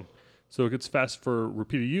searching. So it gets fast for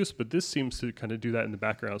repeated use, but this seems to kind of do that in the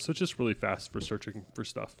background. So it's just really fast for searching for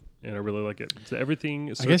stuff, and I really like it. So everything.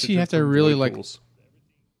 I guess you have to really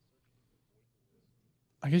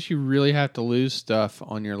I guess you really have to lose stuff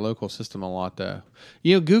on your local system a lot, though.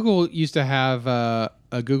 Google used to have a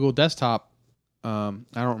Google desktop. I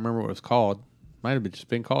don't remember what it was called. Might have just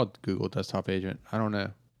been called Google Desktop Agent. I don't know.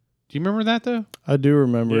 Do you remember that though? I do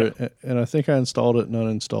remember it, and I think I installed it and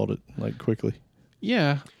uninstalled it like quickly.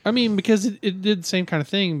 Yeah. I mean, because it did the same kind of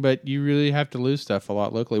thing, but you really have to lose stuff a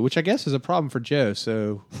lot locally, which I guess is a problem for Joe.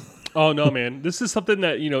 So, Oh no, man! This is something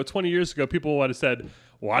that 20 years ago people would have said,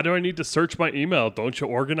 "Why do I need to search my email? Don't you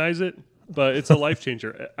organize it?" But it's a life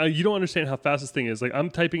changer. You don't understand how fast this thing is. Like I'm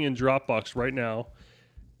typing in Dropbox right now,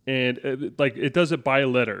 and it does it by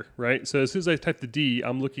letter, right? So as soon as I type the D,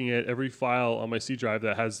 I'm looking at every file on my C drive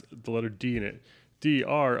that has the letter D in it.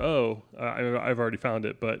 DRO. I've already found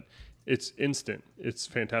it, but it's instant. It's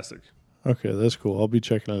fantastic. Okay, that's cool. I'll be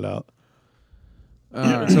checking it out.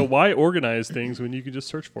 So why organize things when you can just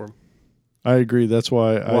search for them? I agree. That's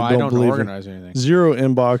why I don't believe organize anything. Zero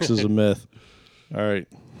inbox is a myth. All right.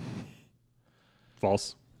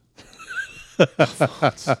 False. I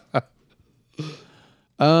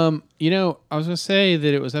was gonna say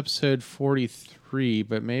that it was episode 43,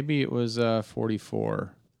 but maybe it was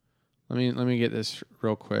 44. Let me get this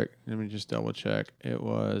real quick. Let me just double check. It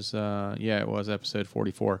was it was episode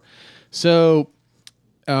 44. So,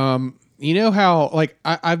 how like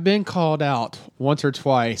I've been called out once or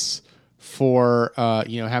twice for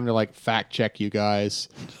having to like fact check you guys,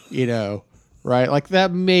 right? Like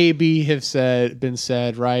that maybe have been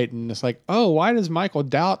said, right? And it's like, oh, why does Michael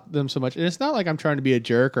doubt them so much? And it's not like I'm trying to be a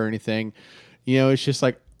jerk or anything. It's just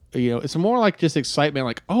like, it's more like just excitement,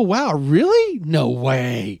 like, oh wow, really? No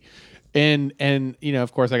way. And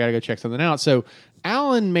of course I got to go check something out. So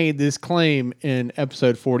Alan made this claim in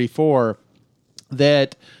episode 44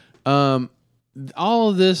 that all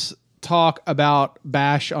of this talk about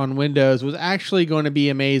Bash on Windows was actually going to be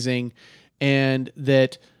amazing, and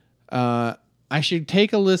that I should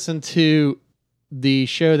take a listen to the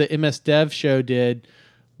show that MS Dev Show did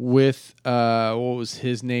with what was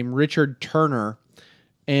his name, Richard Turner,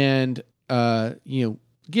 and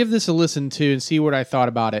give this a listen to and see what I thought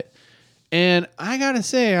about it. And I gotta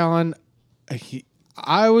say, Alan,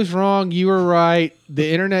 I was wrong. You were right. The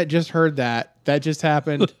internet just heard that. That just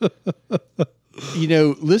happened.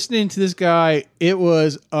 Listening to this guy, it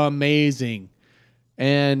was amazing.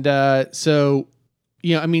 And this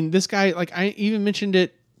guy, like I even mentioned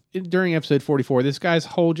it during episode 44, this guy's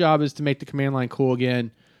whole job is to make the command line cool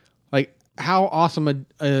again. Like, how awesome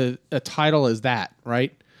a title is that,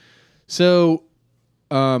 right? So,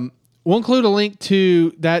 we'll include a link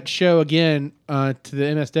to that show again, to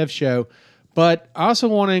the MS Dev Show, but I also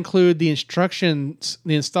want to include the instructions,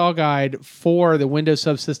 the install guide for the Windows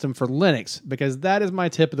subsystem for Linux, because that is my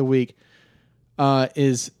tip of the week,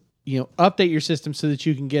 is, update your system so that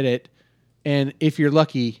you can get it. And if you're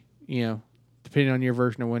lucky, depending on your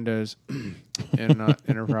version of Windows and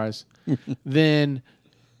Enterprise, then,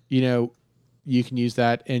 you can use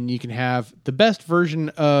that and you can have the best version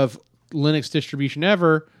of Linux distribution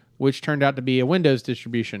ever, which turned out to be a Windows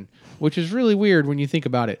distribution, which is really weird when you think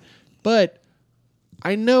about it. But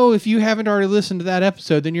I know if you haven't already listened to that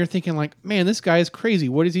episode, then you're thinking like, man, this guy is crazy.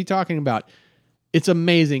 What is he talking about? It's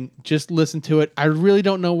amazing. Just listen to it. I really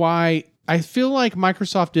don't know why. I feel like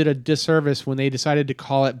Microsoft did a disservice when they decided to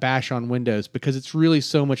call it Bash on Windows, because it's really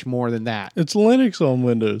so much more than that. It's Linux on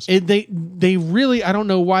Windows. They really, I don't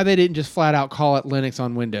know why they didn't just flat out call it Linux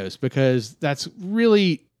on Windows, because that's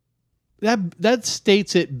really, that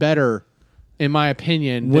states it better, in my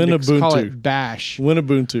opinion, than to call it Bash.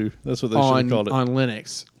 Winubuntu. That's what they should have called it. On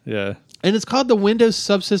Linux. Yeah. And it's called the Windows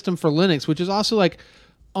Subsystem for Linux, which is also like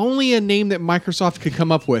only a name that Microsoft could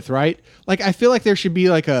come up with, right? Like, I feel like there should be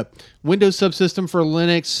like a Windows Subsystem for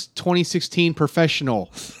Linux 2016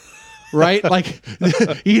 Professional, right? Like,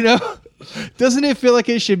 doesn't it feel like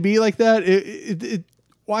it should be like that?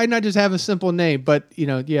 Why not just have a simple name? But,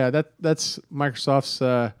 that's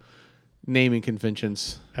Microsoft's naming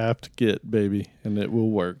conventions. apt-get, baby, and it will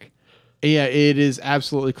work. Yeah, it is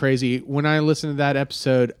absolutely crazy. When I listened to that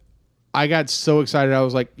episode, I got so excited. I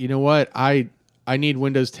was like, you know what? I need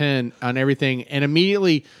Windows 10 on everything. And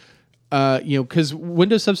immediately, because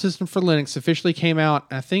Windows Subsystem for Linux officially came out,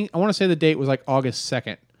 I want to say the date was like August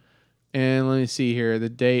 2nd. And let me see here. The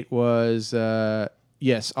date was, August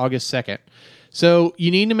 2nd. So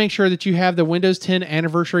you need to make sure that you have the Windows 10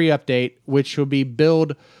 anniversary update, which will be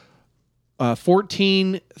build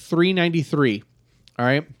 14.393. All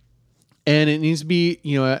right. And it needs to be,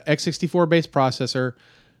 a x64 based processor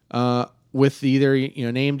with either,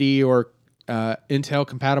 an AMD or Intel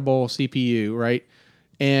compatible CPU, right?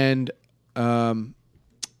 And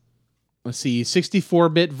let's see,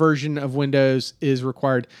 64-bit version of Windows is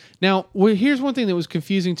required. Now, here's one thing that was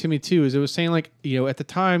confusing to me too, is it was saying like, at the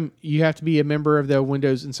time you have to be a member of the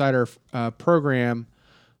Windows Insider program,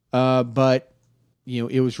 but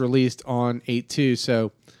it was released on 8.2.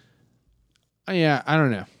 So, yeah, I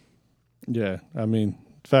don't know. Yeah, I mean,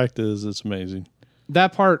 fact is, it's amazing.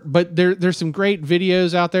 That part, but there's some great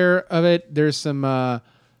videos out there of it. There's some,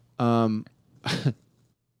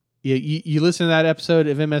 you listen to that episode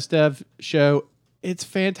of MS Dev Show. It's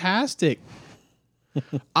fantastic.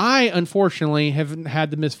 I, unfortunately, haven't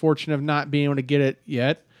had the misfortune of not being able to get it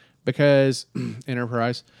yet because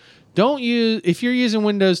Enterprise. If you're using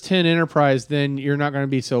Windows 10 Enterprise, then you're not going to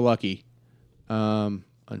be so lucky,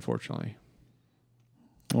 unfortunately.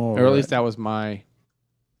 Or at least that was my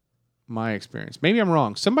experience. Maybe I'm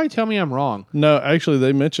wrong. Somebody tell me I'm wrong. No, actually,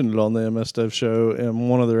 they mentioned it on the MS Dev Show in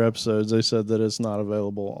one of their episodes. They said that it's not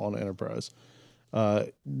available on Enterprise.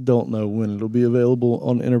 Don't know when it'll be available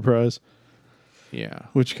on Enterprise. Yeah.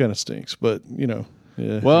 Which kind of stinks, but,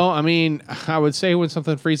 yeah. Well, I mean, I would say when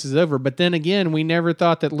something freezes over, but then again, we never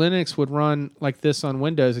thought that Linux would run like this on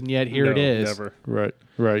Windows, and yet here it is. Never.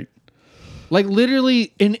 Right. Like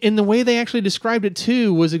literally, in the way they actually described it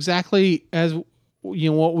too was exactly as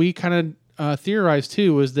what we kind of theorized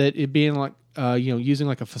too, was that it being like using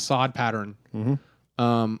like a facade pattern.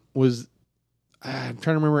 Mm-hmm. Was I'm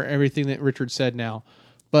trying to remember everything that Richard said now,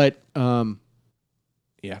 but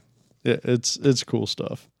yeah, it's cool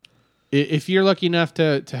stuff. If you're lucky enough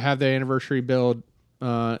to have the anniversary build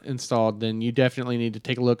installed, then you definitely need to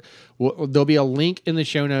take a look. There'll be a link in the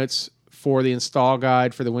show notes for the install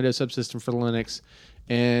guide for the Windows subsystem for Linux,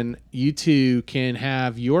 and you too can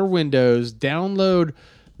have your Windows download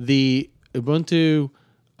the Ubuntu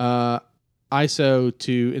ISO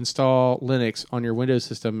to install Linux on your Windows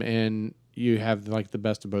system, and you have like the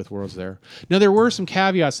best of both worlds there. Now, there were some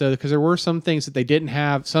caveats though, because there were some things that they didn't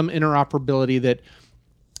have, some interoperability that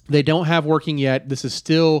they don't have working yet. This is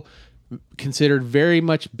still considered very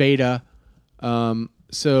much beta.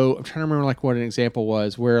 So I'm trying to remember like what an example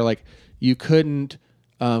was where like you couldn't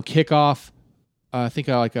kick off.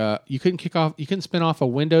 You couldn't spin off a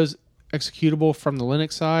Windows executable from the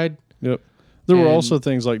Linux side. Yep. There were also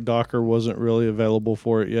things like Docker wasn't really available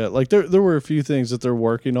for it yet. Like there were a few things that they're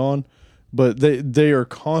working on, but they are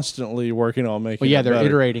constantly working on making. Well, yeah, it they're better.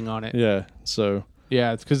 iterating on it. Yeah. So.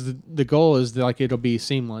 Yeah, it's because the goal is that, like it'll be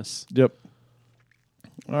seamless. Yep.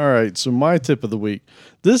 All right. So my tip of the week.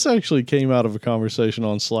 This actually came out of a conversation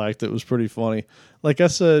on Slack that was pretty funny. Like I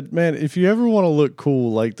said, man, if you ever want to look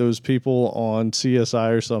cool like those people on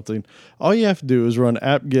CSI or something, all you have to do is run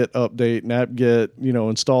apt-get update and apt-get,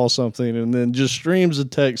 install something, and then just streams of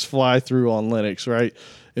text fly through on Linux, right?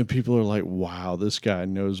 And people are like, wow, this guy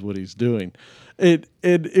knows what he's doing. It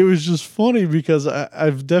was just funny because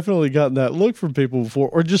I've definitely gotten that look from people before,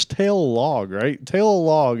 or just tail a log, right? Tail a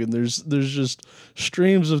log, and there's just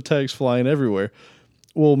streams of text flying everywhere.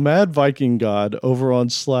 Well, Mad Viking God over on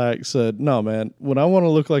Slack said, no, man, when I want to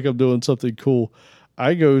look like I'm doing something cool,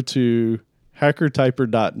 I go to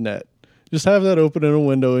hackertyper.net. Just have that open in a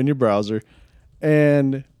window in your browser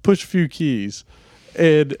and push a few keys.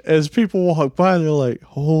 And as people walk by, they're like,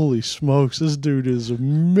 holy smokes, this dude is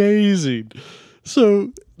amazing.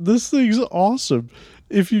 So this thing's awesome.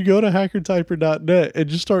 If you go to hackertyper.net and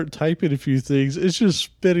just start typing a few things, it's just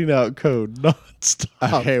spitting out code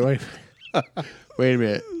nonstop. Okay, wait a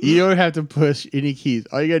minute. You don't have to push any keys.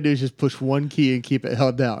 All you got to do is just push one key and keep it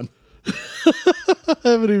held down. I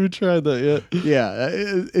haven't even tried that yet. Yeah,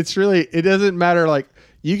 it's really, it doesn't matter. Like,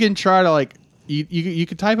 you can try to, like, you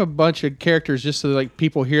can type a bunch of characters just so that, like,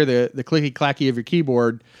 people hear the clicky clacky of your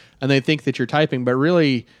keyboard and they think that you're typing, but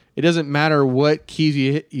really it doesn't matter what keys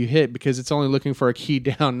you hit because it's only looking for a key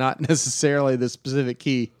down, not necessarily the specific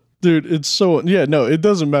key. Dude, it's so it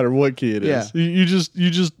doesn't matter what key it is. Yeah. You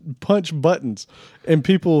just punch buttons, and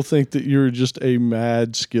people think that you're just a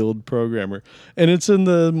mad skilled programmer. And it's in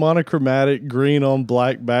the monochromatic green on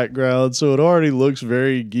black background, so it already looks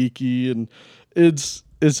very geeky, and it's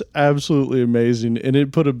absolutely amazing. And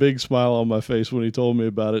it put a big smile on my face when he told me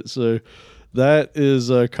about it. So that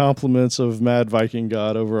is compliments of Mad Viking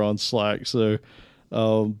God over on Slack. So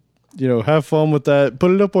have fun with that.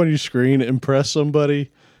 Put it up on your screen, impress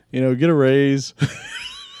somebody. Get a raise.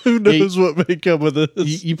 Who knows what may come with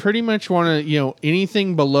this? You pretty much want to,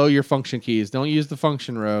 anything below your function keys. Don't use the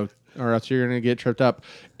function row or else you're going to get tripped up.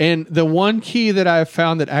 And the one key that I've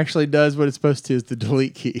found that actually does what it's supposed to is the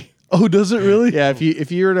delete key. Oh, does it really? Yeah,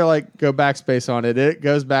 if you were to like go backspace on it, it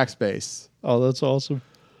goes backspace. Oh, that's awesome.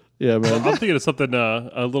 Yeah, man. I'm thinking of something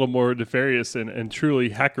a little more nefarious and truly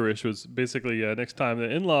hackerish. Was basically next time the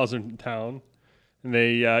in-laws are in town, and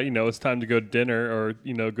they, it's time to go to dinner or,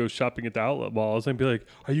 go shopping at the outlet malls and be like,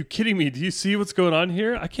 are you kidding me? Do you see what's going on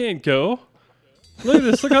here? I can't go. Look at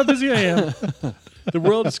this. Look how busy I am. The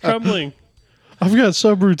world is crumbling. I've got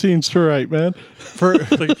subroutines to write, man. For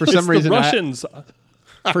some reason, the Russians.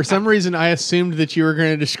 For some reason, I assumed that you were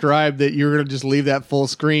going to describe that you were going to just leave that full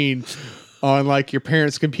screen on like your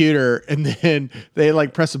parents' computer, and then they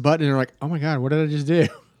like press a button and they're like, "Oh my god, what did I just do?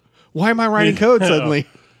 Why am I writing code suddenly?"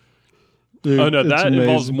 Dude, Oh no, it's that amazing.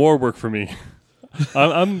 involves more work for me.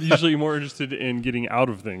 I'm usually more interested in getting out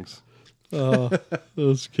of things. Oh,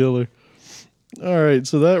 that's killer. All right,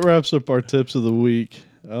 so that wraps up our tips of the week.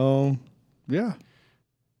 Yeah.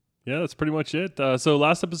 Yeah, that's pretty much it. So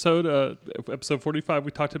last episode, episode 45,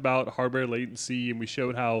 we talked about hardware latency, and we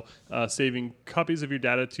showed how saving copies of your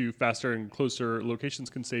data to faster and closer locations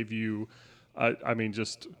can save you,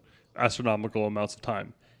 just astronomical amounts of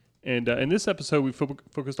time. And in this episode, we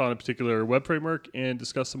focused on a particular web framework and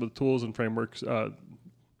discussed some of the tools and frameworks,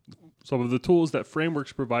 some of the tools that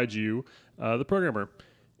frameworks provide you, the programmer.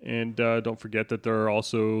 And don't forget that there are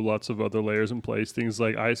also lots of other layers in place, things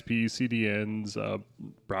like ISPs, CDNs,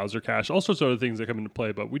 browser cache, all sorts of other things that come into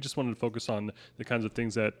play. But we just wanted to focus on the kinds of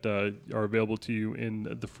things that are available to you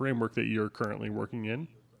in the framework that you're currently working in.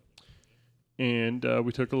 And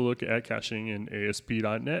we took a look at caching in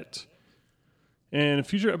ASP.NET. And in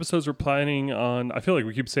future episodes, we're planning on, I feel like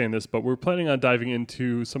we keep saying this, but we're planning on diving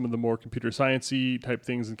into some of the more computer science-y type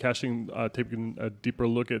things and caching, taking a deeper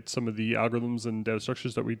look at some of the algorithms and data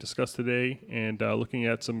structures that we discussed today, and looking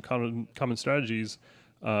at some common strategies.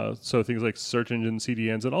 So things like search engine,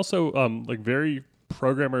 CDNs, and also like very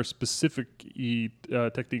programmer-specific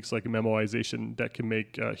techniques like memoization that can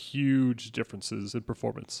make huge differences in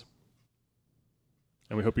performance.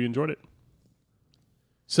 And we hope you enjoyed it.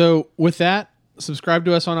 So with that, subscribe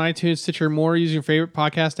to us on iTunes, Stitcher, more using your favorite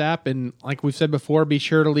podcast app. And like we've said before, be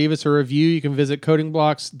sure to leave us a review. You can visit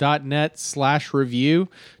codingblocks.net/review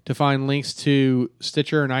to find links to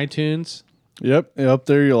Stitcher and iTunes. Yep. Up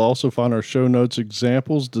there, you'll also find our show notes,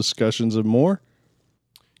 examples, discussions, and more.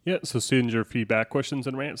 Yeah, so send your feedback, questions,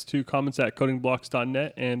 and rants to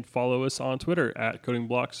comments@codingblocks.net and follow us on Twitter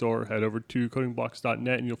 @codingblocks, or head over to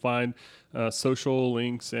codingblocks.net and you'll find social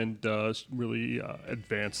links and really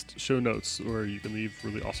advanced show notes where you can leave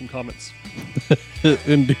really awesome comments.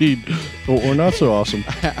 Indeed. Or not so awesome.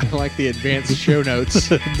 I like the advanced show notes.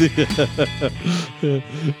 We got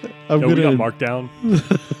Markdown.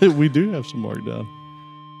 We do have some Markdown.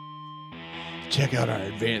 Check out our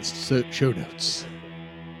advanced show notes.